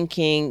remember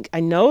thinking,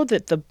 I know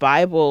that the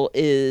Bible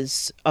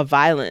is a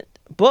violent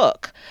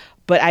book,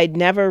 but I'd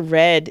never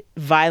read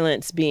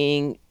violence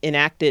being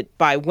enacted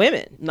by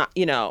women, not,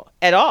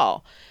 at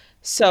all.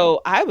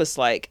 So I was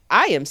like,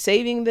 I am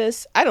saving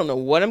this. I don't know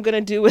what I'm going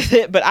to do with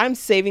it, but I'm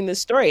saving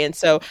this story. And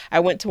so I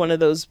went to one of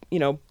those,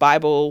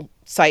 Bible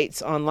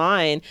sites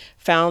online,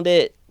 found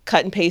it,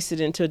 cut and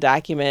pasted into a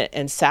document,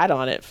 and sat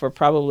on it for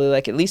probably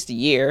at least a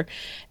year.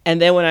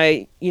 And then when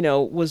I,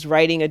 was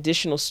writing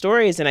additional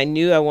stories, and I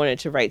knew I wanted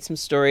to write some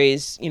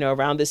stories,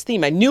 around this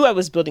theme, I knew I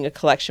was building a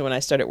collection when I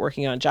started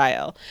working on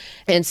Jael.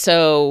 And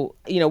so,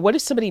 what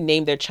if somebody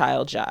named their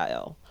child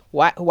Jael?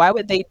 Why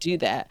would they do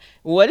that?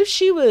 What if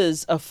she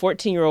was a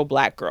 14-year-old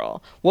Black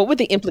girl? What would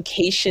the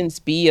implications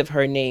be of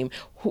her name?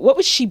 What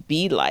would she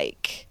be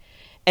like?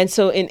 And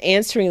so in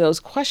answering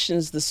those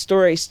questions, the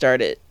story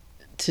started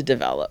to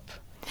develop.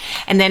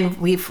 And then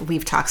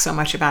we've talked so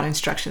much about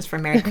instructions for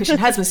married Christian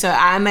husbands. So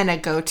I'm going to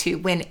go to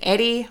When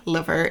Eddie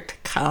Levert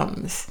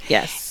Comes.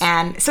 Yes.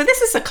 And so this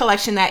is a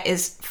collection that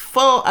is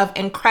full of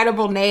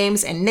incredible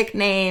names and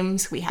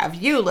nicknames. We have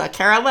Eula,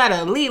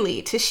 Caroletta,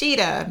 Lily,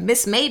 Tashita,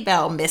 Miss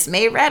Maybell, Miss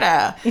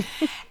Mayretta.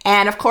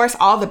 And of course,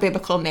 all the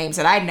biblical names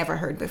that I'd never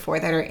heard before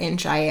that are in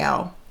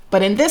Jael.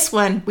 But in this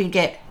one, we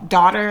get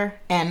daughter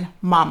and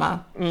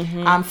mama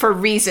for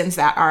reasons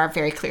that are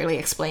very clearly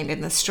explained in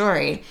the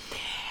story.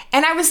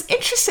 And I was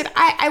interested,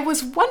 I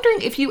was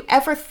wondering if you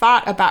ever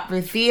thought about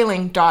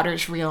revealing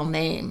daughter's real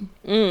name.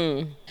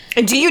 And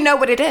do you know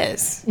what it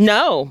is?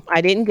 No,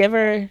 I didn't give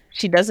her.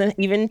 She doesn't,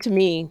 even to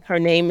me. Her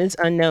name is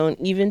unknown,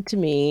 even to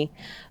me.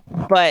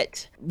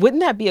 But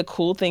wouldn't that be a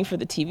cool thing for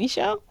the TV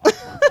show?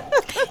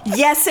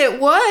 Yes, it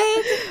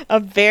would. A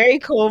very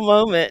cool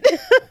moment.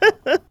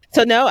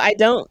 So no, I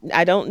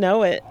don't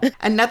know it.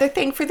 Another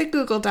thing for the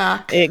Google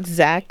Doc.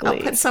 Exactly.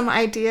 I'll put some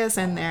ideas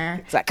in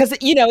there. Because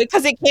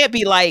it can't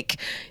be like,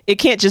 it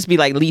can't just be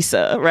like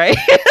Lisa, right?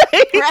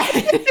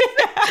 Right.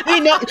 I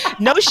mean,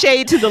 no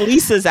shade to the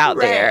Lisas out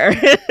there.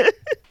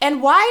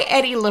 And why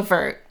Eddie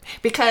Levert?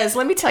 Because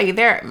let me tell you,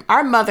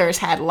 our mothers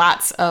had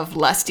lots of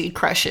lusty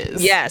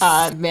crushes. Yes.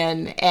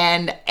 Men.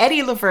 And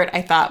Eddie Levert,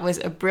 I thought, was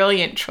a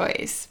brilliant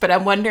choice. But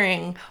I'm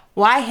wondering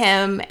why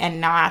him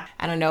and not,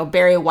 I don't know,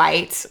 Barry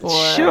White or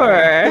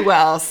who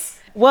else?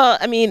 Well,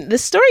 I mean, the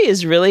story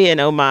is really an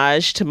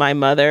homage to my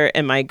mother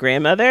and my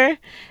grandmother.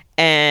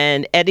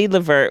 And Eddie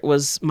Levert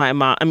was my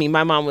mom. I mean,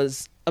 my mom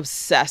was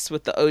obsessed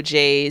with the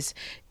OJs,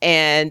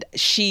 and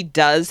she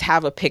does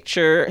have a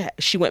picture.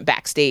 She went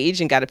backstage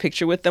and got a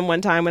picture with them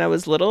one time when I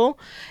was little,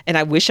 and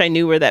I wish I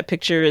knew where that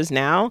picture is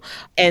now.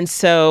 And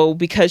so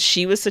because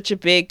she was such a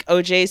big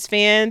OJs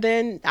fan,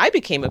 then I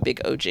became a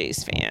big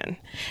OJs fan.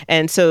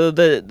 And so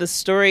the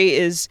story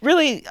is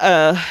really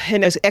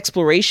an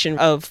exploration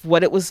of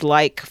what it was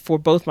like for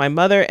both my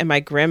mother and my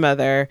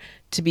grandmother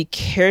to be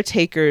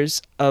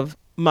caretakers of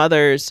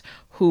mothers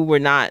who were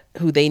not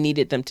who they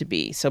needed them to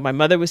be. So my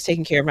mother was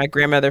taking care of my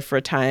grandmother for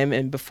a time.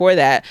 And before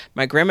that,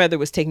 my grandmother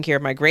was taking care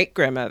of my great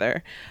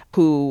grandmother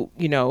who,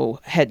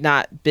 had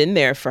not been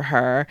there for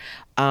her.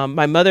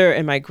 My mother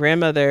and my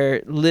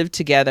grandmother lived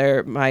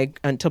together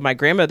until my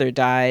grandmother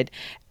died.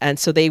 And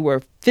so they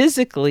were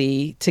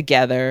physically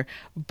together,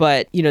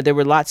 but, there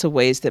were lots of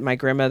ways that my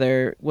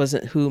grandmother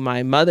wasn't who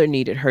my mother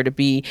needed her to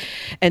be.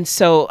 And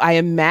so I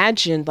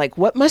imagined,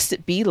 what must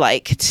it be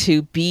like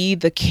to be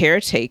the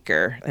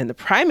caretaker and the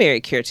primary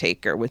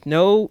caretaker with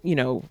no,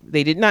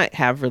 they did not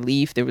have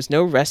relief. There was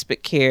no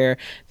respite care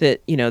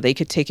that, they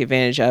could take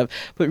advantage of,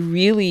 but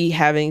really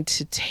having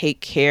to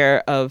take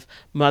care of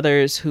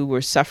mothers who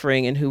were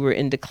suffering and who were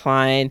in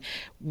decline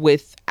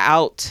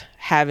without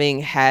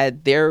having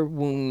had their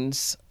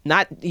wounds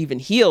not even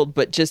healed,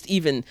 but just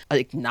even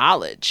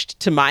acknowledged,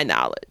 to my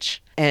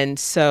knowledge. And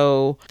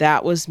so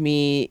that was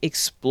me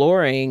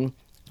exploring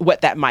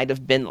what that might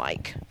have been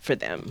like for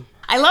them.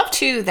 I love,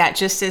 too, that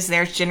just as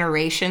there's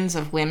generations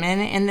of women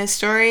in this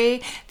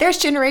story, there's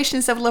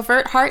generations of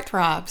Levert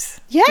heartthrobs.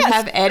 Yes. You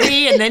have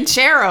Eddie and then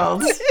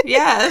Gerald.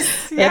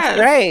 Yes. That's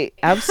right.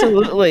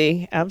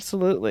 Absolutely.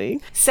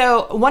 Absolutely.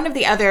 So one of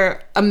the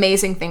other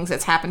amazing things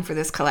that's happened for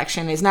this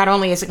collection is not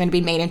only is it going to be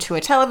made into a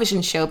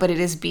television show, but it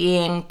is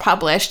being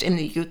published in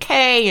the UK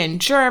and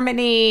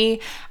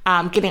Germany,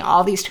 getting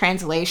all these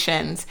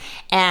translations.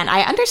 And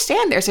I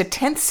understand there's a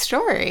 10th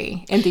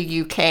story in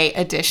the UK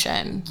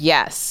edition.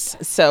 Yes.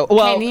 So,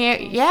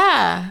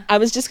 I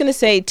was just going to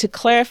say, to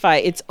clarify,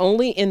 it's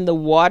only in the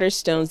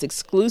Waterstones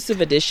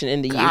exclusive edition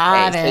in the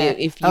UK. So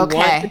if you want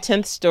the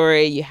 10th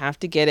story, you have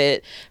to get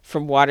it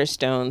from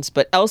Waterstones.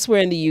 But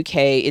elsewhere in the UK,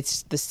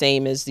 it's the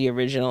same as the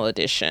original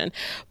edition.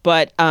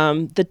 But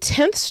the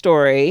 10th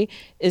story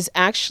is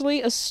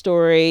actually a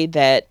story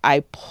that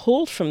I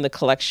pulled from the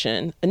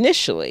collection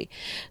initially.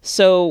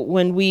 So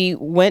when we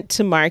went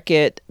to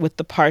market with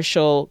the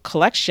partial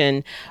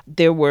collection,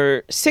 there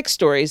were 6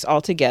 stories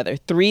altogether,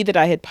 3 that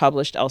I had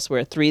published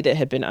elsewhere, 3 that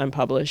had been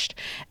unpublished.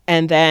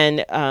 And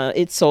then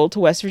it sold to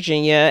West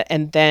Virginia,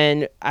 and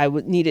then I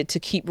needed to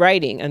keep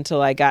writing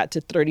until I got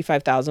to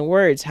 35,000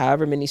 words,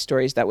 however many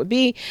stories that would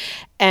be.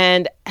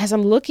 And as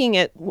I'm looking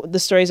at the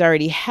stories I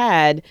already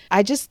had,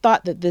 I just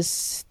thought that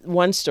this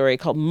one story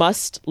called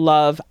Must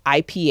Love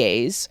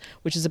IPAs,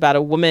 which is about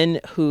a woman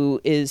who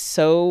is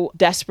so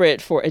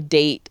desperate for a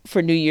date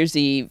for New Year's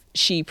Eve,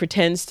 she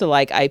pretends to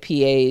like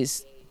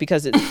IPAs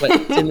because it's what's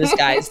in this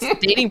guy's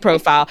dating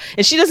profile.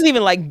 And she doesn't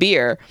even like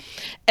beer.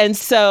 And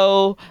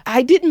so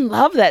I didn't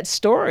love that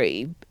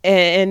story.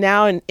 And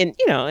now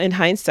in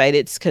hindsight,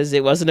 it's because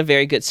it wasn't a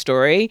very good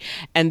story.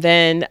 And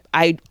then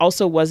I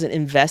also wasn't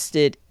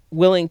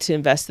willing to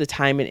invest the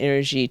time and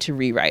energy to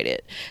rewrite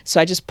it. So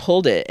I just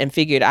pulled it and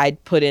figured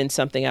I'd put in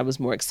something I was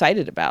more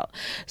excited about.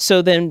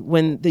 So then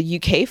when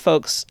the UK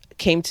folks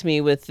came to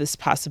me with this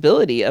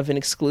possibility of an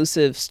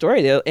exclusive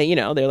story, they're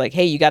like,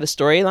 hey, you got a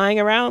story lying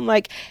around? I'm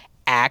like,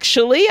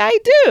 actually, I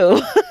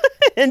do.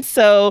 And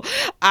so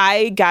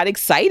I got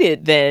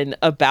excited then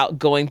about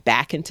going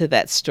back into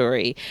that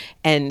story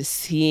and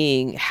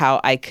seeing how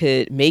I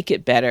could make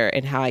it better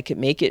and how I could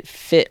make it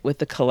fit with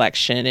the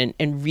collection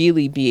and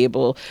really be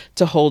able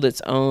to hold its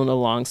own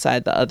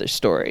alongside the other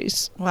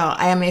stories. Well,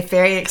 I am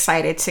very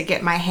excited to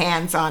get my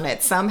hands on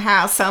it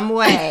somehow, some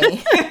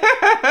way.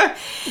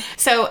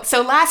 So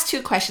last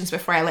 2 questions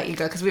before I let you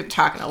go, because we've been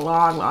talking a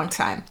long, long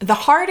time. The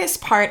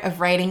hardest part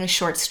of writing a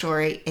short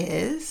story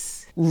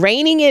is?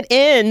 Reining it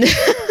in.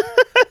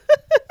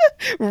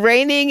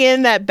 Reining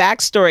in that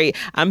backstory.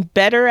 I'm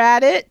better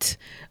at it,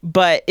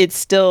 but it's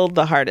still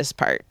the hardest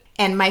part.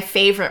 And my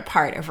favorite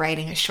part of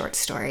writing a short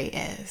story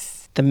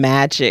is the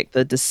magic,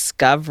 the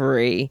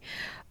discovery,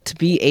 to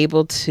be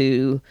able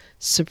to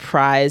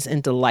surprise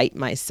and delight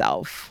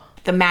myself.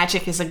 The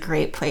magic is a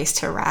great place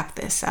to wrap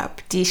this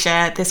up.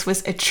 Deesha, this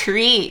was a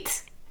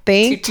treat.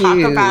 Thank to talk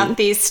you. about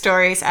these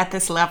stories at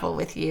this level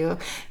with you.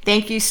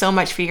 Thank you so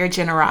much for your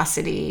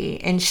generosity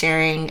in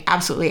sharing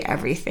absolutely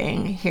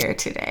everything here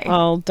today.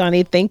 Oh,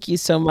 Donnie, thank you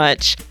so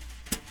much.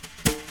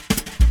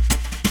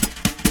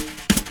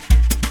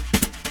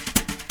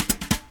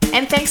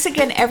 And thanks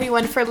again,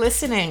 everyone, for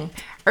listening.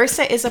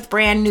 Ursa is a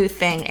brand new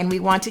thing, and we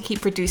want to keep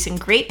producing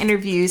great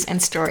interviews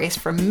and stories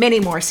for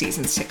many more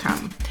seasons to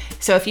come.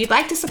 So if you'd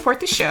like to support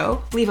the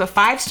show, leave a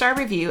 5-star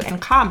review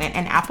and comment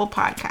in Apple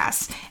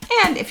Podcasts.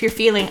 And if you're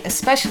feeling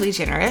especially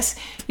generous,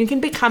 you can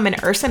become an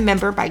Ursa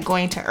member by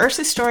going to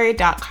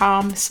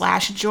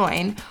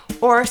ursastory.com/join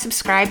or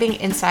subscribing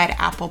inside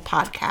Apple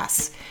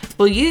Podcasts.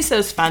 We'll use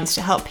those funds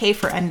to help pay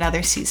for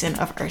another season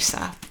of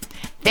Ursa.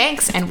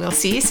 Thanks, and we'll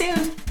see you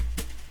soon.